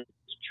oldest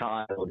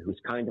child who's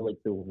kind of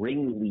like the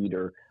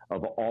ringleader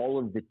of all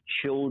of the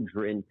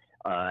children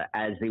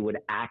as they would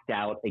act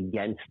out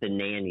against the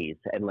nannies.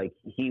 And like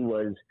he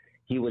was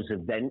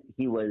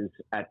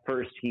at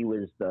first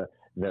the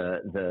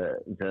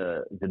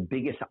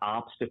biggest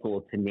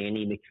obstacle to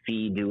Nanny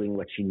McPhee doing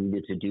what she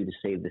needed to do to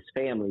save this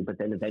family, but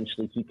then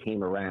eventually he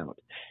came around.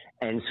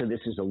 And so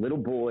this is a little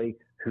boy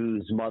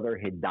whose mother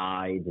had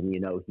died, and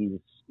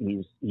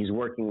he's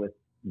working with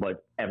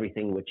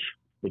everything which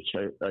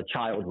a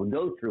child would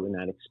go through in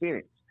that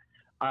experience.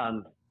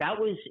 That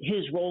was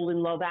his role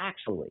in Love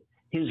Actually.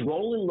 His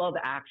role in Love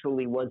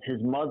Actually was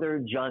his mother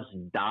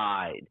just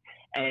died,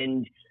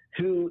 and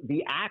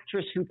the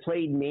actress who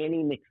played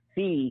Nanny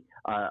McPhee,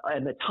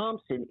 Emma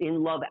Thompson,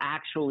 in Love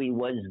Actually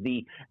was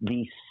the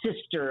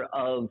sister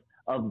of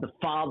the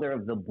father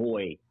of the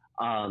boy.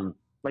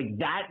 Like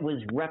that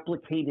was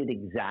replicated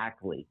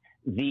exactly.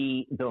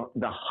 The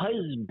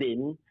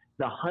husband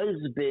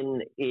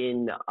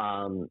in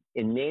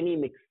Nanny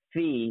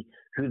McPhee,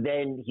 who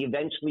then he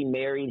eventually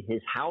married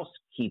his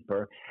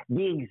housekeeper.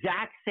 The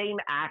exact same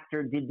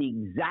actor did the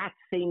exact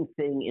same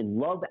thing in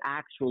Love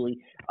Actually,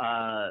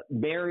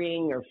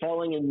 marrying or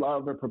falling in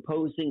love or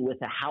proposing with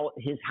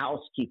his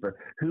housekeeper,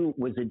 who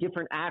was a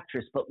different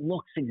actress but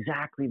looks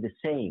exactly the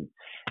same.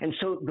 And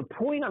so the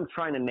point I'm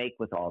trying to make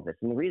with all this,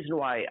 and the reason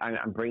why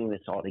I'm bringing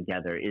this all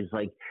together, is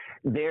like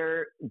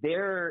there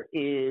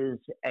is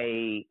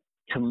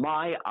to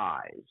my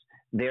eyes,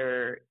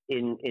 there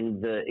in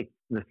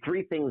the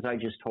three things I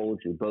just told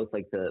you, both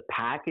like the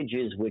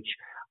packages which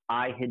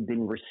I had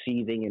been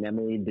receiving and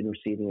Emily had been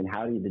receiving and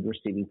Howdy had been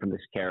receiving from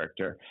this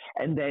character,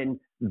 and then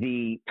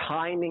the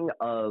timing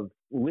of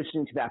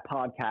listening to that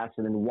podcast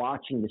and then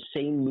watching the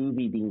same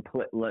movie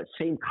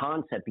same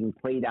concept being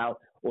played out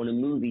on a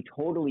movie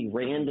totally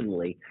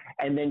randomly,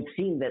 and then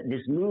seeing that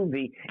this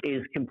movie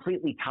is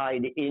completely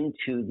tied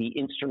into the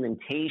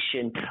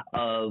instrumentation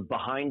of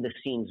behind the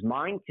scenes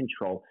mind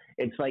control.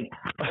 It's like,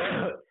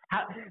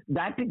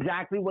 that's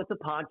exactly what the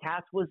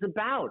podcast was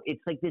about.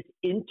 It's like this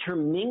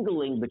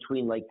intermingling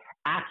between like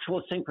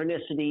actual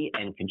synchronicity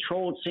and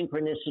controlled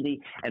synchronicity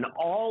and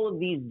all of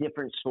these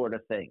different sort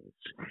of things.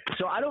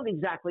 So I don't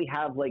exactly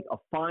have like a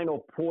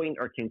final point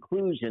or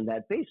conclusion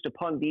that based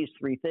upon these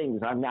three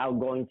things, I'm now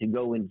going to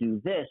go and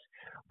do this,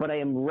 but I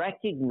am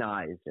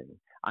recognizing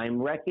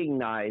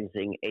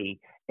a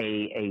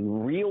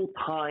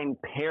real-time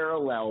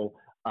parallel,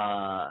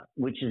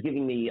 which is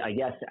giving me, I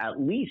guess, at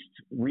least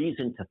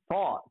reason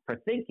for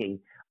thinking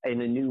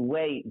in a new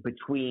way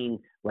between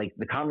like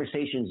the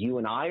conversations you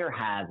and I are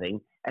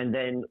having and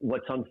then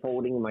what's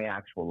unfolding in my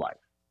actual life.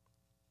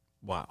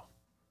 Wow.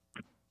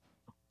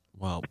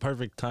 Well,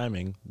 perfect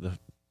timing. The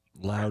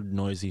loud,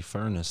 noisy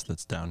furnace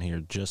that's down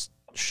here just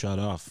shut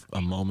off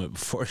a moment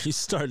before you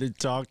started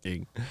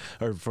talking,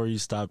 or before you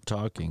stopped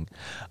talking.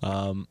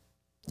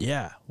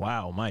 Yeah.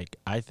 Wow, Mike.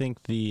 I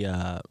think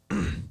the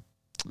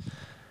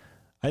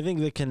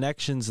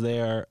connections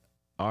there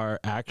are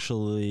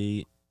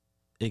actually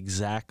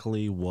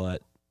exactly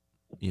what,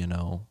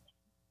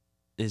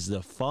 is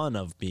the fun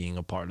of being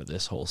a part of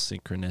this whole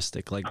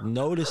synchronistic, like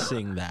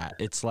noticing that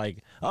it's like,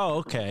 oh,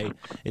 okay,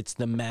 it's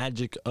the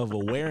magic of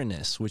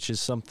awareness, which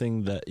is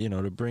something that,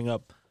 to bring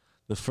up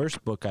the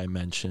first book I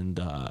mentioned,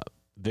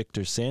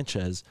 Victor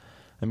Sanchez.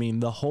 I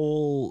mean, the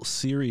whole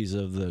series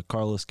of the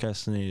Carlos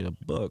Castaneda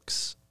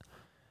books,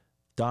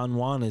 Don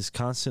Juan is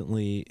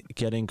constantly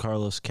getting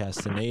Carlos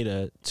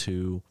Castaneda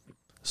to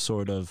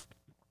sort of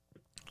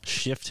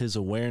shift his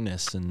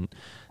awareness and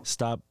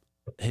stop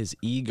his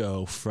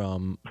ego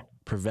from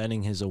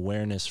preventing his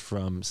awareness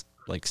from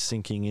like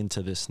sinking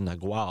into this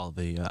nagual,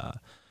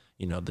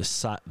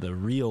 the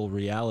real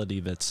reality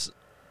that's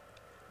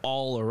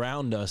all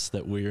around us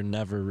that we're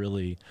never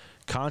really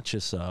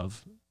conscious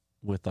of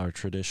with our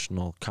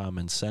traditional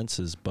common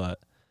senses. But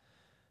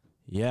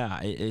yeah,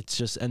 it's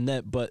just,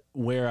 but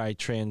where I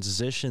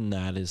transition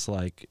that is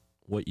like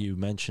what you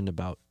mentioned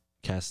about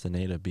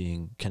Castaneda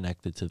being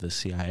connected to the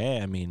CIA.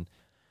 I mean,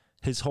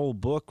 his whole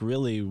book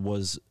really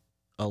was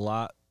a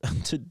lot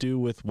to do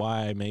with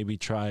why I maybe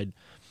tried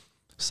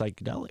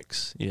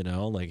psychedelics,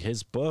 like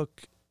his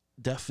book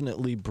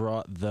definitely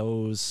brought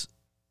those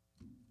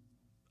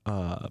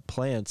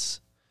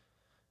plants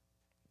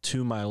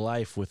to my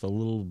life with a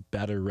little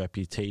better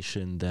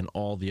reputation than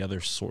all the other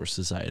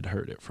sources I had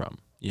heard it from,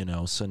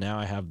 so now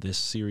I have this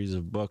series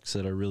of books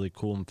that are really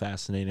cool and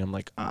fascinating. I'm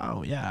like,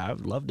 oh yeah,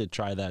 I'd love to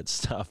try that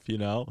stuff,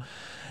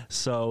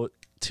 so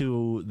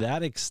to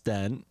that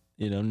extent,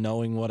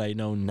 knowing what I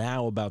know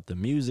now about the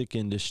music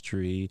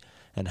industry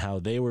and how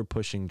they were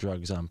pushing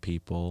drugs on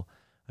people,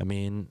 I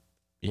mean,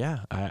 yeah,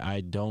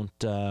 I don't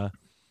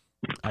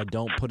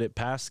put it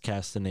past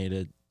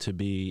Castaneda to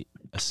be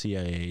a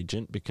CIA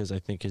agent, because I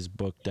think his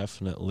book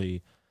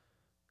definitely,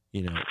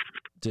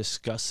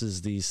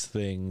 discusses these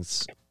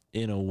things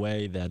in a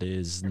way that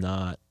is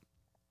not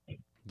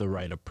the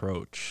right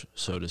approach,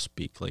 so to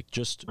speak. Like,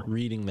 just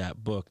reading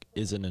that book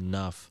isn't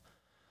enough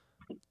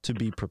to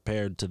be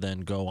prepared to then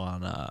go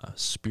on a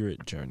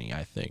spirit journey.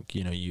 I think,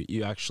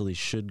 you actually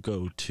should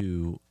go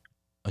to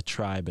a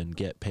tribe and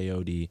get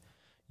peyote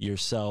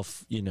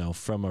yourself,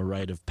 from a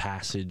rite of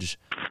passage,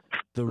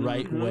 the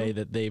right way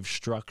that they've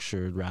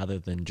structured, rather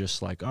than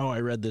just like, oh, I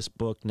read this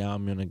book, now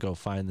I'm going to go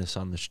find this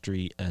on the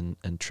street and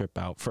trip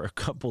out for a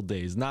couple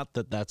days. Not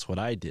that that's what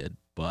I did,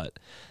 but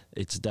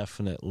it's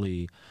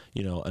definitely,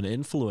 an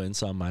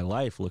influence on my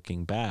life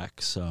looking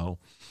back. So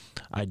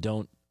I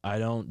don't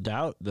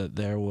doubt that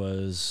there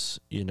was,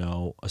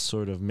 a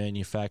sort of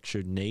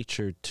manufactured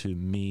nature to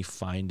me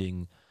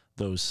finding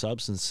those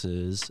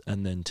substances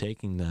and then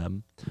taking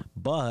them.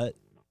 But,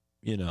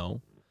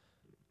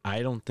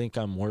 I don't think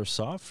I'm worse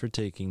off for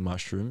taking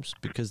mushrooms,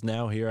 because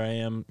now here I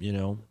am,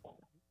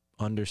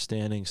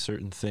 understanding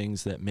certain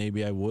things that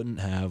maybe I wouldn't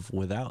have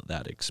without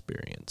that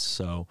experience.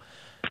 So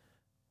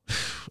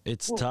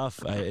it's tough.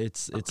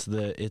 It's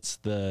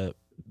the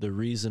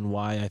reason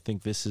why I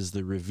think this is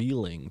the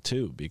revealing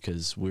too,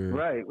 because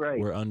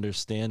we're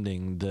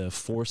understanding the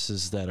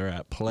forces that are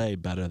at play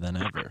better than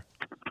ever.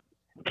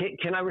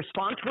 Can I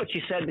respond to what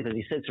you said? Because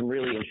you said some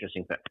really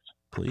interesting things.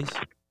 please.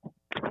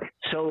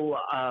 So,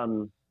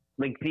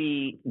 like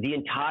the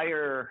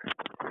entire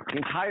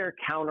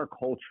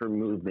counterculture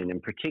movement,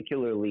 and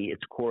particularly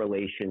its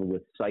correlation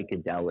with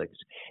psychedelics,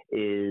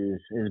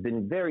 has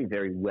been very,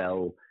 very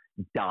well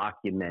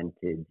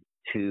documented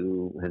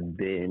to have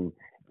been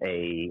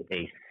a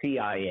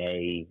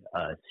CIA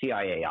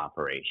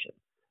operation.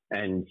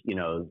 And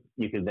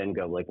you could then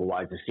go like, well,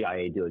 why is the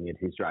CIA doing it?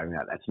 Who's driving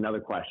that? That's another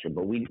question.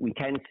 But we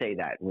can say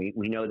that we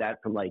know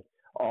that from like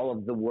all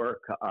of the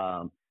work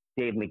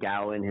Dave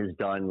McGowan has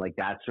done. Like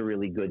that's a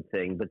really good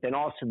thing. But then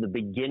also the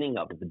beginning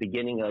of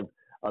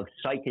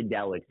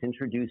psychedelics,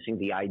 introducing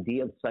the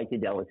idea of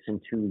psychedelics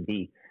into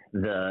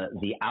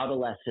the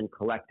adolescent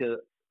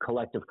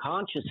collective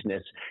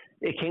consciousness.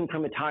 It came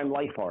from a Time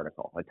Life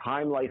article. Like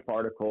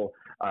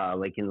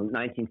in the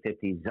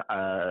 1950s.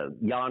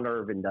 Jan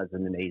Irvin does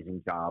an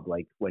amazing job,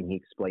 like when he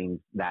explains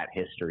that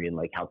history and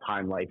like how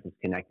Time Life is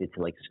connected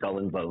to like Skull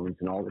and Bones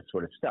and all this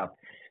sort of stuff.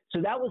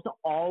 So that was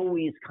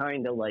always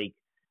kind of like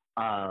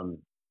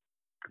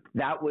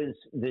that was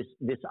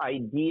this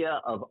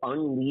idea of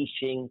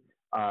unleashing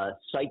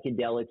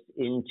psychedelics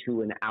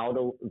into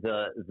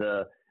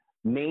the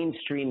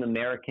mainstream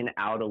American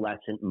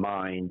adolescent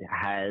mind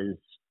has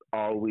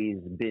always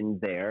been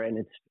there,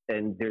 and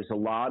there's a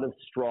lot of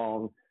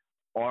strong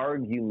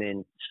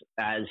arguments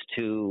as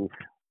to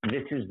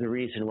this is the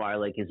reason why,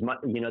 like,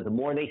 the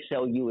more they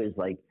sell you is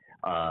like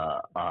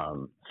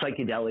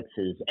psychedelics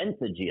is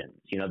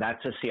entheogens.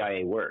 That's a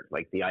CIA word,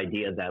 like the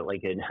idea that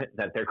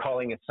that they're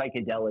calling a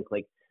psychedelic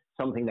like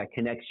something that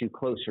connects you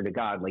closer to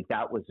God, like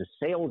that was a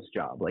sales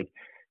job, like.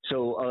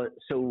 So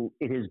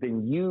it has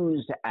been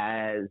used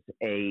as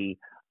a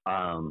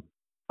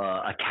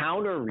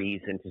counter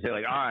reason to say,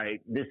 like, all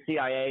right, this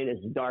CIA, this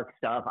dark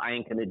stuff, I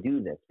ain't going to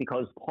do this,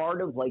 because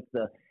part of like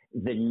the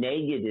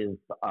negative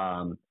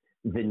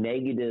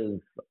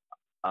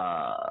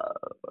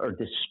or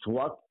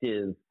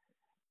destructive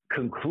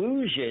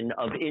conclusion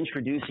of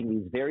introducing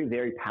these very,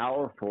 very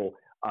powerful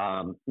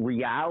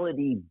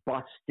reality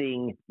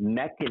busting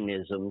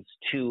mechanisms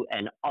to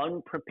an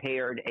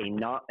unprepared,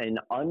 an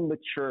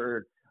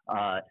unmatured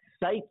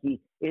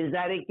psyche is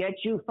that it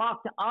gets you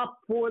fucked up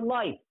for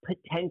life,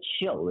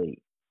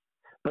 potentially.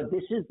 But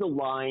this is the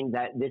line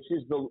this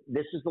is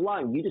the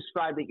line. You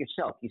described it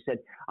yourself. You said,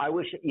 I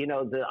wish,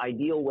 the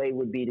ideal way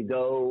would be to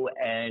go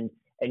and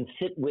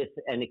sit with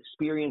and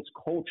experience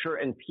culture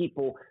and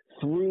people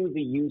through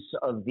the use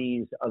of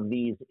these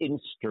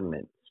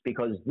instruments,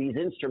 because these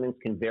instruments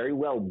can very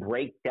well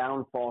break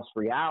down false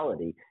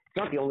reality. It's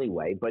not the only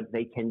way, but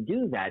they can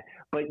do that.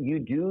 But you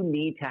do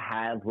need to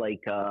have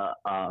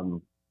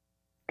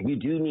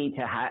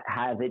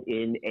have it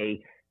in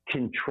a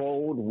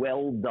controlled,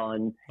 well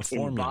done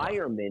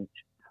environment.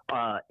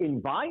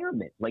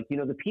 Like,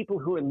 the people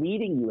who are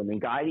leading you and then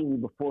guiding you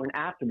before and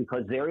after,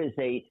 because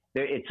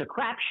it's a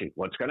crapshoot.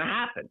 What's going to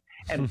happen?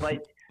 And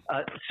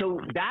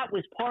so that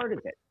was part of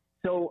it.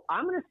 So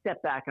I'm going to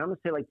step back and I'm going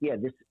to say, like, yeah,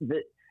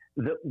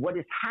 what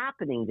is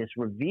happening, this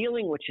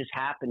revealing which is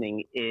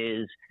happening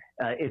is,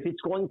 if it's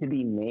going to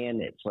be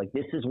managed, like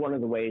this is one of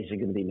the ways you're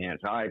going to be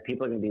managed. All right,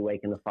 people are going to be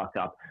waking the fuck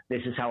up.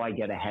 This is how I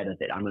get ahead of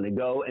it. I'm going to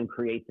go and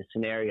create the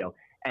scenario.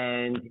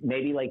 And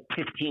maybe like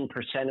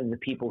 15% of the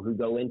people who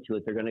go into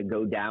it, they're going to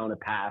go down a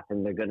path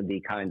and they're going to be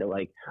kind of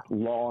like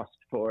lost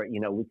for,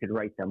 we could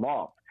write them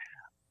off.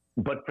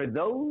 But for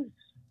those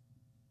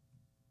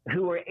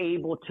who are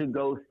able to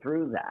go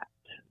through that,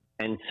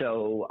 and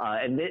so,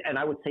 and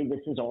I would say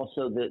this is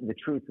also the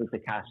truth with the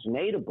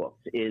Castaneda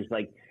books, is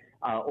like,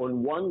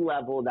 on one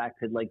level that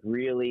could like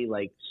really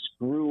like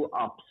screw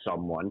up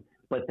someone,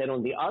 but then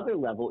on the other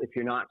level, if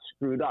you're not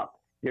screwed up,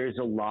 there's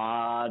a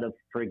lot of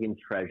friggin'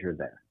 treasure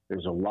there.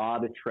 There's a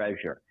lot of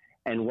treasure.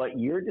 And what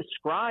you're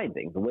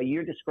describing, the way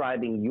you're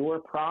describing your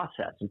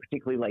process, and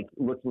particularly like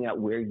looking at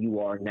where you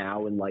are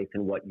now in life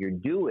and what you're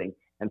doing,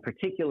 and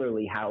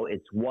particularly how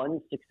it's, one,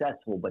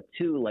 successful, but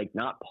two, like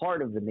not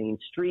part of the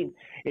mainstream,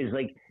 is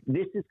like,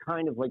 this is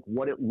kind of like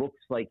what it looks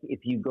like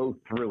if you go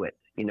through it.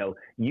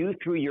 You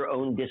through your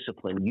own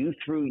discipline, you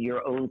through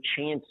your own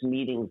chance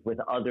meetings with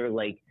other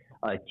like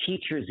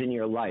teachers in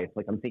your life.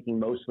 Like I'm thinking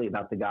mostly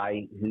about the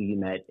guy who you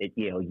met at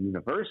Yale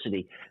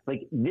University.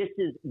 Like this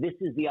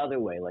is the other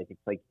way. Like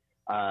it's like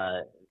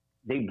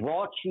they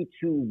brought you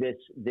to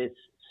this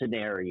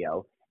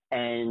scenario,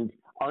 and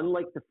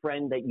unlike the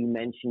friend that you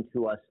mentioned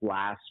to us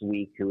last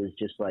week, who was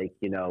just like,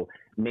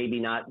 maybe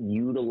not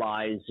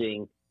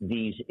utilizing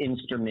these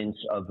instruments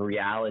of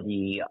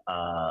reality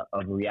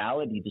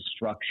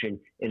destruction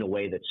in a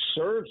way that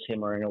serves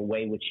him, or in a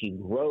way which he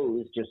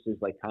grows just as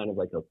like kind of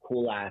like a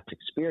cool ass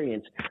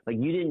experience. Like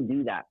you didn't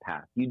do that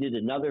path. You did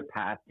another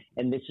path,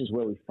 and this is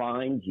where we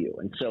find you.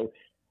 And so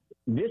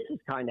this is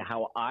kind of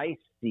how I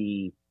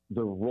see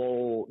the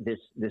role, this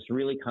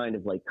really kind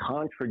of like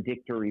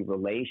contradictory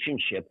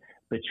relationship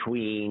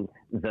between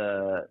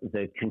the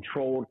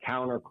controlled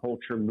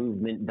counterculture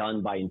movement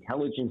done by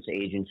intelligence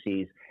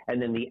agencies,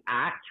 and then the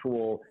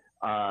actual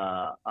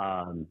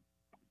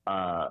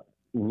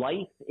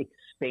life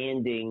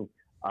expanding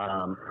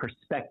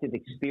perspective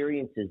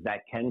experiences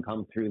that can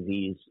come through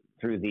these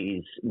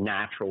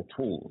natural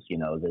tools,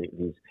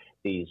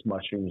 these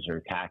mushrooms or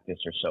cactus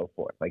or so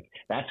forth. Like,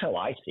 that's how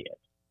I see it.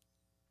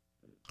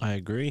 I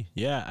agree.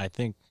 Yeah, I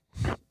think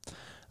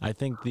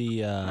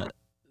the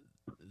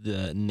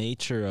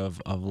nature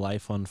of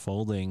life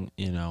unfolding,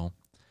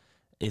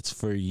 it's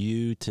for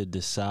you to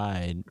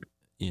decide,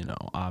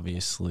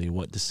 obviously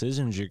what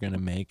decisions you're going to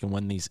make. And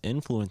when these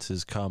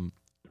influences come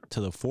to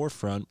the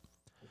forefront,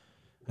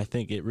 I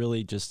think it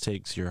really just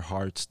takes your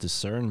heart's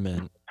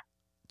discernment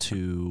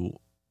to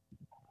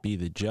be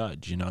the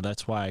judge.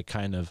 That's why I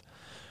kind of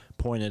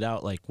pointed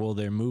out, like, well,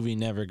 their movie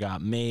never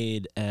got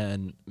made,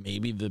 and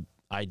maybe the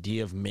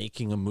idea of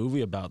making a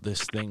movie about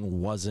this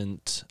thing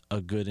wasn't a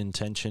good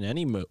intention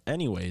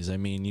anyways. I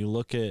mean, you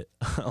look at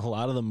a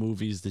lot of the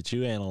movies that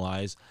you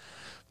analyze,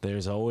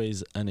 there's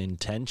always an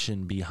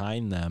intention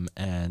behind them,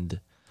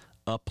 and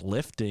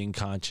uplifting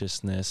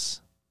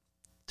consciousness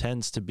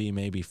tends to be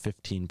maybe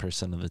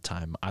 15% of the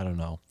time. I don't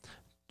know.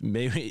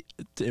 Maybe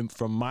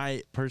from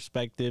my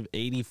perspective,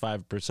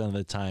 85% of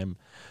the time,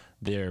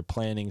 they're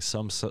planning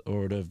some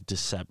sort of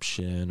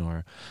deception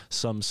or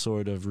some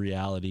sort of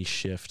reality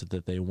shift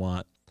that they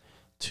want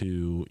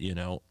to,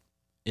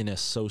 in a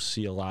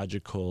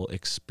sociological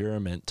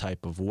experiment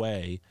type of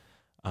way,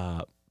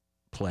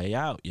 play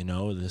out,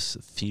 this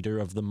theater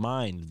of the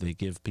mind. They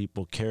give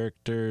people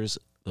characters.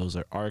 Those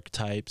are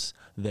archetypes.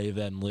 They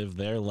then live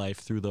their life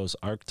through those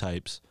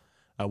archetypes.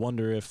 I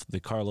wonder if the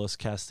Carlos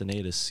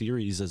Castaneda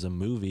series as a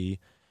movie,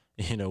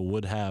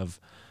 would have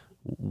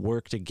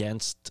worked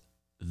against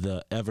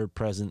the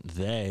ever-present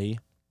they,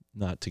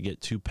 not to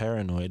get too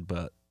paranoid,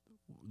 but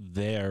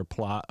their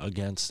plot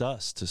against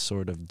us to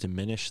sort of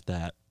diminish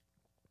that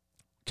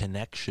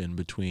connection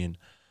between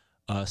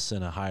us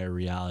and a higher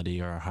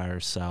reality or a higher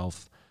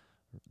self,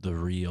 the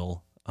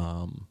real.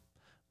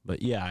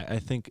 But yeah, I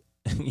think,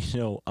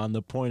 on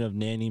the point of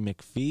Nanny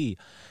McPhee,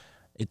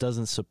 it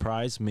doesn't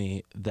surprise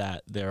me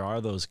that there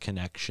are those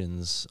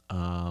connections.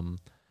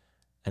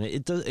 And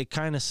it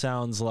kind of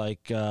sounds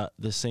like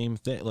the same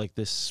thing, like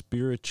this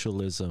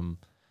spiritualism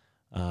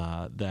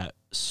that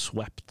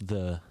swept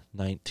the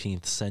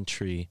 19th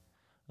century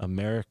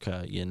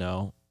America,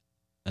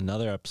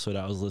 Another episode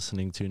I was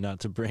listening to, not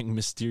to bring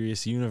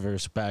Mysterious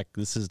Universe back,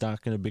 this is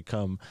not going to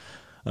become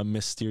a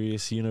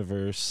Mysterious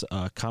Universe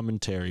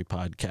commentary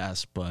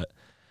podcast, but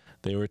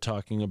they were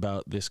talking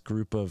about this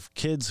group of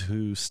kids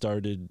who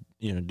started,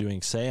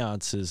 doing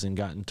seances and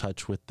got in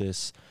touch with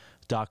this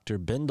Dr.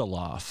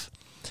 Bindeloff.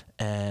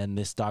 And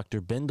this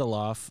Dr.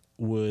 Bindeloff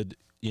would,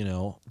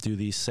 do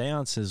these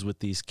seances with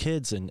these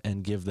kids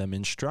and give them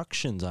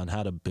instructions on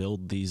how to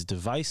build these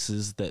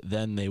devices that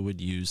then they would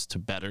use to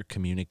better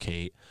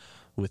communicate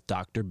with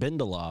Dr.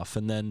 Bindeloff.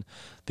 And then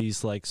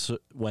these,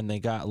 when they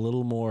got a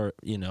little more,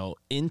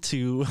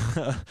 into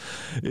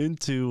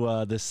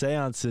the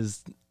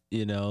seances,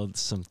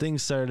 some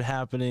things started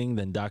happening.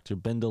 Then Dr.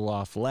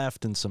 Bindeloff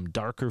left and some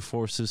darker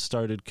forces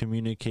started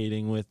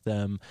communicating with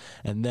them.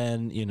 And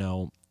then,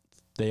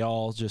 they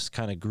all just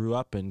kind of grew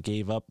up and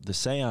gave up the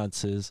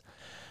seances.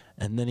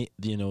 And then,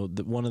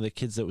 one of the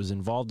kids that was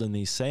involved in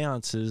these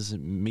seances,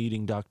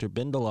 meeting Dr.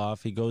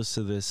 Bindeloff, he goes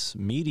to this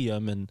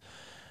medium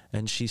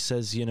and she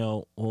says,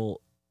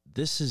 well,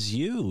 this is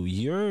you.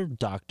 You're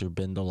Dr.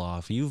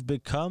 Bindeloff. You've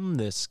become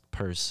this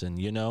person,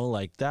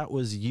 that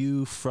was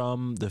you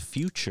from the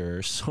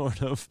future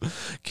sort of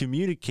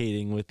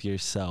communicating with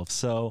yourself.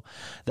 So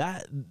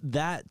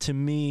that to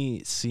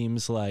me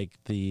seems like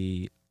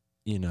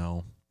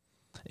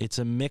it's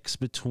a mix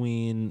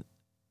between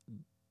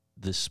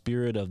the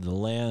spirit of the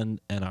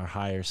land and our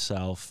higher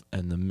self,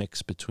 and the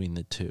mix between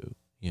the two,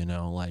 in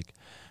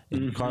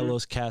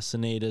Carlos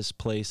Castaneda's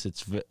place,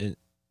 it's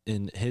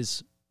in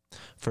his,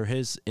 for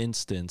his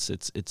instance,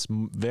 it's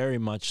very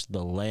much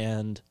the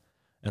land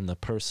and the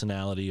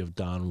personality of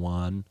Don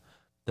Juan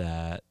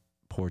that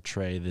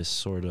portray this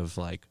sort of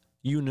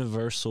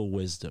universal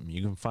wisdom.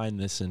 You can find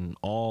this in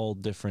all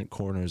different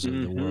corners of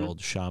the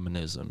world,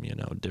 shamanism,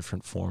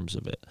 different forms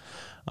of it.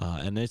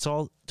 And it's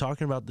all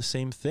talking about the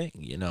same thing,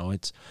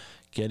 it's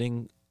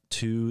getting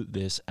to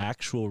this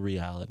actual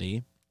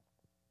reality,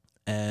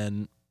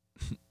 and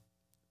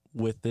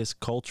with this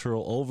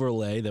cultural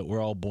overlay that we're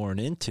all born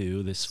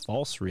into, this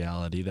false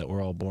reality that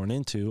we're all born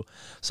into,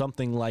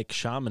 something like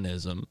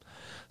shamanism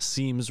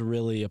seems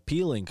really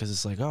appealing, because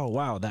it's like, oh,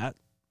 wow,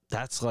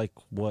 that's like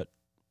what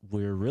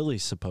we're really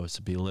supposed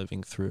to be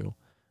living through.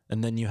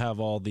 And then you have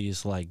all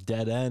these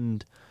dead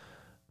end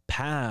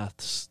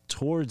paths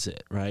towards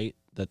it, right,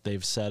 that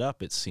they've set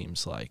up, it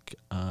seems like,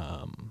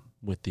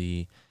 with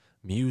the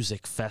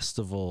music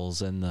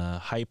festivals and the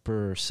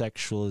hyper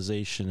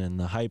sexualization and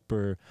the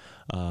hyper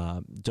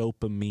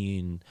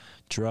dopamine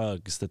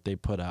drugs that they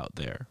put out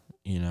there,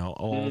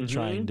 all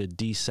trying to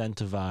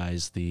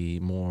decentivize the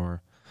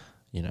more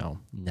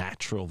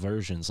natural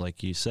versions,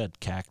 like you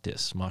said,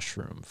 cactus,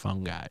 mushroom,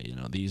 fungi.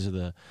 These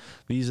are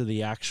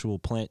the actual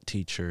plant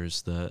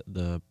teachers,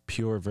 the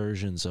pure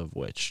versions of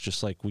which,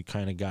 just like we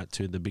kind of got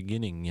to the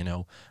beginning,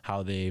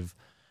 how they've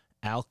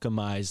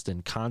alchemized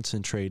and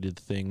concentrated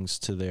things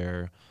to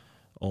their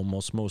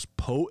almost most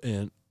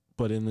potent,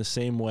 but in the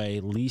same way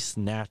least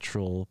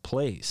natural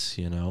place.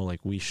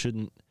 Like we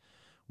shouldn't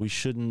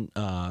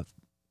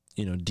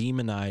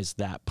demonize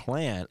that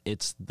plant.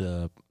 It's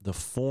the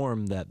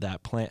form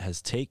that plant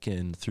has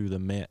taken through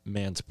the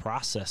man's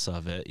process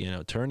of it,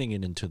 turning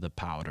it into the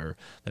powder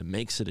that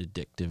makes it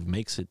addictive,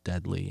 makes it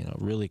deadly.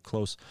 Really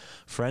close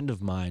friend of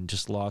mine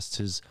just lost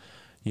his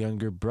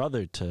younger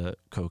brother to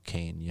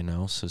cocaine,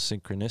 so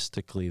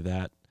synchronistically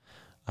that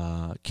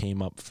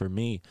came up for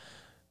me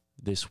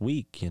this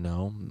week.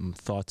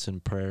 Thoughts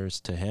and prayers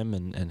to him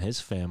and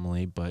his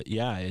family. But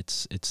yeah,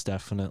 it's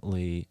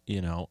definitely,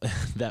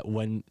 that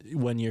when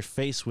you're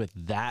faced with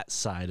that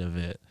side of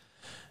it,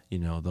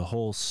 the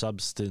whole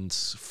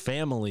substance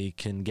family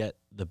can get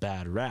the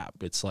bad rap.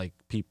 It's like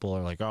people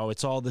are like, oh,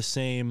 it's all the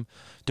same,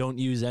 don't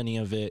use any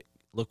of it,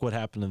 look what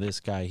happened to this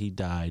guy, he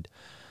died.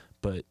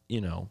 But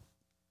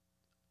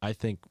I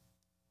think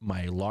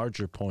my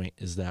larger point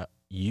is that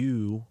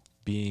you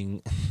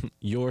being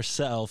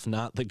yourself,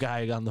 not the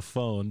guy on the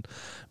phone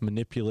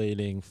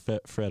manipulating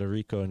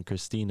Federico and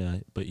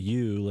Christina, but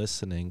you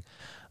listening,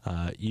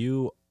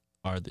 you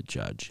are the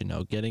judge,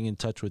 getting in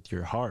touch with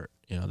your heart.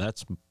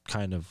 That's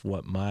kind of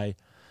what my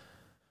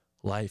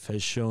life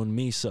has shown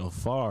me so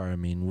far. I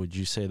mean, would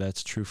you say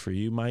that's true for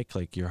you, Mike?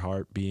 Like your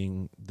heart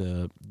being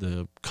the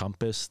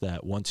compass,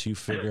 that once you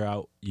figure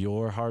out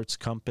your heart's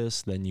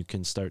compass, then you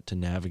can start to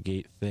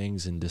navigate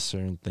things and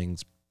discern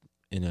things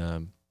in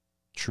a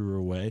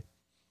truer way?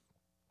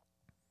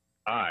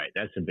 All right,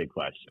 that's a big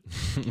question.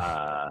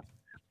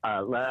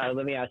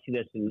 Let me ask you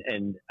this,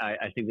 and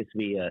I think this would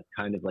be a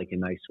kind of like a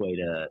nice way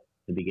to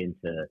begin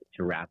to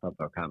wrap up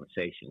our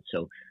conversation.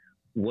 So,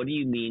 what do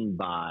you mean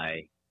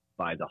by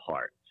the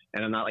heart?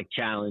 And I'm not like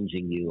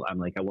challenging you. I'm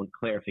like, I want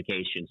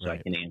clarification so I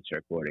can answer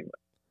accordingly.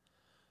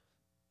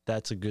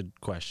 That's a good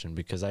question,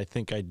 because I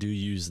think I do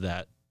use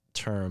that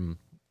term,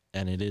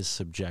 and it is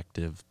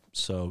subjective.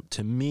 So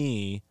to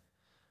me,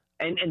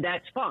 and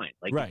that's fine.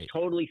 Like it's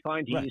totally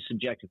fine to use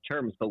subjective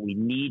terms, but we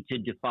need to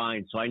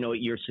define so I know what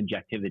your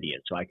subjectivity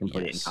is, so I can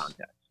put it in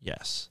context.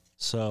 Yes.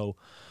 So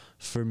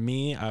for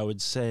me, I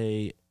would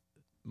say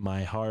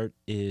my heart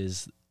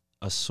is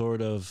a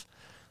sort of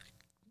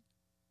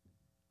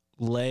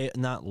mode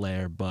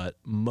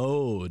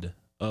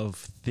of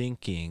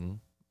thinking.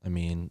 I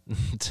mean,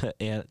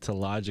 to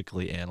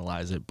logically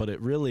analyze it, but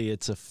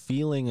it's a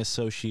feeling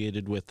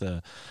associated with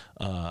a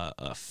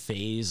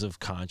phase of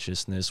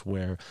consciousness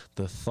where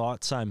the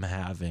thoughts I'm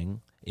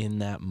having in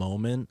that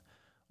moment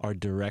are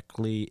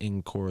directly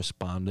in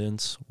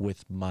correspondence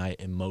with my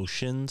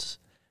emotions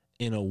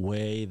in a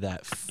way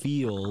that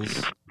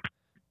feels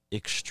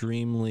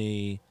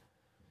extremely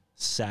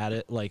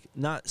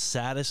not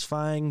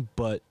satisfying,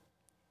 but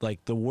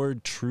like the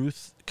word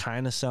truth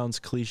kind of sounds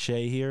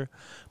cliche here,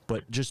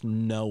 but just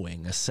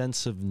knowing, a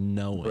sense of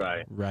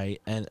knowing,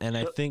 right? And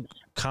I think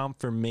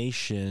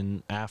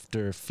confirmation,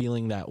 after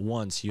feeling that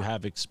once, you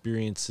have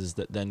experiences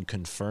that then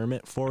confirm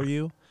it for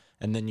you,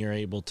 and then you're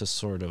able to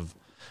sort of,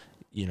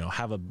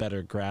 have a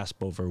better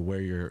grasp over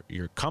where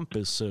your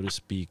compass, so to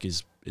speak,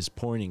 is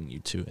pointing you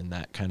to in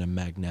that kind of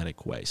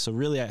magnetic way. So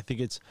really, I think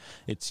it's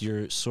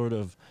your sort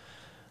of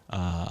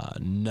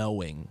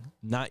knowing,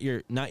 not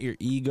your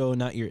ego,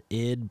 not your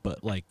id,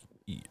 but like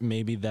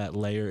maybe that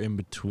layer in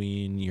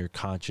between your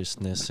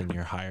consciousness and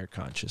your higher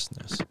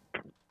consciousness.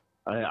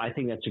 I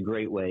think that's a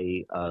great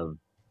way of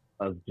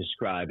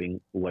describing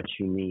what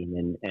you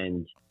mean,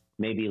 and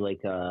maybe like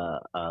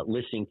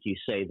listening to you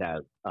say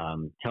that,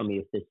 tell me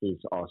if this is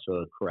also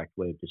a correct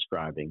way of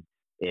describing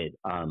it.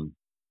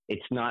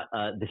 It's not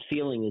the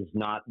feeling is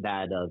not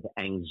that of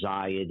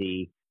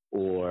anxiety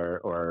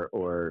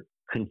or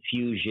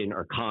confusion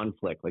or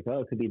conflict, like,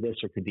 oh, it could be this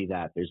or it could be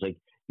that. There's like,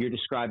 you're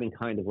describing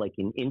kind of like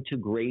an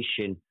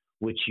integration,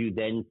 which you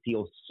then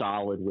feel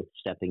solid with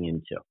stepping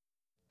into.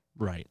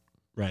 Right.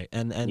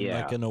 And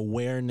like an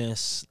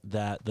awareness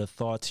that the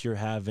thoughts you're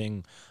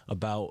having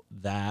about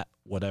that,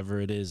 whatever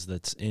it is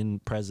that's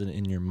present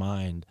in your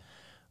mind,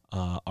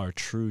 are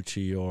true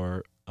to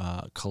your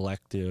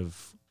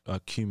collective,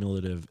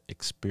 cumulative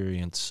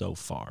experience so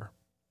far.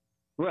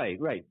 Right.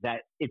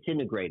 That it's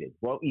integrated.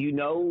 Well,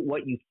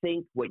 what you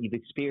think, what you've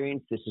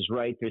experienced, this is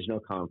right. There's no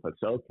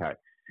conflicts. Okay.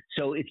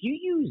 So if you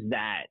use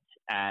that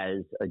as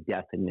a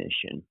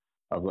definition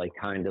of like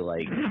kind of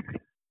like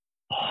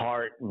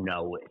heart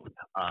knowing,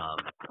 I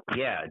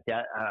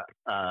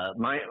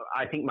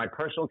think my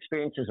personal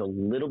experience is a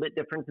little bit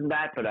different than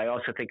that, but I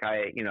also think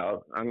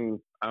I'm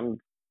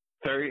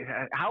 30.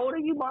 How old are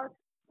you, Mark?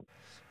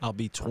 I'll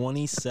be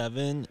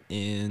 27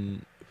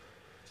 in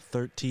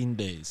 13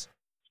 days.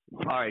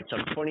 All right, so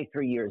I'm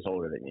 23 years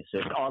older than you. So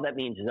all that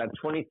means is I have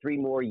 23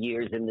 more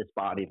years in this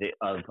body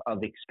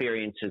of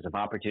experiences, of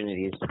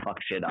opportunities to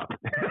fuck shit up.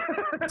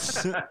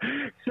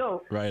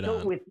 So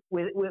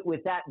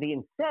with that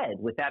being said,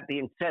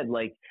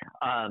 like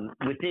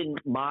within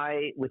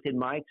my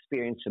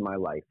experience in my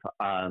life,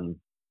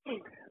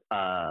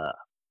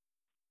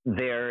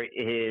 there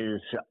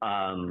is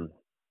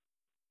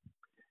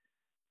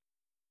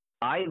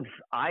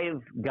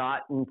I've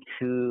gotten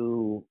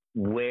to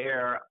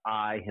where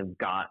I have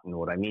gotten.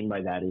 What I mean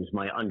by that is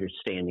my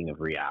understanding of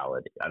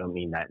reality. I don't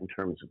mean that in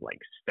terms of like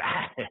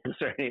status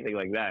or anything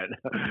like that.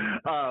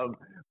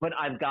 But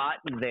I've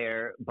gotten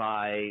there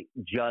by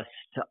just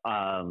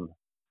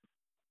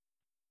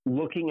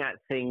looking at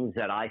things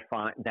that I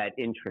find that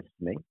interest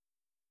me.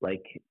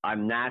 Like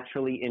I'm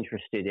naturally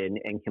interested in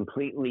and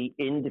completely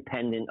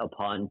independent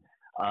upon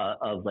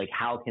of like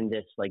how can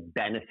this like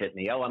benefit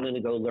me? Oh, I'm going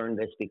to go learn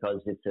this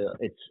because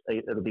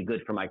it'll be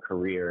good for my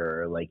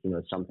career or like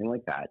something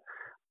like that.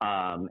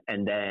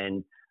 And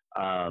then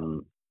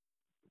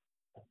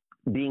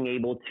being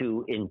able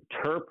to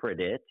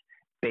interpret it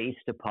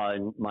based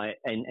upon my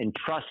and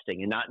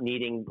trusting and not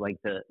needing like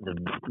the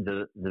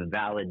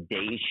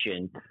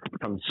validation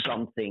from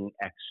something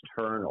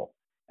external.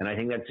 And I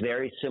think that's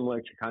very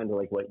similar to kind of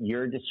like what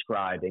you're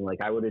describing.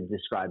 Like I would have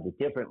described it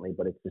differently,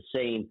 but it's the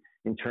same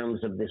in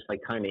terms of this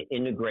like kind of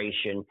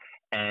integration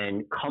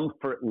and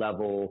comfort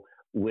level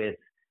with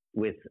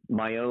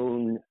my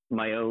own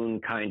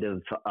kind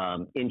of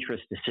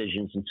interest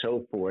decisions and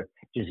so forth,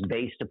 just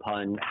based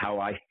upon how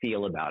I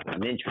feel about it.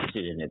 I'm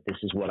interested in it. This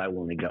is what I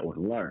want to go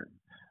and learn.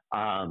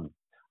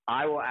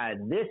 I will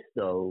add this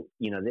though.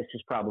 This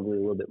is probably a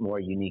little bit more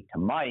unique to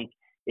Mike.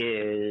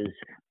 Is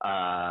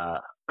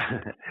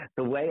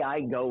the way I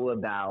go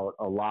about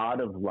a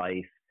lot of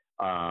life.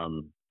 I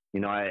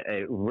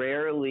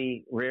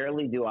rarely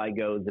do I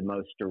go the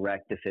most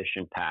direct,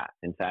 efficient path.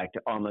 In fact,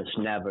 almost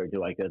never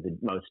do I go the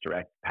most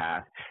direct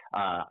path.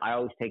 I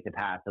always take the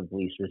path of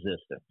least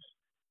resistance.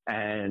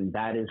 And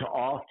that has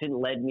often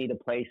led me to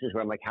places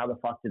where I'm like, how the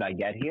fuck did I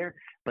get here?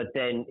 But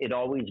then it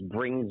always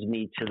brings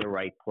me to the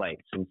right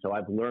place. And so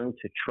I've learned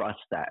to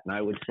trust that. And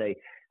I would say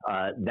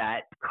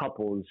that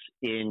couples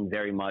in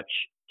very much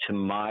to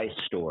my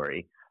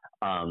story.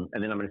 And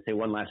then I'm going to say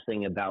one last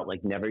thing about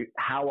like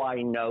how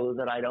I know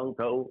that I don't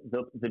go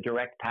the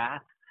direct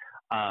path.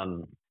 I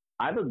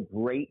have a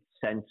great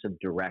sense of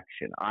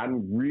direction.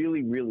 I'm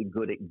really, really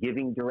good at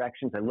giving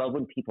directions. I love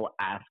when people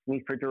ask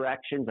me for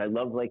directions. I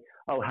love like,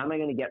 oh, how am I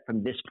going to get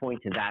from this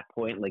point to that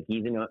point? Like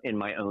even in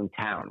my own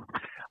town.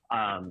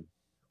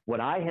 What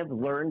I have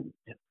learned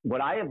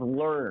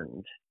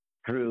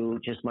through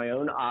just my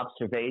own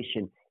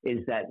observation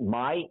is that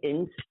my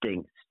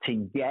instincts to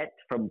get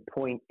from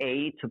point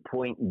A to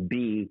point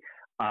B,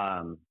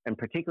 and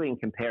particularly in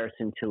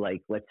comparison to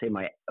like, let's say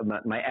my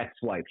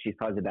ex-wife, she's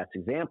probably the best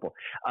example.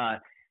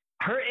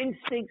 Her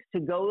instincts to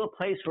go to a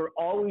place were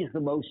always the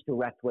most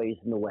direct ways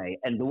in the way.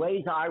 And the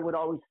ways I would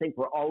always think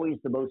were always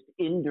the most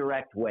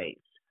indirect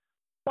ways.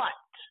 But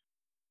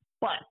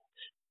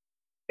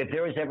if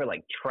there was ever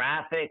like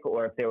traffic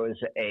or if there was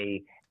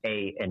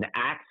an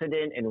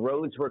accident and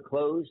roads were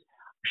closed,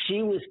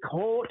 she was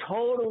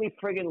totally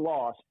friggin'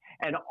 lost.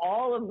 And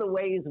all of the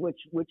ways which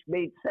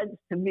made sense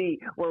to me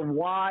were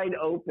wide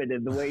open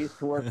in the ways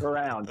to work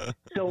around.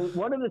 So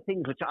one of the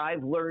things which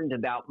I've learned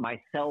about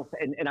myself,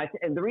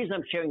 and the reason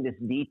I'm sharing this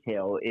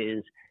detail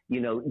is,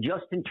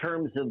 just in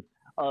terms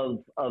of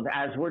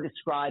as we're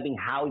describing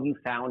how you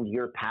found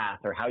your path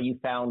or how you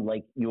found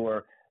like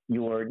your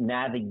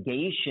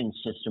navigation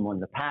system on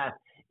the path,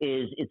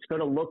 is it's going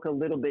to look a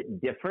little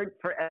bit different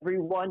for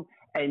everyone.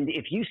 And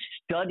if you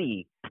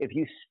study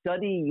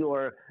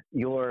your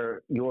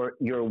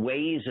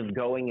ways of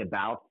going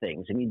about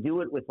things, and you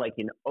do it with like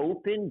an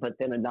open but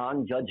then a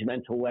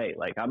non-judgmental way,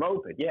 like I'm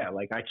open, yeah,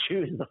 like I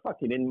choose the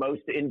fucking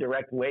most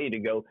indirect way to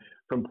go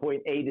from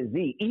point A to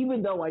Z,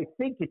 even though I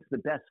think it's the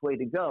best way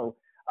to go.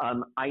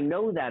 I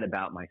know that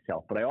about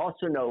myself, but I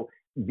also know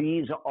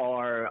these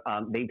are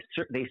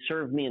they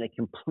serve me in a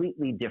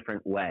completely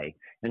different way,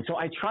 and so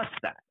I trust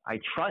that.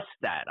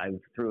 I've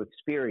through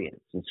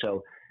experience, and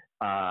so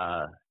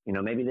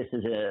maybe this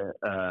is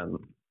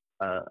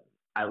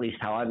at least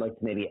how I'd like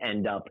to maybe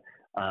end up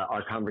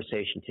our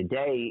conversation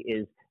today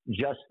is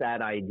just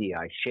that idea.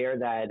 I share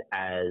that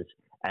as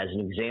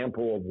an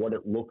example of what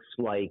it looks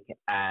like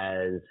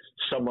as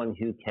someone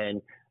who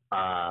can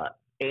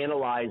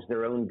analyze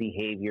their own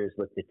behaviors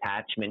with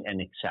detachment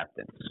and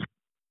acceptance.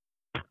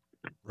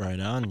 Right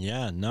on.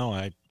 Yeah,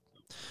 no,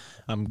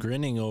 I'm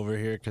grinning over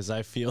here because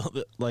I feel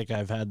like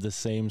I've had the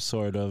same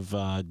sort of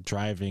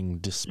driving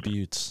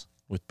disputes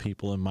with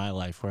people in my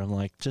life where I'm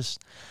like,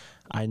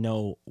 I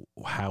know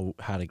how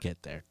to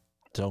get there.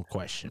 Don't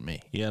question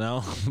me,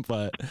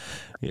 but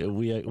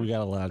we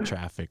got a lot of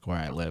traffic where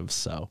I live,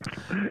 so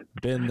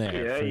been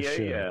there for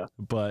sure. Yeah.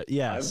 But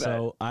yeah,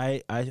 so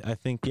I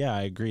think,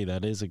 I agree.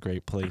 That is a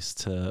great place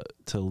to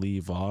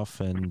leave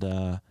off. And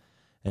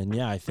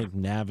yeah, I think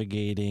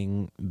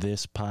navigating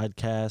this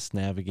podcast,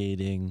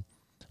 navigating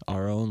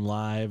our own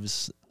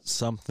lives,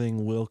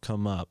 something will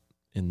come up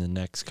in the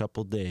next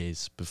couple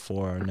days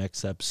before our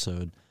next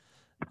episode.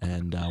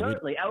 And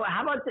certainly.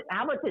 How about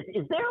this?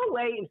 Is there a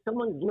way, if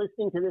someone's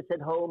listening to this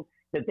at home,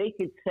 that they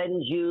could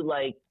send you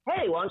like,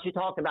 hey, why don't you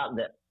talk about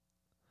this?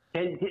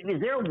 Is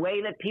there a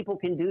way that people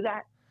can do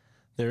that?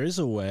 There is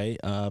a way.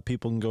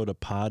 People can go to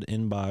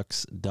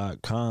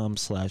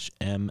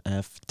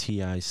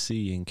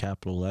podinbox.com/MFTIC in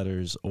capital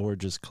letters, or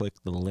just click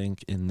the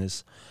link in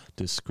this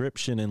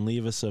description and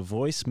leave us a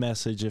voice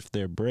message if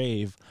they're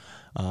brave.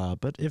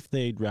 But if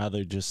they'd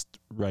rather just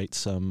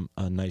write a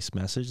nice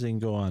message, they can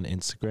go on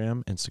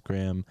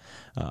Instagram.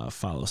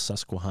 Follow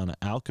Susquehanna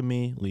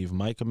Alchemy, leave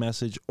Mike a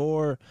message,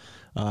 or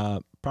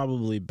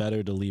probably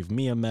better to leave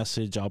me a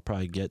message. I'll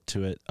probably get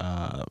to it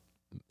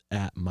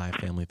at My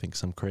Family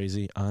Thinks I'm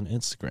Crazy on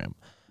Instagram.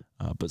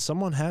 But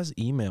someone has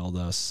emailed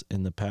us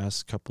in the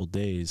past couple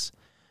days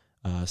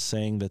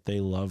saying that they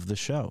love the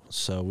show.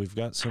 So we've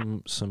got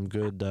some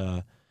good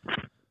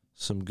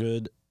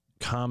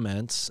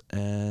comments,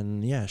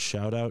 and yeah,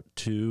 shout out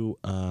to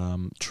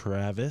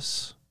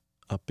Travis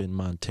up in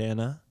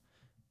Montana.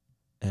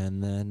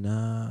 And then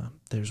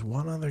there's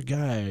one other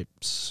guy,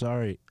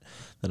 sorry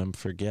that I'm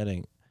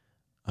forgetting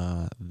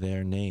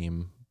their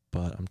name,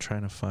 but I'm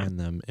trying to find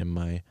them in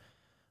my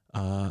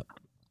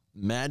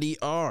Maddie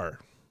R.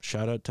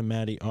 Shout out to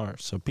Maddie R.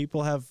 So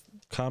people have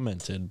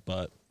commented,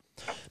 but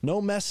no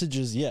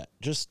messages yet.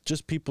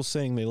 Just people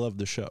saying they love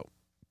the show.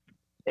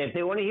 If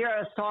they want to hear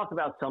us talk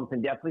about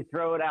something, definitely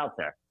throw it out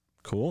there.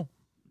 Cool.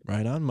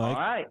 Right on, Mike.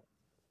 All right.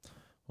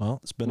 Well,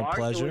 it's been Mark, a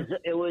pleasure.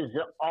 It was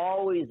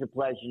always a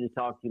pleasure to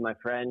talk to you, my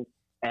friend.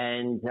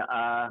 And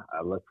I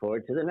look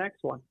forward to the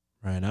next one.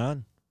 Right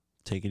on.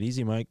 Take it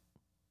easy, Mike.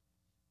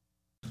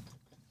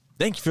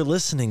 Thank you for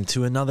listening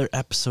to another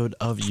episode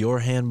of Your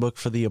Handbook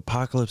for the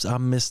Apocalypse.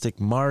 I'm Mystic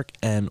Mark,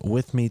 and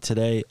with me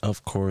today,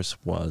 of course,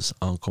 was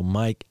Uncle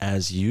Mike,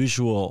 as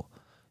usual.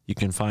 You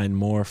can find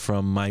more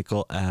from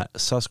Michael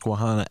at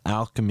Susquehanna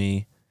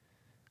Alchemy,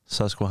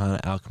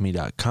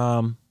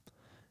 susquehannaalchemy.com,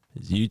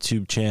 his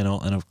YouTube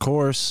channel, and of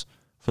course,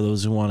 for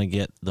those who want to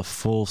get the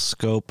full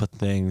scope of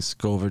things,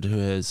 go over to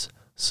his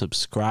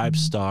Subscribe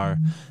Star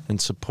and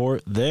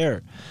support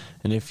there.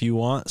 And if you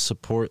want,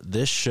 support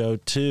this show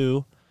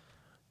too,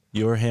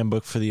 Your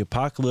Handbook for the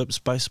Apocalypse,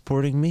 by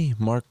supporting me,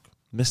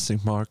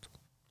 Mystic Mark,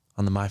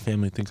 on the My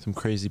Family Thinks I'm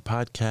Crazy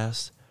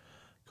podcast.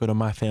 Go to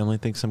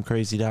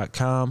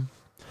myfamilythinksimcrazy.com.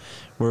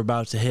 We're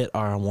about to hit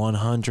our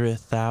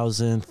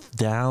 100,000th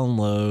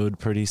download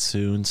pretty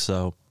soon,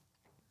 so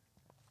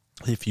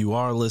if you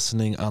are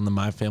listening on the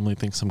My Family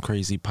Thinks I'm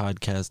Crazy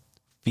podcast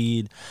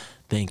feed,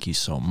 thank you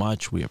so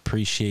much. We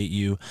appreciate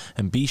you.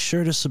 And be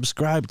sure to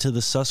subscribe to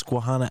the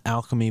Susquehanna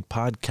Alchemy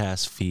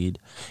podcast feed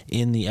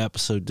in the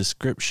episode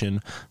description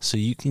so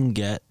you can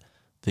get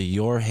the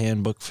Your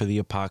Handbook for the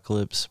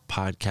Apocalypse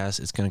podcast.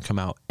 It's going to come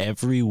out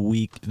every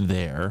week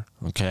there.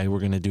 Okay, we're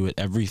going to do it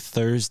every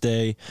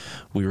Thursday.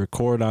 We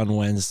record on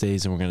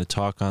Wednesdays and we're going to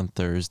talk on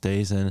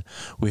Thursdays. And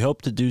we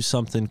hope to do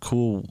something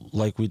cool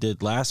like we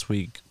did last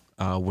week,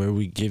 where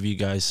we give you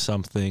guys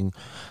something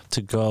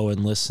to go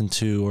and listen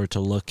to or to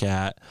look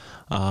at,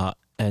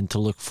 and to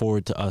look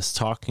forward to us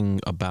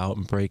talking about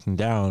and breaking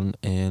down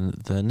in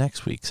the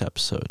next week's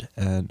episode.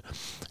 And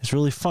it's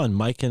really fun.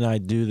 Mike and I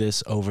do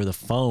this over the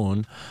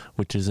phone,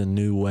 which is a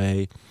new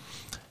way,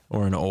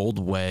 or an old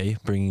way,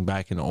 bringing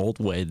back an old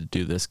way to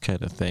do this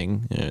kind of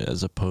thing,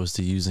 as opposed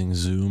to using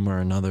Zoom or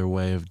another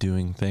way of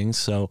doing things.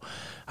 So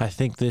I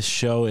think this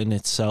show in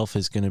itself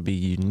is going to be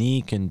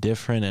unique and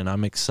different, and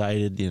I'm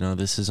excited.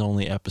 This is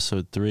only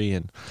episode 3,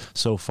 and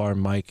so far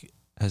Mike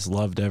has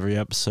loved every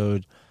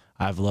episode.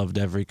 I've loved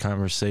every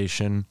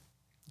conversation,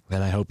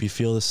 and I hope you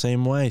feel the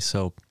same way.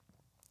 So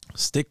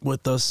stick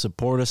with us,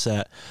 support us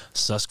at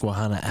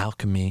Susquehanna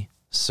Alchemy,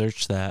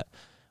 search that,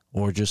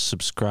 or just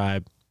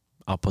subscribe.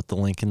 I'll put the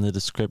link in the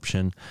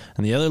description.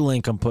 And the other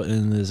link I'm putting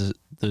in the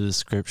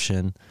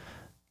description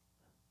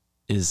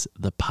is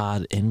the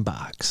Pod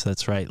Inbox.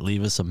 That's right.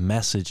 Leave us a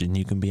message and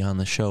you can be on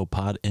the show.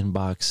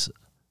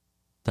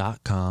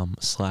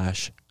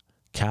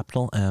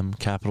 podinbox.com/M,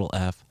 capital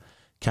F,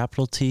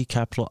 capital T,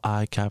 capital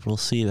I, capital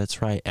C.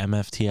 That's right.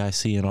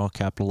 MFTIC in all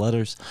capital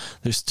letters.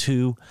 There's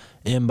 2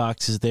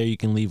 inboxes there. You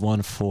can leave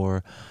one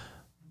for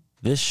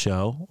this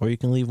show, or you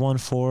can leave one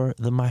for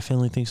the My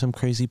Family Thinks I'm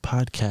Crazy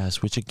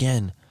podcast, which,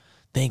 again,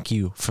 thank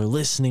you for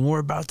listening. We're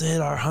about to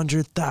hit our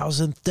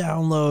 100,000th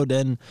download,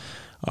 and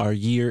our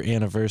year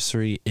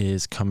anniversary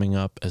is coming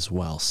up as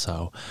well.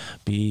 So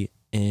be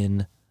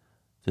in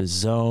the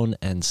zone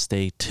and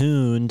stay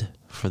tuned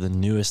for the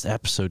newest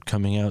episode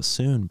coming out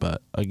soon.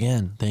 But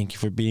again, thank you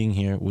for being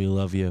here. We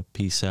love you.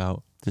 Peace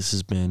out. This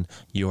has been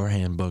Your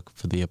Handbook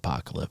for the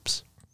Apocalypse.